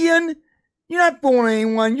 Ian, you're not fooling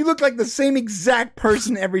anyone. You look like the same exact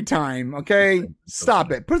person every time. Okay,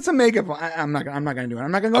 stop it. Put some makeup on. I'm not going to do it.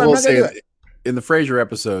 I'm not going to do it. In the Frasier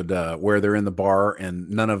episode where they're in the bar and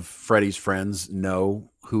none of Freddie's friends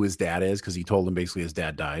know who his dad is because he told them basically his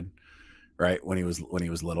dad died, right, when he was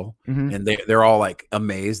little, and they're all like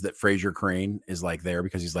amazed that Frasier Crane is like there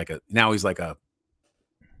because he's like a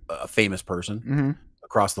famous person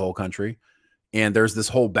across the whole country, and there's this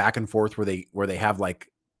whole back and forth where they have like,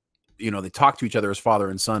 they talk to each other as father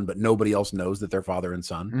and son, but nobody else knows that they're father and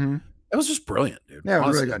son. It was just brilliant, dude. Yeah, it was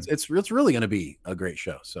Honestly, really good. It's really going to be a great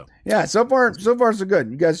show. So yeah, so far so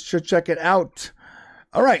good. You guys should check it out.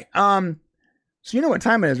 All right. So you know what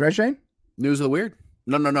time it is, right, Shane? News of the Weird?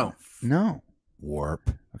 No. Warp.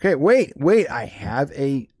 Okay, wait. I have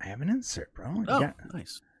an insert, bro.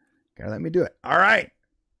 Nice. Gotta let me do it. All right.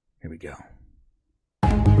 Here we go.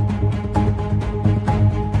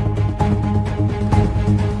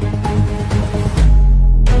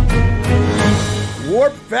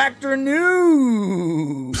 Warp Factor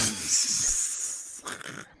News.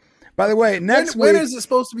 By the way, next week. When is it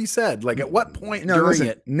supposed to be said? Like, at what point during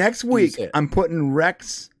it? Next week, I'm putting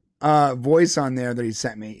Rex voice on there that he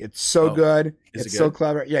sent me. It's so good. It's so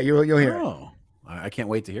clever. Yeah, you'll hear it. I can't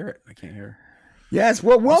wait to hear it. I can't hear it. Yes.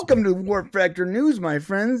 Well, welcome to Warp Factor News, my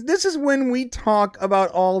friends. This is when we talk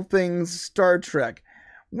about all things Star Trek.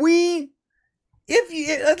 Let's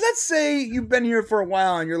say you've been here for a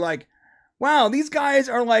while and you're like, wow, these guys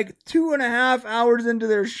are like 2.5 hours into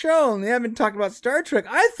their show and they haven't talked about Star Trek.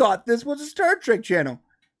 I thought this was a Star Trek channel.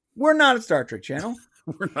 We're not a Star Trek channel.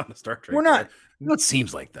 We're not a Star Trek. We're not. It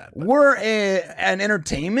seems like that. But. We're an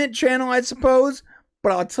entertainment channel, I suppose.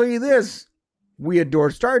 But I'll tell you this: we adore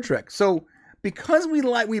Star Trek. So because we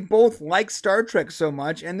both like Star Trek so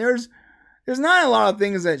much, and there's not a lot of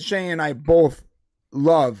things that Shane and I both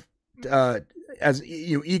love as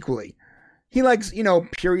equally. He likes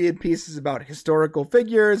period pieces about historical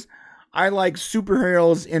figures. I like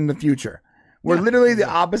superheroes in the future. We're literally the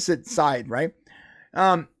opposite side, right?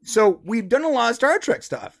 So we've done a lot of Star Trek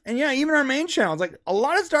stuff. And yeah, even our main channel is like a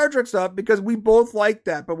lot of Star Trek stuff because we both like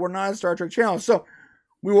that, but we're not a Star Trek channel. So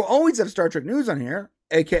we will always have Star Trek news on here,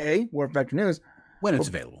 aka Warp Factor News. When it's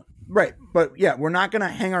available. Right. But yeah, we're not going to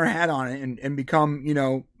hang our hat on it and become,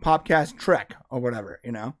 Popcast Trek or whatever,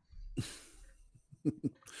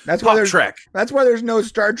 That's why That's why there's no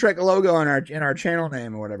Star Trek logo in our channel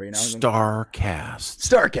name or whatever, Starcast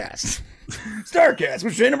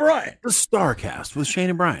with Shane and Brian. The Starcast with Shane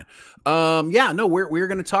and Brian. We're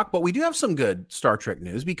going to talk, but we do have some good Star Trek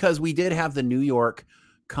news because we did have the New York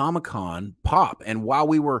Comic-Con pop, and while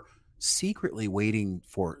we were secretly waiting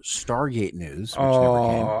for Stargate news, which never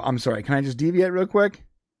came. I'm sorry. Can I just deviate real quick?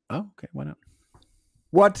 Oh, okay. Why not?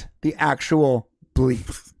 What the actual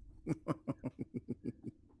bleep?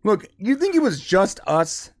 Look, you think it was just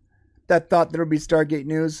us that thought there would be Stargate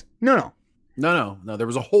news? No. There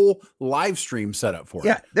was a whole live stream set up for it.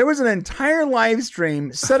 Yeah, there was an entire live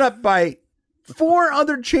stream set up by 4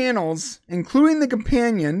 other channels, including the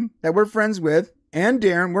companion that we're friends with, and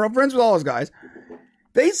Darren. We're friends with all those guys.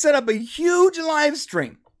 They set up a huge live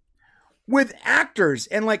stream with actors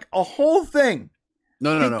and like a whole thing.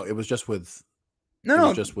 No. It was just with... It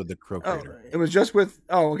was just with the Crow Creator. It was just with...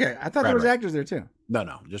 Oh, okay. I thought there was actors there too.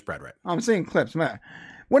 No, just Brad Wright. I'm seeing clips.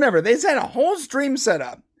 Whatever. They had a whole stream set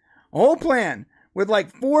up, a whole plan with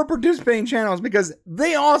like 4 participating channels because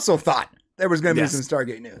they also thought there was going to be some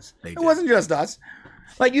Stargate news. It wasn't just us.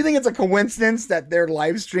 Like, you think it's a coincidence that their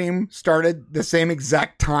live stream started the same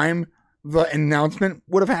exact time the announcement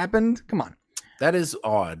would have happened? Come on. That is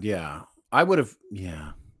odd. Yeah. I would have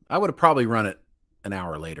probably run it an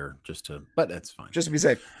hour later but that's fine. Just to be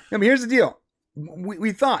safe. I mean, here's the deal.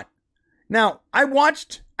 We thought. Now, I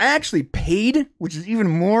actually paid, which is even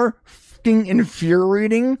more fucking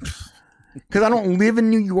infuriating because I don't live in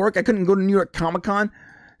New York. I couldn't go to New York Comic-Con.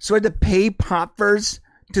 So I had to pay Poppers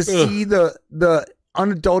to see the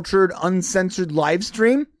unadulterated, uncensored live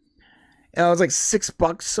stream. And it was like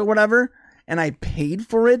 $6 or whatever. And I paid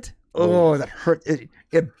for it. Oh, that hurt.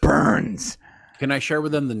 It burns. Can I share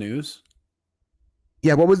with them the news?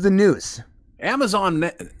 Yeah, what was the news?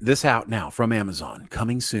 Amazon, this out now from Amazon,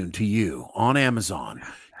 coming soon to you on Amazon.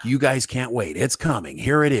 You guys can't wait. It's coming.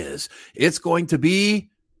 Here it is. It's going to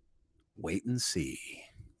be wait and see.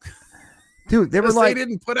 Dude, they were like, they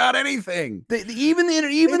didn't put out anything. Even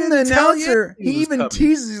the announcer, he even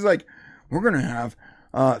teases. He's like, we're going to have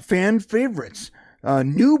fan favorites,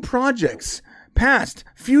 new projects, past,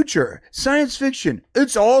 future, science fiction.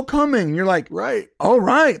 It's all coming. And you're like, right. All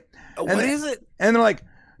right. What is it? And they're like,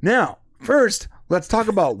 now, first, let's talk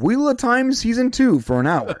about Wheel of Time Season 2 for an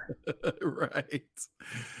hour. Right.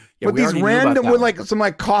 Yeah, with these random, with like some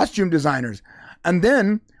like costume designers. And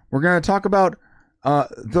then we're going to talk about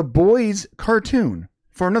The Boys cartoon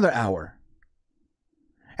for another hour.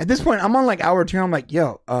 At this point, I'm on like hour 2. I'm like,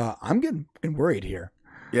 yo, I'm getting worried here.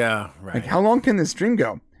 Yeah, right. Like, how long can this stream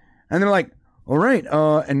go? And they're like, all right,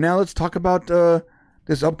 and now let's talk about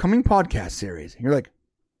this upcoming podcast series. And you're like,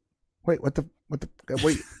 wait, wait,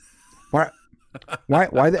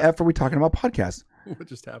 why the F are we talking about podcasts? What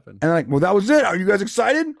just happened? And like, well, that was it. Are you guys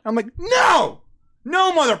excited? I'm like, no,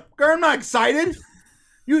 motherfucker, I'm not excited.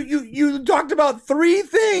 You talked about 3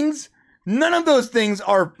 things. None of those things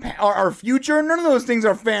are future. None of those things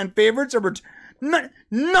are fan favorites. Or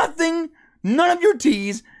nothing. None of your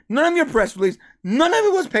teas. None of your press release. None of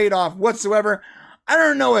it was paid off whatsoever. I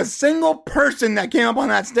don't know a single person that came up on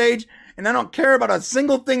that stage, and I don't care about a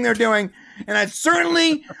single thing they're doing. And I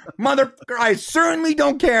certainly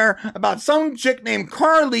don't care about some chick named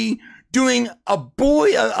Carly doing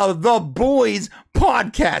The Boys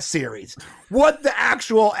podcast series. What the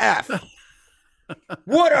actual F?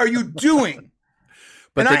 What are you doing?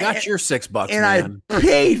 But they got your $6, and man. I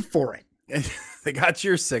paid for it. They got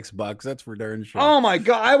your $6. That's for darn sure. Oh my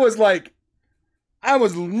God. I was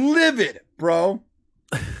livid, bro.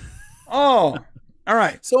 Oh, all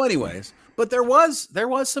right. So anyways, but there was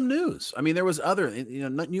some news. I mean, there was other,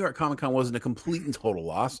 New York Comic Con wasn't a complete and total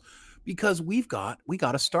loss because we got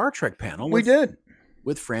a Star Trek panel. We did.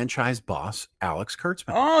 With franchise boss Alex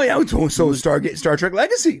Kurtzman. Oh yeah. So Star Trek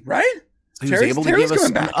Legacy, right? He was able to give us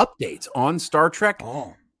some updates on Star Trek.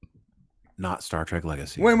 Oh, not Star Trek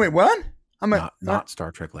Legacy. Wait, what? Not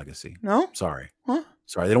Star Trek Legacy. No? Sorry. Huh?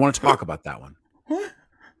 Sorry. They don't want to talk about that one. What?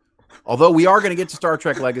 Although we are going to get to Star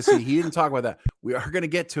Trek Legacy. He didn't talk about that. We are going to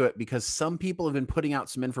get to it because some people have been putting out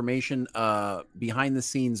some information, behind the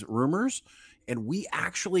scenes rumors. And we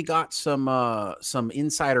actually got some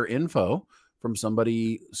insider info from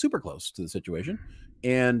somebody super close to the situation.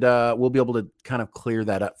 And we'll be able to kind of clear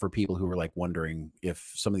that up for people who were like wondering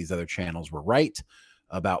if some of these other channels were right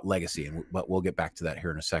about Legacy. But we'll get back to that here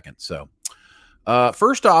in a second. So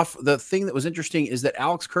first off, the thing that was interesting is that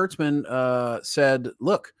Alex Kurtzman said,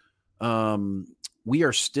 look, we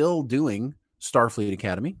are still doing Starfleet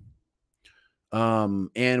Academy.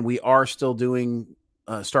 And we are still doing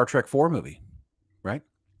Star Trek 4 movie, right?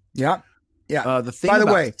 Yeah. Yeah. The thing By the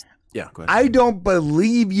way, yeah, go ahead. I don't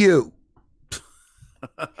believe you.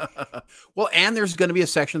 Well, and there's going to be a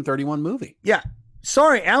Section 31 movie. Yeah.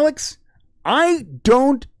 Sorry, Alex. I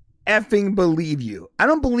don't effing believe you. I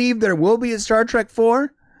don't believe there will be a Star Trek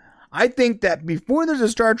 4. I think that before there's a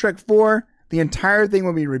Star Trek 4, the entire thing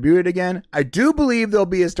will be rebooted again. I do believe there'll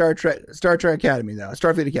be a Star Trek Academy, though,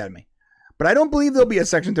 Starfleet Academy. But I don't believe there'll be a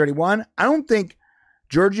Section 31. I don't think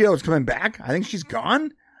Giorgio is coming back. I think she's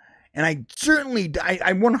gone. And I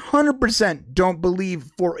 100% don't believe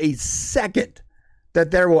for a second that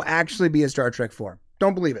there will actually be a Star Trek 4.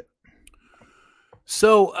 Don't believe it.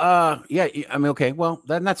 So, yeah, I mean, okay, well,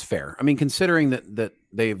 that's fair. I mean, considering that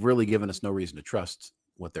they've really given us no reason to trust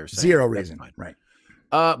what they're saying. Zero reason, right.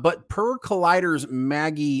 But per Collider's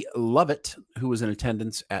Maggie Lovett, who was in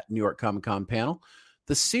attendance at New York Comic Con panel,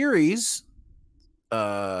 the series,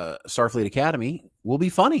 Starfleet Academy, will be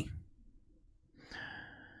funny.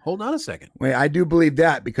 Hold on a second. Wait, I do believe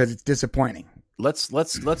that because it's disappointing. Let's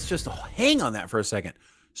just hang on that for a second.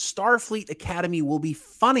 Starfleet Academy will be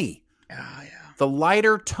funny. Yeah. The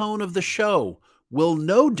lighter tone of the show will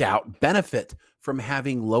no doubt benefit from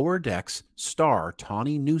having Lower Decks star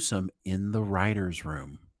Tawny Newsome in the writer's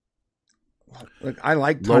room. Look, I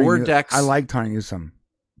like Lower Decks. I like Tawny Newsome,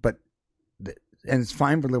 and it's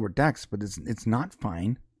fine for Lower Decks, but it's not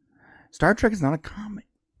fine. Star Trek is not a comedy.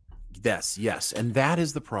 Yes, and that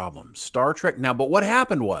is the problem. Star Trek now, but what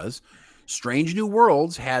happened was Strange New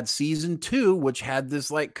Worlds had season 2, which had this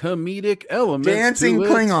like comedic element. Dancing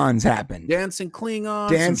Klingons happened. Dancing Klingons.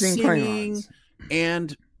 Dancing singing, Klingons.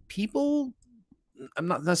 And people, I'm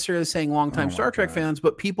not necessarily saying longtime Star Trek fans,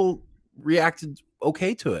 but people reacted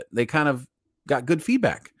okay to it. They kind of got good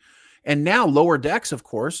feedback. And now Lower Decks, of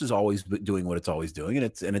course, is always doing what it's always doing, and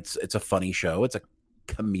it's a funny show. It's a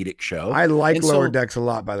comedic show. I like Lower Decks a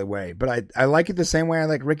lot, by the way, but I like it the same way I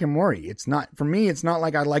like Rick and Morty. It's not, for me, it's not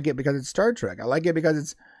like I like it because it's Star Trek. I like it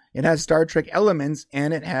because it has Star Trek elements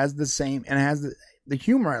and it has the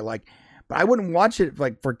humor I like, but I wouldn't watch it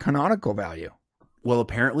like for canonical value. Well,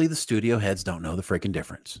 apparently the studio heads don't know the freaking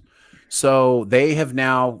difference. So they have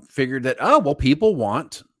now figured that, people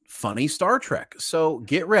want funny Star Trek. So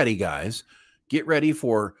get ready, guys. Get ready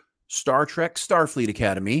for Star Trek Starfleet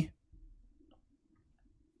Academy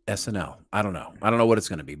SNL. I don't know what it's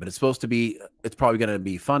going to be, but it's probably going to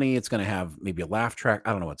be funny. It's going to have maybe a laugh track.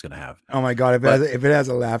 I don't know what it's going to have. Oh my God. If it has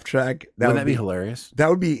a laugh track, wouldn't that be hilarious? That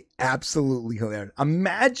would be absolutely hilarious.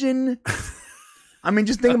 Imagine,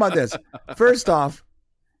 just think about this. First off,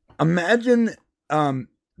 imagine,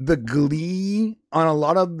 the glee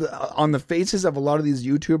on the faces of a lot of these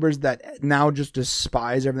YouTubers that now just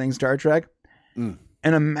despise everything Star Trek. And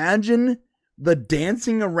imagine the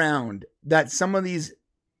dancing around that some of these,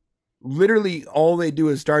 literally all they do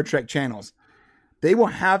is Star Trek channels. They will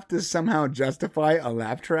have to somehow justify a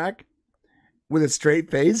laugh track with a straight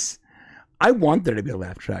face. I want there to be a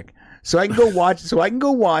laugh track. so I can go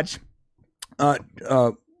watch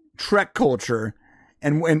Trek culture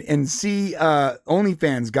and see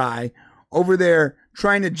OnlyFans guy over there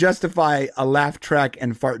trying to justify a laugh track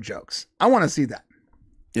and fart jokes. I want to see that.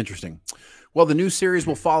 Interesting. Well, the new series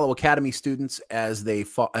will follow Academy students as they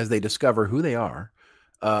discover who they are,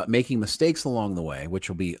 making mistakes along the way, which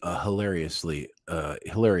will be hilarious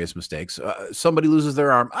mistakes. Somebody loses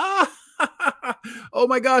their arm. Oh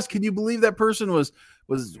my gosh! Can you believe that person was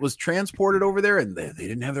transported over there and they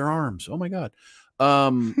didn't have their arms? Oh my god!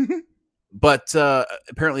 But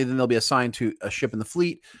apparently, then they'll be assigned to a ship in the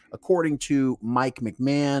fleet, according to Mike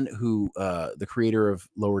McMahon, who the creator of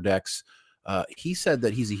Lower Decks. He said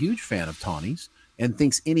that he's a huge fan of Tawny's and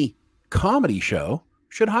thinks any comedy show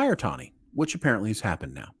should hire Tawny, which apparently has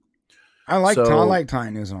happened now. I like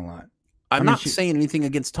Tawny News a lot. I'm not saying anything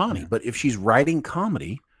against Tawny, but if she's writing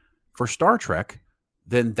comedy for Star Trek,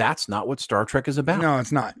 then that's not what Star Trek is about. No,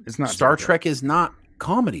 it's not. It's not. Star Trek is not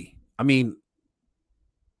comedy. I mean,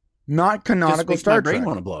 not canonical Star Trek. Brain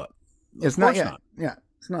want to blow up. It's not yet. Yeah,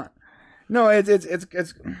 it's not. No, it's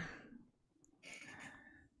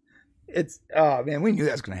oh man, we knew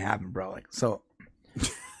that was gonna happen, bro. Like, so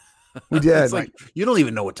we did. It's like you don't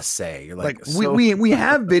even know what to say. You're like we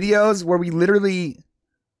have videos where we literally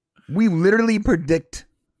predict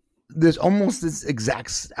this almost this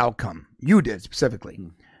exact outcome. You did specifically.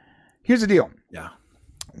 Here's the deal. Yeah.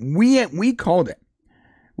 We called it.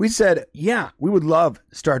 We said, yeah, we would love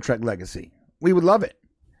Star Trek Legacy. We would love it.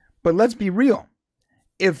 But let's be real.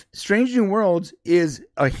 If Strange New Worlds is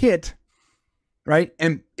a hit, right?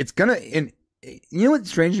 And it's gonna, and you know what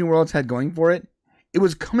Strange New Worlds had going for it? It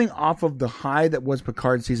was coming off of the high that was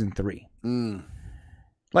Picard season 3.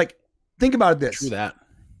 Like, think about this. True that.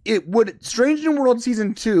 It would Strange New World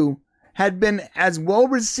season 2 had been as well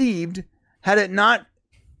received had it not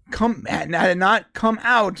come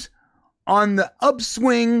out on the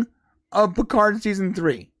upswing of Picard season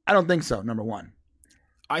 3. I don't think so. Number one.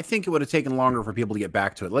 I think it would have taken longer for people to get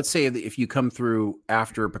back to it. Let's say if you come through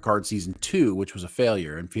after Picard season 2, which was a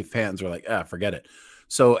failure, and fans are like, forget it.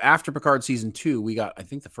 So after Picard season 2, we got, I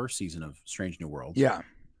think, the first season of Strange New Worlds. Yeah.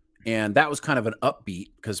 And that was kind of an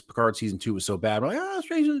upbeat because Picard season 2 was so bad. We're like,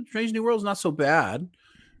 Strange New World's not so bad.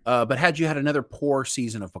 But had you had another poor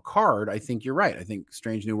season of Picard, I think you're right. I think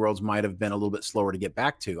Strange New Worlds might have been a little bit slower to get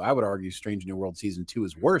back to. I would argue Strange New World season 2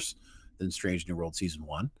 is worse than Strange New World season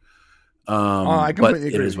 1. I completely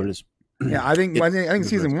agree. It is what it is. Yeah, I think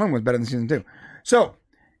season 1 was better than season 2. So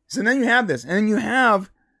then you have this, and then you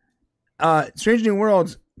have Strange New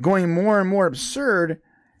Worlds going more and more absurd,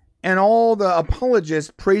 and all the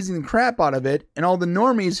apologists praising the crap out of it, and all the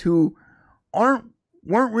normies who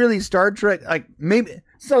weren't really Star Trek, like maybe.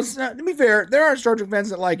 So to be fair, there are Star Trek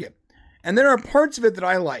fans that like it, and there are parts of it that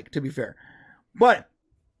I like. To be fair, but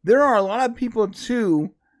there are a lot of people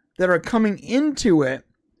too that are coming into it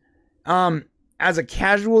as a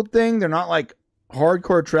casual thing. They're not like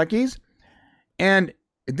hardcore Trekkies, and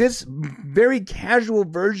this very casual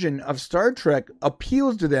version of Star Trek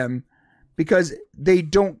appeals to them because they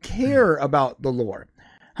don't care about the lore.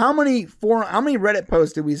 How many Reddit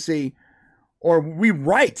posts did we see or we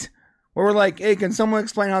write where we're like, hey, can someone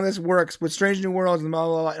explain how this works with Strange New Worlds and blah,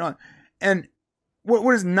 blah, blah. And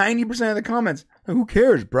what is 90% of the comments? Who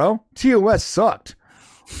cares, bro? TOS sucked.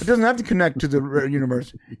 It doesn't have to connect to the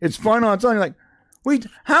universe. It's fun on its own. You're like, wait,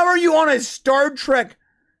 how are you on a Star Trek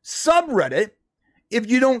subreddit if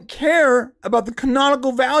you don't care about the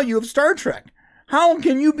canonical value of Star Trek? How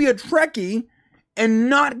can you be a Trekkie and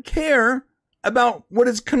not care about what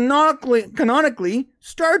is canonically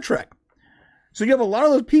Star Trek? So you have a lot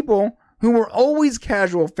of those people who were always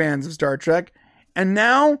casual fans of Star Trek, and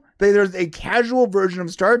now there's a casual version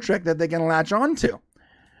of Star Trek that they can latch on to.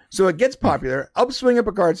 So it gets popular, upswing of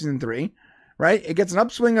Picard season 3, right? It gets an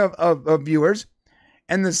upswing of viewers,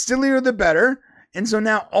 and the sillier the better. And so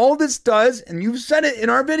now all this does, and you've said it in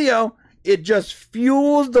our video, it just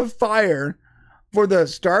fuels the fire for the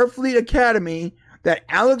Starfleet Academy that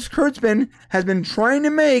Alex Kurtzman has been trying to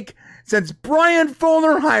make since Brian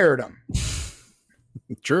Fuller hired him.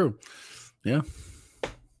 True. Yeah.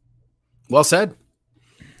 Well said.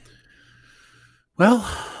 Well,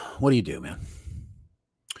 what do you do, man?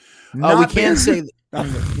 We can't say. No,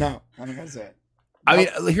 I'm not gonna say it. I mean,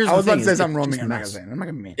 here's the thing. I was about to say something wrong. I'm not gonna say it. I'm not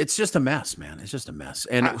gonna be mean. It's just a mess, man. It's just a mess.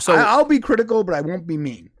 And I'll be critical, but I won't be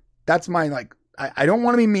mean. That's my I don't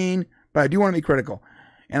want to be mean, but I do want to be critical.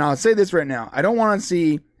 And I'll say this right now: I don't want to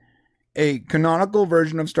see a canonical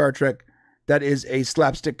version of Star Trek that is a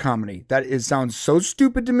slapstick comedy. That sounds so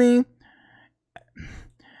stupid to me.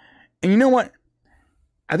 And you know what?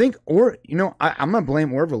 I think, I'm gonna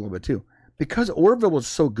blame Orville a little bit too, because Orville was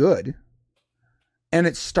so good and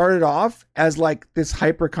it started off as like this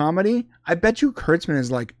hyper comedy, I bet you Kurtzman is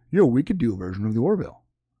like, yo, we could do a version of the Orville.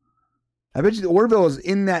 I bet you the Orville is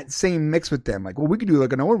in that same mix with them. Like, well, we could do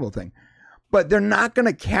like an Orville thing. But they're not going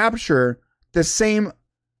to capture the same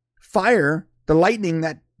fire, the lightning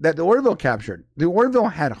that the Orville captured. The Orville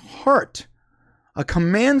had heart, a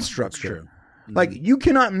command structure. Mm-hmm. Like, you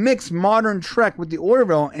cannot mix modern Trek with the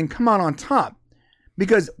Orville and come out on top,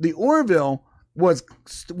 because the Orville was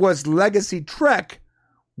legacy Trek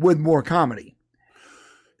with more comedy.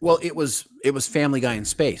 Well, it was Family Guy in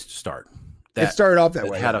space to start. It started off that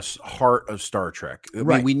way. It had a heart of Star Trek. I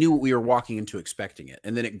mean, we knew what we were walking into expecting it,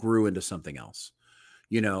 and then it grew into something else,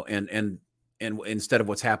 and instead of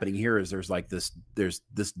what's happening here is there's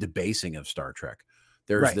this debasing of Star Trek.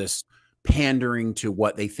 There's this pandering to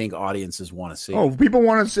what they think audiences want to see. Oh, people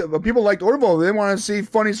liked Orville. They want to see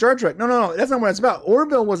funny Star Trek. No. That's not what it's about.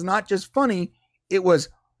 Orville was not just funny. It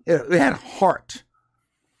had heart.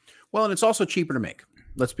 Well, and it's also cheaper to make.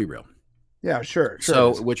 Let's be real. Yeah, sure.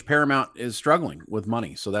 So, which Paramount is struggling with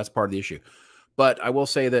money. So that's part of the issue. But I will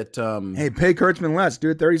say that... hey, pay Kurtzman less,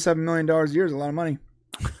 dude. $37 million a year is a lot of money.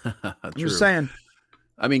 I'm just saying.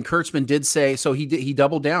 I mean, Kurtzman did say... So he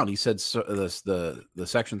doubled down. He said the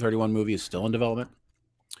Section 31 movie is still in development.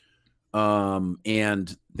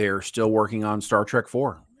 And they're still working on Star Trek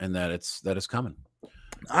 4. And that it's coming.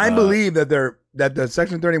 I believe that the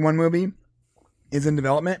Section 31 movie is in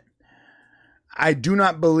development. I do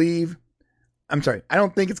not believe... I'm sorry. I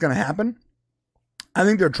don't think it's going to happen. I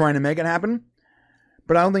think they're trying to make it happen,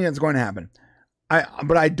 but I don't think it's going to happen.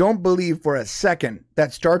 But I don't believe for a second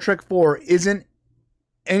that Star Trek 4 isn't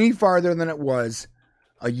any farther than it was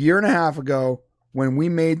a year and a half ago when we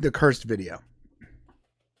made the Cursed video.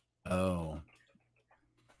 Oh.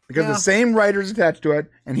 Because the same writer's attached to it,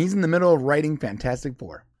 and he's in the middle of writing Fantastic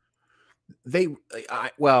Four.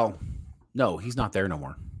 No, he's not there no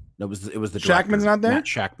more. It was the director. Shackman's not there? Matt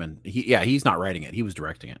Shackman. He's not writing it. He was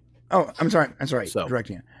directing it. Oh, I'm sorry. So,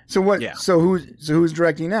 directing it. So what? Yeah. So who's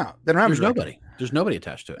directing now? They don't have nobody. There's nobody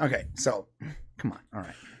attached to it. Okay. So come on. All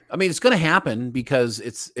right. I mean, it's going to happen because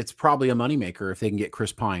it's probably a moneymaker if they can get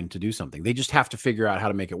Chris Pine to do something. They just have to figure out how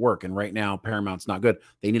to make it work. And right now, Paramount's not good.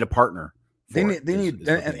 They need a partner. They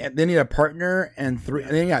need a partner and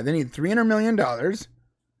they need $300 million.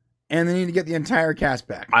 And they need to get the entire cast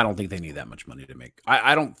back. I don't think they need that much money to make.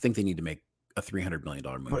 I don't think they need to make a $300 million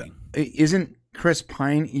movie. But isn't Chris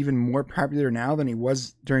Pine even more popular now than he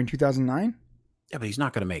was during 2009? Yeah, but he's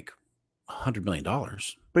not going to make $100 million.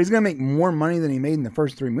 But he's going to make more money than he made in the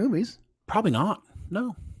first 3 movies. Probably not.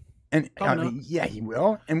 No. And yeah, he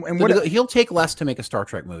will. And so what? He'll take less to make a Star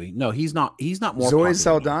Trek movie. No, he's not. He's not more. Zoe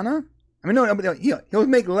Saldana. I mean, no, but he'll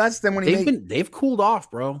make less than when they've cooled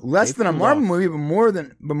off, bro. Less than a Marvel movie, but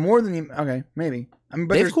more than he. Okay, maybe. I mean,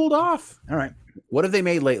 but they've cooled off. All right. What have they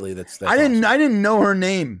made lately? That's I didn't know her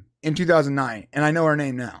name in 2009, and I know her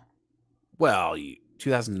name now. Well,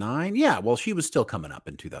 2009, yeah. Well, she was still coming up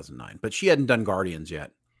in 2009, but she hadn't done Guardians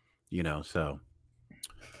yet, So,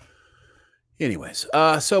 anyways,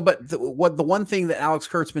 but the one thing that Alex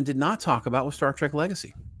Kurtzman did not talk about was Star Trek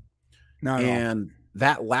Legacy. Not at all.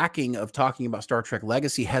 That lacking of talking about Star Trek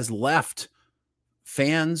Legacy has left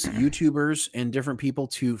fans, YouTubers, and different people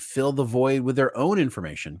to fill the void with their own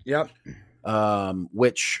information. Yep.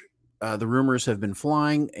 Which the rumors have been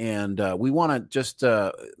flying, and we want to just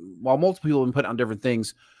while multiple people have been putting on different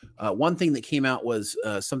things. One thing that came out was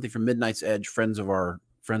something from Midnight's Edge, friends of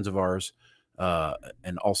ours,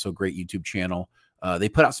 and also great YouTube channel. They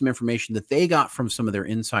put out some information that they got from some of their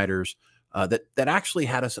insiders that actually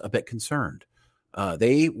had us a bit concerned.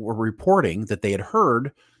 They were reporting that they had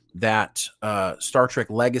heard that Star Trek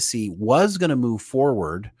Legacy was going to move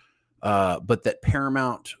forward, but that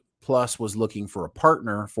Paramount Plus was looking for a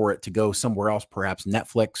partner for it to go somewhere else, perhaps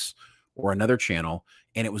Netflix or another channel,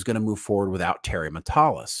 and it was going to move forward without Terry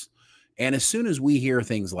Matalas. And as soon as we hear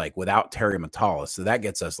things like without Terry Matalas, so that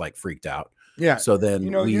gets us like freaked out. Yeah. So then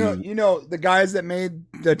the guys that made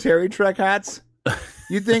the Terry Trek hats.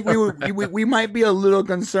 You think we might be a little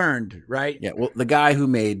concerned, right? Yeah. Well, the guy who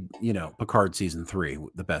made Picard season 3,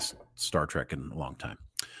 the best Star Trek in a long time.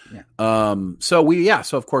 Yeah.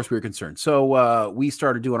 So of course we were concerned. So we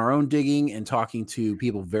started doing our own digging and talking to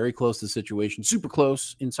people very close to the situation, super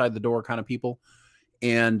close, inside the door kind of people.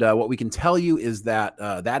 And what we can tell you is that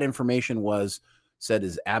that information was said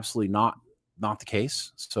is absolutely not the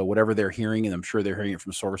case. So whatever they're hearing, and I'm sure they're hearing it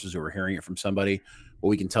from sources who are hearing it from somebody, what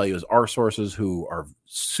we can tell you is our sources who are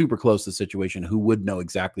super close to the situation, who would know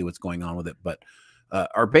exactly what's going on with it, but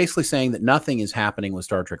are basically saying that nothing is happening with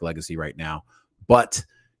Star Trek Legacy right now, but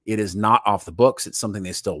it is not off the books. It's something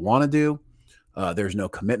they still want to do. There's no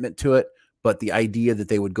commitment to it, but the idea that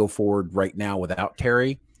they would go forward right now without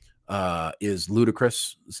Terry is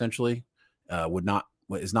ludicrous. Essentially,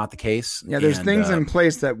 is not the case. Yeah, there's things in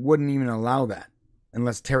place that wouldn't even allow that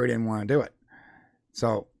unless Terry didn't want to do it.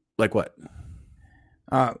 So, like what?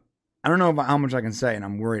 I don't know how much I can say, and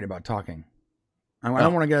I'm worried about talking. I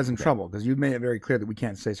don't want to get us in trouble because you've made it very clear that we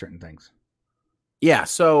can't say certain things. Yeah.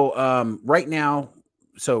 So right now,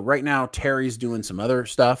 Terry's doing some other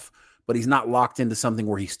stuff, but he's not locked into something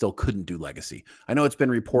where he still couldn't do Legacy. I know it's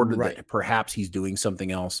been reported that perhaps he's doing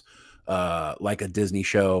something else, like a Disney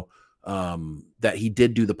show that he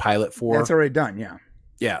did do the pilot for. That's already done. Yeah.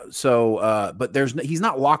 Yeah. So, but he's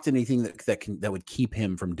not locked in anything that would keep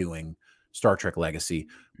him from doing Star Trek Legacy.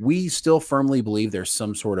 We still firmly believe there's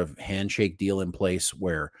some sort of handshake deal in place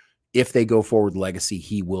where if they go forward Legacy,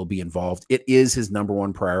 he will be involved. It is his number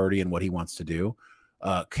one priority in what he wants to do.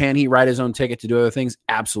 Can he write his own ticket to do other things?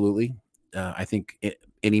 Absolutely. I think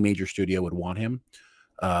any major studio would want him.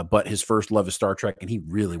 But his first love is Star Trek, and he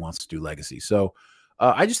really wants to do Legacy. So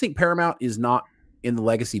I just think Paramount is not in the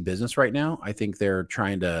Legacy business right now. I think they're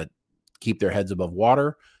trying to keep their heads above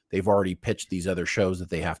water. They've already pitched these other shows that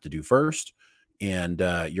they have to do first. And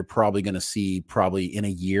you're probably going to see in a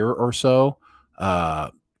year or so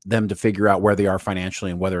them to figure out where they are financially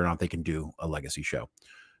and whether or not they can do a Legacy show.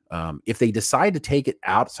 If they decide to take it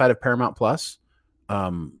outside of Paramount Plus,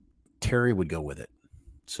 Terry would go with it.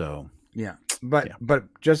 So yeah, but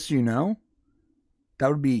just so you know, that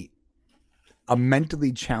would be a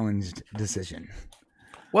mentally challenged decision.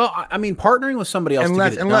 Well, I mean, partnering with somebody else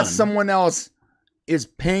unless someone else is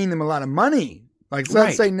paying them a lot of money. Like, so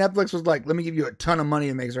let's say Netflix was like, "Let me give you a ton of money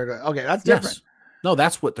to make sure." Okay, that's different. Yes. No,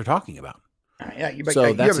 that's what they're talking about. Yeah,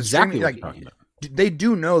 so that's exactly what they're talking about. They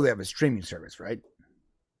do know they have a streaming service, right?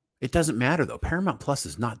 It doesn't matter though. Paramount Plus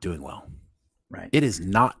is not doing well. Right. It is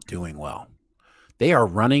not doing well. They are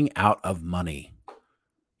running out of money,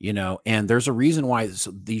 and there's a reason why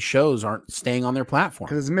these shows aren't staying on their platform.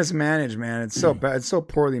 Because it's mismanaged, man. It's so bad. It's so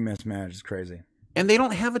poorly mismanaged. It's crazy. And they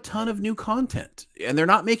don't have a ton of new content, and they're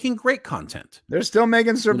not making great content. They're still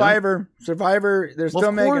making Survivor. Survivor. They're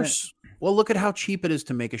still making it. Well, look at how cheap it is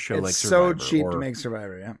to make a show like Survivor. It's so cheap to make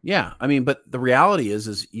Survivor, yeah. Yeah, I mean, but the reality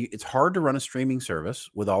is it's hard to run a streaming service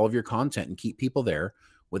with all of your content and keep people there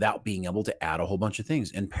without being able to add a whole bunch of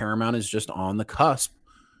things. And Paramount is just on the cusp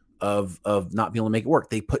of not being able to make it work.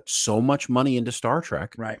 They put so much money into Star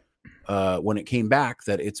Trek, right? When it came back,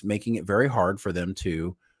 that it's making it very hard for them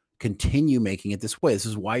to continue making it this way. This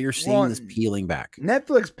is why you're seeing this peeling back.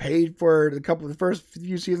 Netflix paid for the first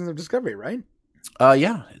few seasons of Discovery, right?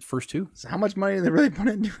 Yeah, first two. So how much money did they really put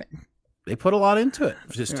into it? They put a lot into it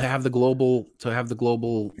just to have the global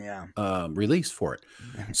release for it.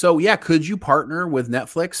 So yeah, could you partner with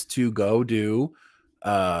Netflix to go do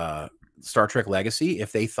Star Trek Legacy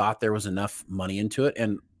if they thought there was enough money into it?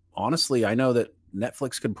 And honestly, I know that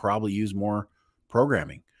Netflix could probably use more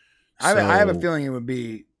programming. I have a feeling it would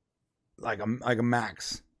be like a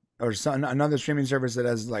Max or another streaming service that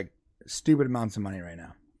has like stupid amounts of money right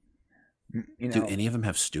now. Do any of them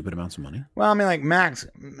have stupid amounts of money? Well, I mean, like Max,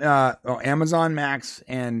 Amazon Max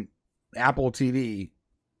and Apple TV,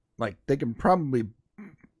 like they could probably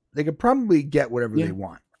get whatever they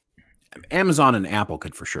want. Amazon and Apple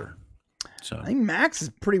could for sure. So I think Max is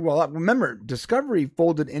pretty well up. Remember, Discovery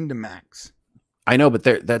folded into Max. I know, but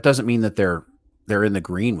that doesn't mean that they're in the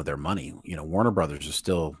green with their money. Warner Brothers is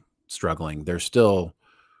still struggling. They're still,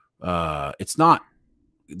 it's not.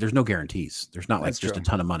 There's no guarantees. There's not like just a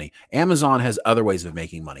ton of money. Amazon has other ways of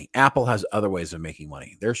making money. Apple has other ways of making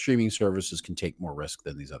money. Their streaming services can take more risk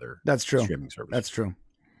than these other streaming services. That's true.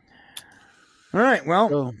 All right. Well,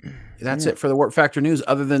 so that's it for the Warp Factor news.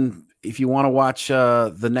 Other than if you want to watch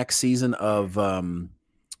the next season of the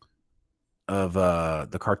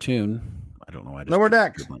cartoon, I don't know. Lower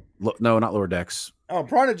Decks. No, not Lower Decks. Oh,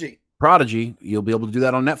 Prodigy. You'll be able to do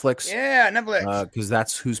that on Netflix. Yeah, Netflix. Because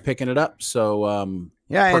that's who's picking it up. So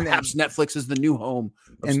perhaps Netflix is the new home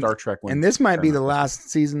of Star Trek. And this might be the last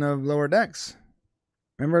season of Lower Decks.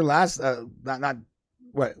 Remember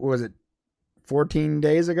what was it, 14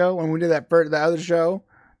 days ago when we did that other show?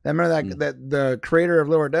 Remember that the creator of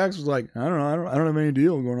Lower Decks was like, I don't know, I don't have any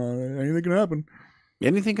deal going on. Anything can happen.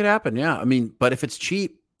 Anything could happen. Yeah, I mean, but if it's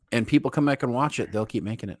cheap and people come back and watch it, they'll keep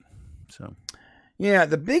making it. So. Yeah,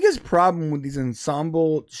 the biggest problem with these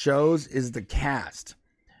ensemble shows is the cast.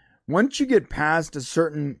 Once you get past a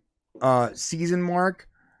certain season mark,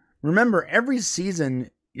 remember every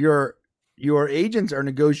season your agents are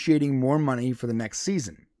negotiating more money for the next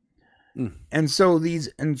season. And so these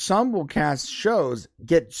ensemble cast shows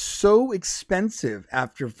get so expensive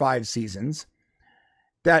after 5 seasons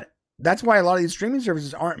that that's why a lot of these streaming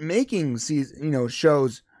services aren't making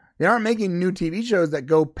shows. They aren't making new TV shows that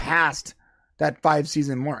go past that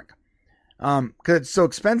 5-season mark. Because it's so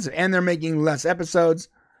expensive, and they're making less episodes.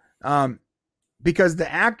 Because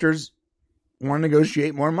the actors want to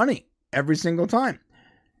negotiate more money every single time.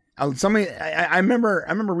 I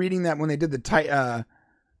remember reading that when they did the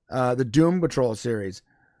Doom Patrol series,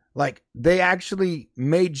 like they actually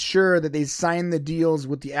made sure that they signed the deals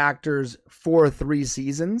with the actors for 3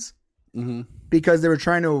 seasons because they were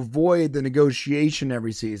trying to avoid the negotiation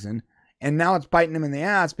every season. And now it's biting them in the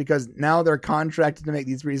ass because now they're contracted to make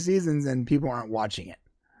these 3 seasons and people aren't watching it.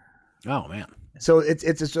 Oh man. So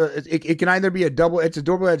it can either be a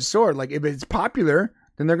double-edged sword. Like if it's popular,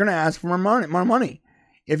 then they're going to ask for more money.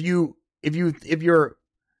 If you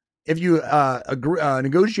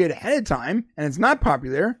negotiate ahead of time and it's not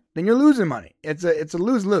popular, then you're losing money. It's a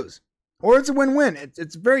lose-lose, or it's a win-win.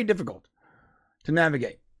 It's very difficult to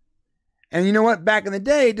navigate. And you know what? Back in the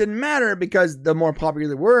day, it didn't matter because the more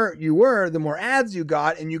popular you were, the more ads you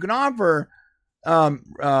got, and you can offer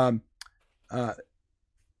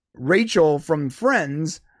Rachel from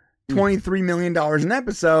Friends $23 million an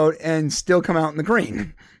episode and still come out in the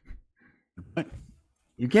green.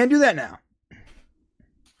 You can't do that now.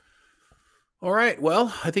 All right.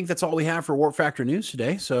 Well, I think that's all we have for Warp Factor News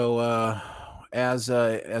today. So as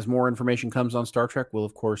more information comes on Star Trek, we'll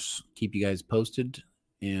of course keep you guys posted.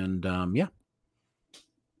 And yeah.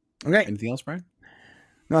 Okay. Anything else, Brian?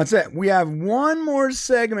 No, that's it. We have one more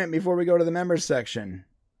segment before we go to the members section.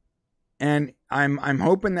 And I'm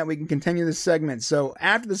hoping that we can continue this segment. So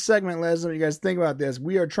after the segment, let us know what you guys think about this.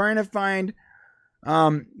 We are trying to find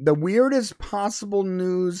the weirdest possible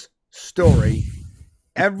news story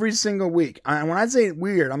every single week. And when I say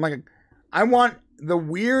weird, I'm like, I want the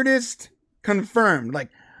weirdest confirmed.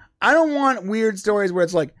 Like, I don't want weird stories where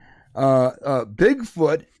it's like,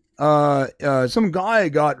 Bigfoot, some guy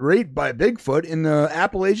got raped by Bigfoot in the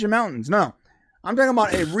Appalachian Mountains. No. I'm talking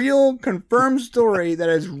about a real confirmed story that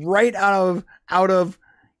is right out of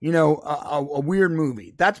a weird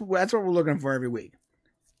movie. That's what we're looking for every week.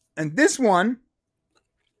 And this one,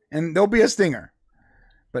 and there'll be a stinger,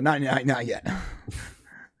 but not yet.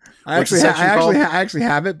 I actually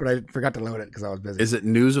have it, but I forgot to load it because I was busy. Is it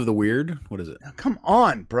News of the Weird? What is it? Come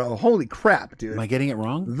on, bro! Holy crap, dude! Am I getting it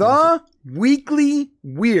wrong? The Weekly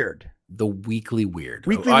Weird. The Weekly Weird.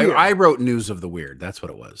 Weekly Weird. I wrote News of the Weird. That's what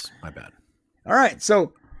it was. My bad. All right,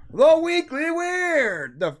 so the Weekly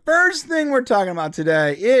Weird. The first thing we're talking about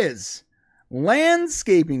today is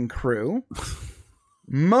landscaping crew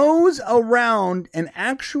mows around an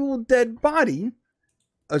actual dead body,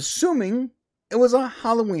 assuming it was a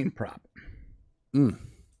Halloween prop.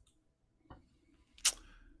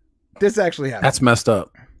 This actually happened. That's messed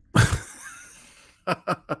up. All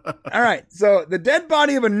right, so the dead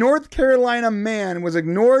body of a North Carolina man was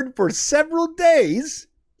ignored for several days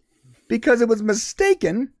because it was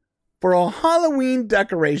mistaken for a Halloween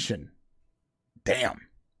decoration. Damn.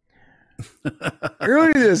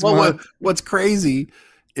 Earlier this month. What's crazy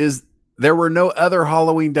is there were no other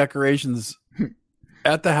Halloween decorations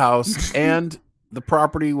at the house, and the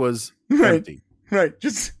property was empty. Right.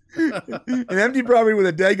 Just an empty property with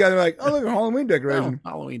a dead guy. They're like, oh, look, a Halloween decoration. Oh,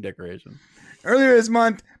 Halloween decoration. Earlier this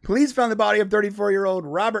month, police found the body of 34-year-old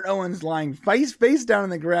Robert Owens lying face down in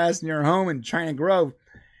the grass near a home in China Grove.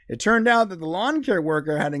 It turned out that the lawn care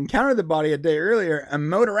worker had encountered the body a day earlier and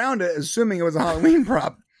mowed around it, assuming it was a Halloween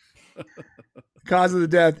prop. The cause of the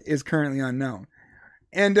death is currently unknown.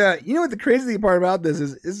 And you know what the crazy part about this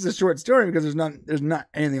is? This is a short story because there's not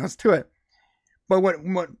anything else to it. But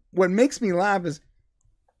what makes me laugh is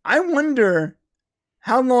I wonder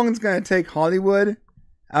how long it's going to take Hollywood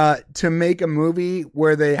to make a movie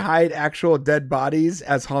where they hide actual dead bodies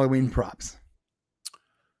as Halloween props.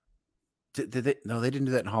 Did they? No, they didn't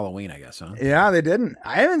do that in Halloween, I guess, huh? Yeah, they didn't.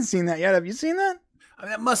 I haven't seen that yet. Have you seen that? I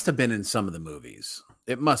mean, it must have been in some of the movies.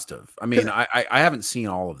 It must have. I mean, I haven't seen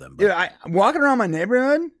all of them. But... Dude, walking around my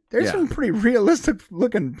neighborhood, there's some pretty realistic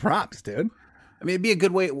looking props, dude. I mean, it'd be a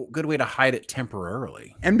good way to hide it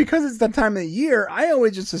temporarily. And because it's that time of the year, I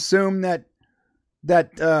always just assume that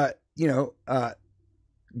the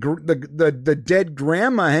dead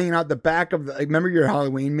grandma hanging out the back of the, remember your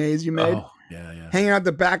Halloween maze you made? Oh, yeah. Hanging out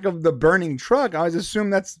the back of the burning truck. I always assume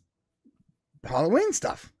that's Halloween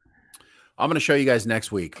stuff. I'm going to show you guys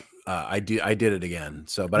next week. I did it again.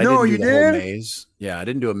 So, but I didn't do the whole maze. Yeah, I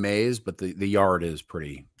didn't do a maze, but the yard is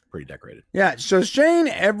pretty decorated. Yeah. So Shane,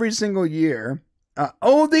 every single year.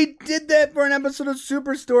 They did that for an episode of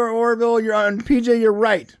Superstore Orville. You're on PJ. You're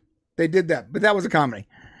right. They did that, but that was a comedy.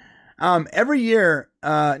 Every year,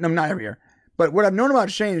 no, not every year, but what I've known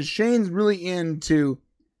about Shane is Shane's really into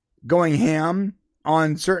going ham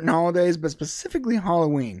on certain holidays, but specifically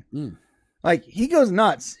Halloween. Like, he goes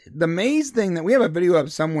nuts. The maze thing that we have a video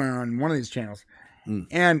of somewhere on one of these channels,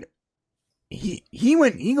 and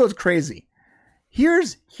he goes crazy.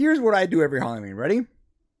 Here's what I do every Halloween. Ready?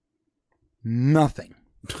 Nothing.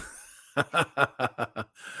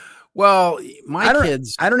 Well, my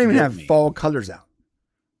kids, I don't even have fall colors out.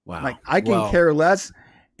 Wow. Like, I can care less.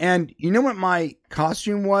 And you know what my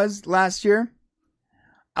costume was last year?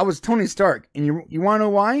 I was Tony Stark. And you want to know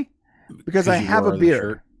why? Because I have a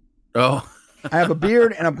beard. Oh. I have a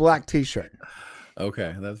beard and a black t-shirt.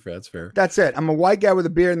 Okay, that's fair. That's it. I'm a white guy with a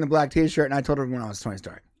beard and the black t-shirt, and I told everyone I was Tony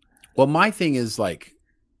Stark. Well, my thing is, like,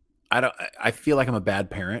 I feel like I'm a bad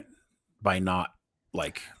parent by not,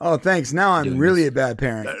 like. Oh, thanks. Now I'm really a bad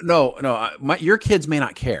parent. No. Your kids may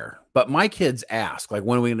not care, but my kids ask, like,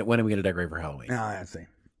 when are we going to decorate for Halloween? Oh, I see.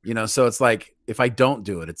 You know, so it's like, if I don't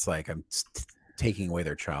do it, it's like I'm taking away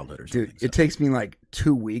their childhood or something. Dude, it takes me like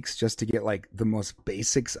 2 weeks just to get like the most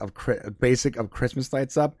basic of Christmas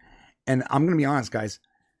lights up. And I'm going to be honest, guys,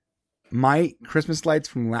 my Christmas lights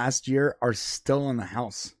from last year are still in the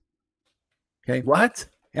house. Okay. What?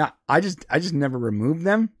 Yeah. I just never removed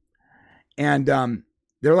them. And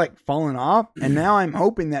they're like falling off. And now I'm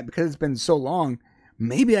hoping that because it's been so long,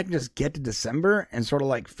 maybe I can just get to December and sort of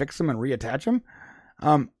like fix them and reattach them.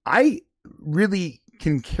 I really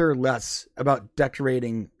can care less about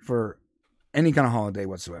decorating for any kind of holiday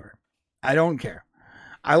whatsoever. I don't care.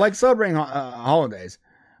 I like celebrating holidays,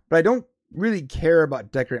 but I don't really care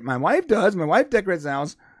about decorating. My wife does. My wife decorates the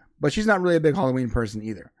house, but she's not really a big Halloween person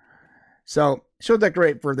either. So she'll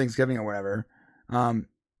decorate for Thanksgiving or whatever. No,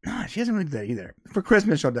 she doesn't really do that either. For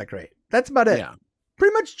Christmas, she'll decorate. That's about it. Yeah.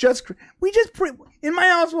 Pretty much in my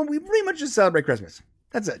household, we pretty much just celebrate Christmas.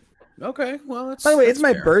 That's it. Okay, well, that's. By the way, it's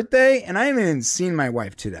my fair. birthday, and I haven't even seen my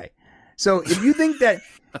wife today. So if you think that,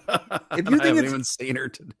 I haven't even seen her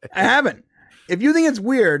today. I haven't. If you think it's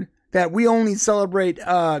weird that we only celebrate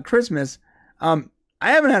Christmas, I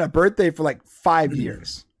haven't had a birthday for like 5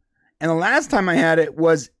 years, and the last time I had it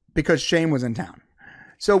was because Shane was in town.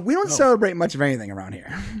 So we don't celebrate much of anything around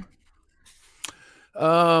here.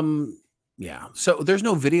 Yeah. So there's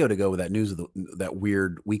no video to go with that news of that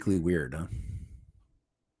weird weekly weird, huh?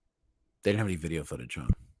 They didn't have any video footage, huh?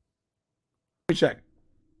 Let me check.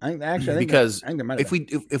 I think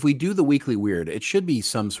if we do the weekly weird, it should be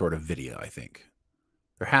some sort of video. I think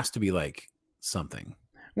there has to be like something.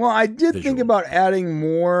 Well, I did think about adding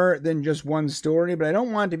more than just one story, but I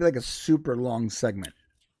don't want it to be like a super long segment.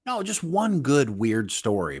 No, just one good weird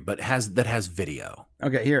story, but that has video.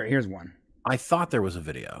 Okay, here's one. I thought there was a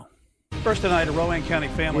video. First tonight, a Rowan County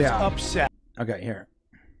family is upset. Okay, here.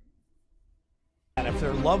 And if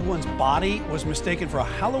their loved one's body was mistaken for a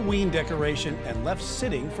Halloween decoration and left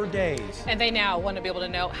sitting for days. And they now want to be able to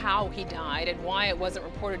know how he died and why it wasn't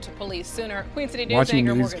reported to police sooner. Queen City News Watching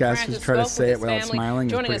anchor Morgan newscasters Francis try to spoke say with it his without family, smiling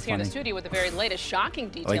is joining pretty us here in the funny. studio with the very latest shocking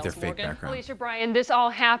details. I like their fake Morgan. background. Alicia Bryan, this all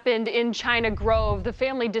happened in China Grove. The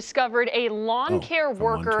family discovered a lawn care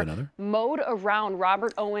worker mowed around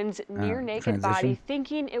Robert Owen's near-naked body,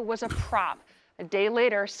 thinking it was a prop. A day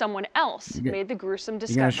later, someone else made the gruesome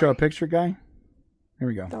discovery. You gonna show a picture, guy? Here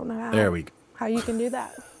we go. Don't know There we go. how you can do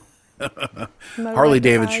that. Harley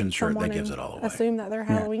Davidson shirt that gives it all away. Assume that their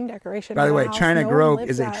Halloween decoration. By the way, China Grove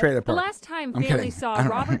is a trailer The park. last time family saw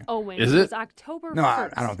Robert Owen Is it? was October 1st. No, I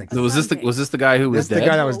don't think so. Was this the guy who was dead? The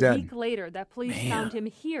guy that was dead. A week later, that police found him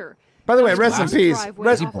here. By the way, rest in peace.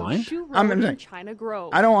 Is he blind? I'm China Grove.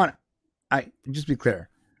 I don't want. Just be clear.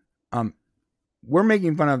 We're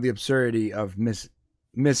making fun of the absurdity of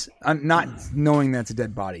not knowing that's a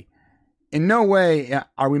dead body. In no way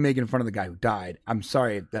are we making fun of the guy who died. I'm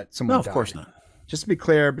sorry that someone died. No, of course not. Just to be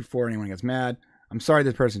clear before anyone gets mad, I'm sorry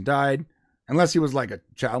this person died. Unless he was like a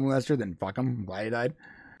child molester, then fuck him. I'm glad he died.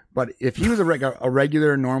 But if he was a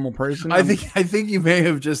regular, normal person, I think you may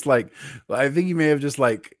have just like, did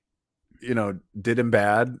him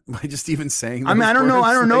bad by just even saying. I mean, I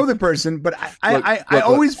don't know the person, but I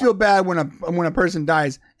always feel bad when a person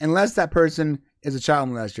dies, unless that person is a child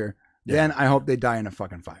molester. Yeah. Then I hope they die in a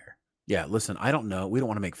fucking fire. Yeah, listen, I don't know. We don't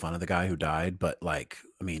want to make fun of the guy who died, but like,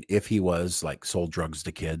 I mean, if he was like sold drugs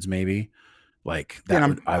to kids, maybe like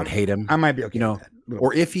that, I would hate him. I might be okay. With that.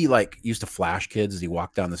 Or if he like used to flash kids as he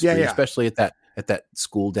walked down the street, especially at that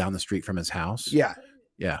school down the street from his house. Yeah,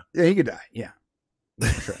 he could die. Yeah,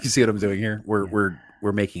 sure. You see what I'm doing here?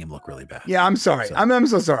 We're making him look really bad. Yeah, I'm sorry. So, I'm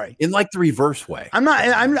so sorry. In like the reverse way.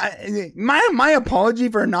 My apology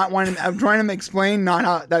for not wanting. I'm trying to explain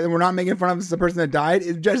that we're not making fun of the person that died.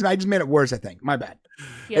 I just made it worse. I think. My bad.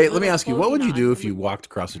 Hey, let me ask you, what would you do if you walked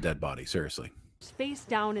across a dead body? Seriously. face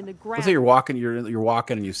down in the ground. Let's say you're walking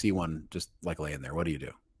and you see one just like laying there. What do you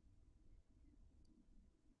do?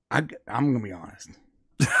 I'm gonna be honest.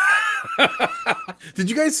 Did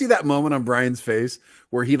you guys see that moment on Brian's face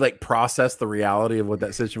where he like processed the reality of what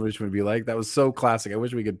that situation would be like? That was so classic. I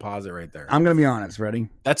wish we could pause it right there. I'm gonna be honest. Ready?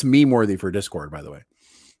 That's meme worthy for Discord, by the way.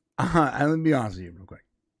 Let me be honest with you real quick.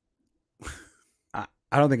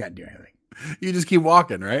 I don't think I'd do anything. You just keep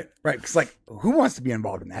walking, right? Right. Because like, who wants to be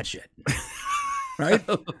involved in that shit? Right?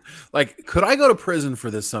 Like, could I go to prison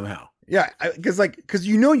for this somehow? Yeah. Because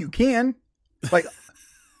you can. Like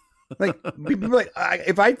people like,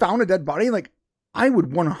 if I found a dead body, like I would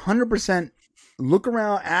 100% look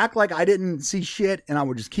around, act like I didn't see shit, and I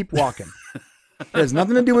would just keep walking. It has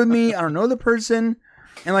nothing to do with me. I don't know the person.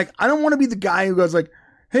 And like, I don't want to be the guy who goes like,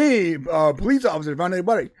 hey, police officer, found a dead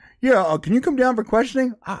body. Yeah, can you come down for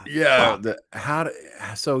questioning? Yeah.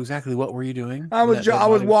 So exactly what were you doing? I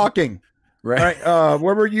was walking. Right.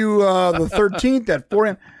 Where were you the 13th at 4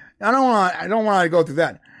 a.m.? I don't want to go through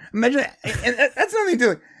that. Imagine, and that's nothing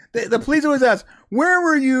to do. The police always ask, where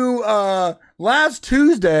were you last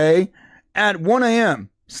Tuesday at 1 a.m.?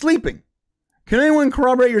 Sleeping. Can anyone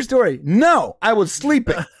corroborate your story? No, I was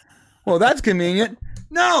sleeping. Well, that's convenient.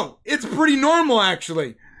 No, it's pretty normal,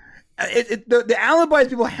 actually. The alibis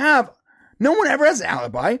people have, no one ever has an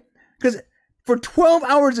alibi because for 12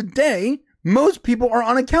 hours a day, most people are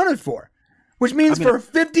unaccounted for, which means for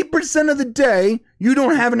 50% of the day, you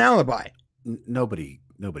don't have an alibi. Nobody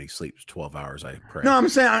sleeps 12 hours. I pray. No, I'm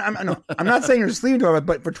saying I'm not saying you're sleeping 12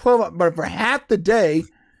 hours, but for half the day,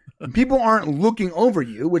 people aren't looking over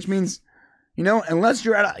you, which means, unless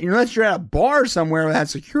you're at a bar somewhere that has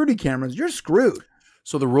security cameras, you're screwed.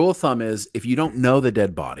 So the rule of thumb is if you don't know the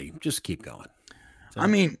dead body, just keep going. So, I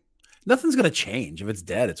mean, nothing's going to change. If it's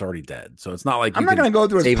dead, it's already dead. So it's not like I'm not going to go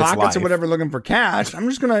through his pockets or whatever looking for cash. I'm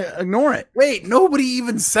just going to ignore it. Wait, nobody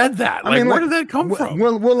even said that. Where did that come from?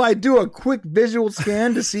 Will I do a quick visual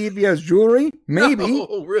scan to see if he has jewelry? Maybe.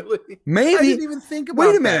 Oh, really? Maybe. I didn't even think about that.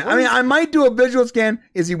 Wait a minute. I might do a visual scan.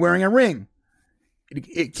 Is he wearing a ring?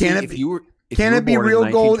 Can it be real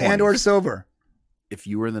gold and or silver? If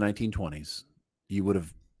you were in the 1920s, you would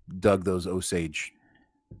have dug those Osage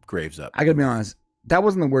graves up. I gotta be honest, that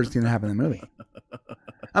wasn't the worst thing that happened in the movie.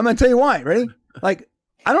 I'm gonna tell you why. Ready? Like,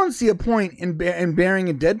 I don't see a point in burying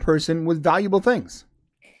a dead person with valuable things.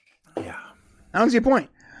 Yeah, I don't see a point.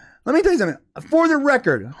 Let me tell you something. For the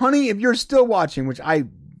record, honey, if you're still watching, which I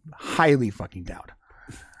highly fucking doubt,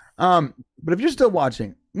 but if you're still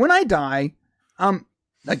watching, when I die,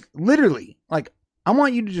 like literally, like I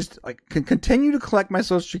want you to just like continue to collect my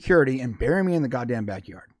Social Security and bury me in the goddamn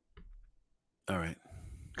backyard. All right.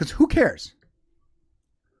 Because who cares?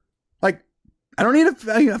 Like, I don't need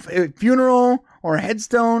a funeral or a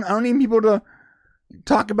headstone. I don't need people to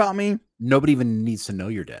talk about me. Nobody even needs to know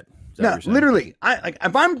you're dead. No, literally.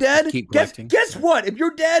 If I'm dead, guess what? If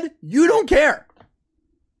you're dead, you don't care.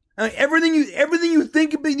 Everything you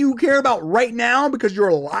think you care about right now because you're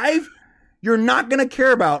alive, you're not going to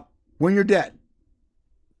care about when you're dead.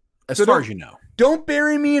 As far as you know. Don't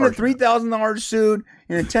bury me in a $3,000 suit,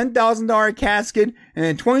 in a $10,000 casket, and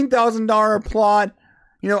a $20,000 plot.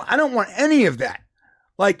 I don't want any of that.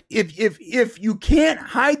 Like, if you can't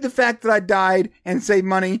hide the fact that I died and save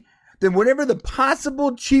money, then whatever the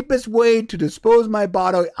possible cheapest way to dispose my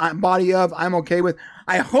body of, I'm okay with.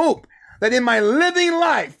 I hope that in my living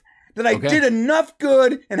life that I did enough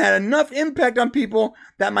good and had enough impact on people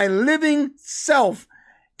that my living self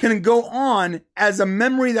can go on as a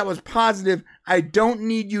memory that was positive. I don't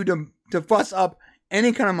need you to fuss up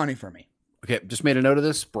any kind of money for me. Okay, just made a note of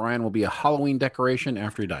this. Brian will be a Halloween decoration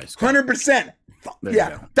after he dies. 100%.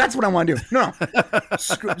 Yeah, that's what I want to do. No.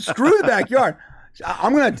 Screw the backyard.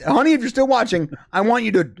 Honey, if you're still watching, I want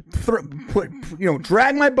you to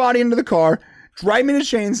drag my body into the car, drive me to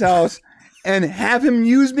Shane's house, and have him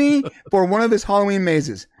use me for one of his Halloween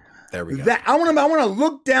mazes. There we go. I want to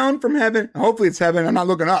look down from heaven. Hopefully it's heaven. I'm not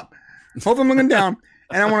looking up. Hopefully I'm looking down.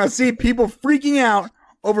 And I want to see people freaking out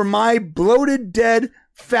over my bloated, dead,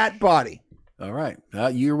 fat body. All right.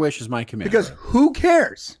 Your wish is my command. Because who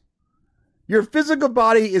cares? Your physical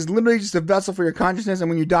body is literally just a vessel for your consciousness. And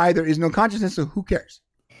when you die, there is no consciousness. So who cares?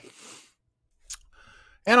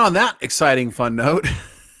 And on that exciting, fun note.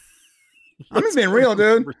 I'm just being real,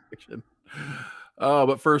 dude.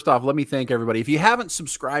 But first off, let me thank everybody. If you haven't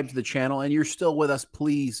subscribed to the channel and you're still with us,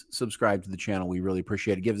 please subscribe to the channel. We really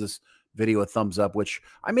appreciate it. Give this video a thumbs up, which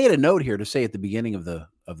I made a note here to say at the beginning of the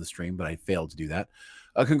stream, but I failed to do that.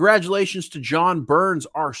 Congratulations to John Burns,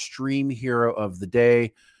 our stream hero of the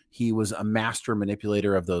day. He was a master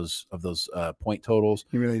manipulator of those point totals.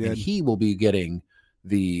 He really did. And he will be getting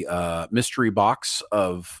the mystery box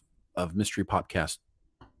of mystery podcast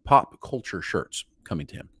pop culture shirts coming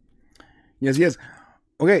to him. Yes.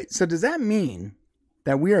 Okay, so does that mean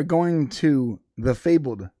that we are going to the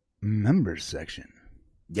fabled members section?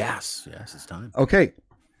 Yes, it's time. Okay.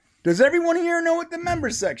 Does everyone here know what the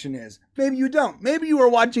members section is? Maybe you don't. Maybe you are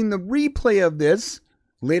watching the replay of this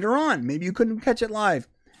later on. Maybe you couldn't catch it live.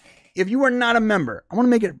 If you are not a member, I want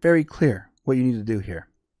to make it very clear what you need to do here.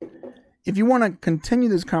 If you want to continue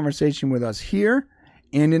this conversation with us here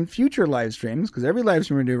and in future live streams, because every live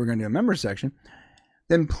stream we do, we're going to do a member section,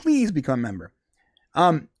 then please become a member.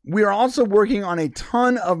 We are also working on a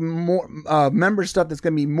ton of more member stuff that's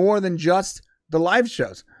going to be more than just the live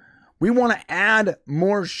shows. We want to add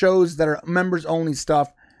more shows that are members only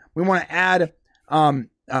stuff. We want to add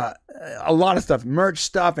a lot of stuff, merch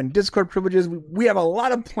stuff and Discord privileges. We have a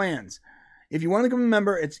lot of plans. If you want to become a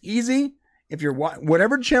member, it's easy. If you're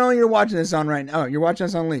whatever channel you're watching this on right now, you're watching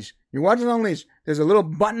us on Leash. You're watching on Leash. There's a little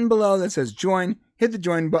button below that says join. Hit the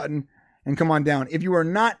join button and come on down. If you are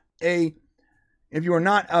not a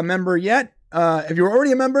member yet, if you're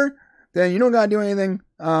already a member, then you don't gotta do anything.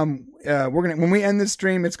 When we end this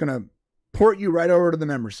stream, it's gonna port you right over to the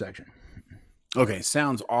members section. Okay,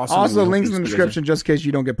 sounds awesome. Also, links in the description just in case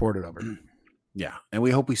you don't get ported over. Yeah, and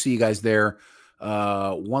we hope we see you guys there.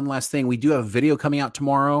 One last thing, we do have a video coming out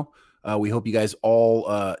tomorrow. We hope you guys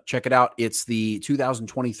all check it out. It's the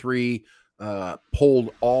 2023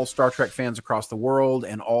 polled all Star Trek fans across the world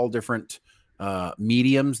and all different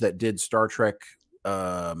mediums that did Star Trek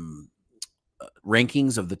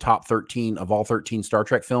rankings of the top 13 of all 13 Star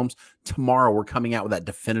Trek films. Tomorrow we're coming out with that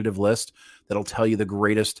definitive list that'll tell you the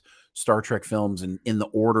greatest Star Trek films in the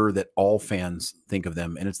order that all fans think of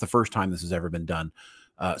them. And it's the first time this has ever been done.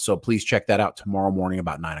 So please check that out tomorrow morning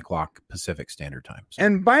about 9:00 Pacific Standard Time. So.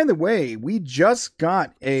 And by the way, we just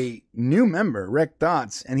got a new member, Rec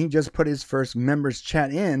Dots, and he just put his first members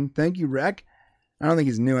chat in. Thank you, Rec. I don't think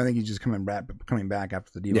he's new. I think he's just coming back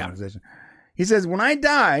after the demonetization. Yeah. He says, when I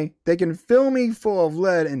die, they can fill me full of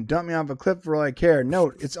lead and dump me off a cliff for all I care.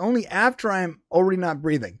 Note, it's only after I'm already not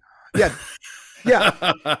breathing. Yeah.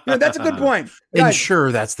 Yeah. That's a good point. Guys,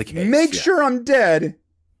 sure, that's the case. Make sure I'm dead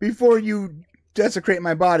before you desecrate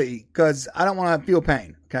my body, because I don't want to feel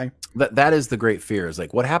pain. Okay. That is the great fear, is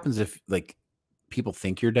like, what happens if like people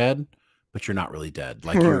think you're dead, but you're not really dead?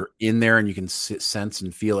 Like you're in there and you can sense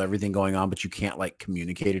and feel everything going on, but you can't like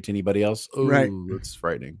communicate it to anybody else. Ooh, right. That's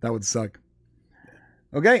frightening. That would suck.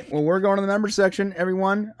 Okay, well, we're going to the member section,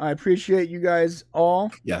 everyone. I appreciate you guys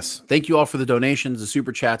all. Yes. Thank you all for the donations, the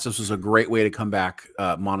super chats. This was a great way to come back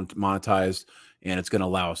monetized, and it's going to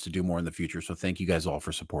allow us to do more in the future. So thank you guys all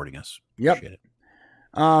for supporting us. Yep. Appreciate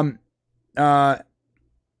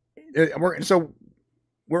it. So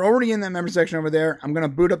we're already in that member section over there. I'm going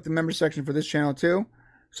to boot up the member section for this channel too.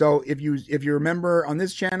 So if you're a member on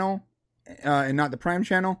this channel and not the Prime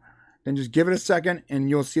channel, then just give it a second and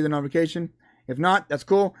you'll see the notification. If not, that's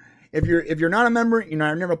cool. If you're not a member,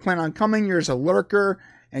 I never plan on coming. You're just a lurker,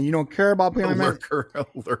 and you don't care about being a member. A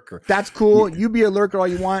lurker. That's cool. Yeah. You be a lurker all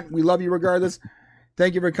you want. We love you regardless.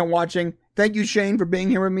 Thank you for watching. Thank you, Shane, for being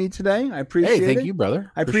here with me today. I appreciate it. Hey, thank you, brother.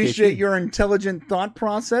 I appreciate your intelligent thought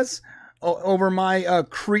process over my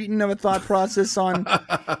cretin of a thought process on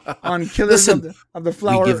Killers of the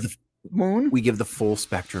Flower Moon. We give the full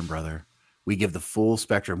spectrum, brother. We give the full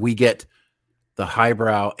spectrum. We get the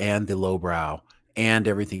highbrow and the lowbrow and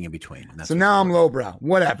everything in between. And that's so now I'm lowbrow.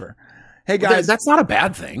 Whatever. Hey, guys. That's not a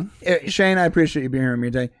bad thing. Shane, I appreciate you being here with me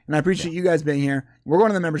today. And I appreciate you guys being here. We're going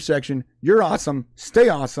to the member section. You're awesome. Stay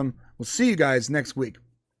awesome. We'll see you guys next week.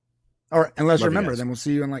 Or unless you're a member, then we'll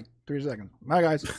see you in like 3 seconds. Bye, guys.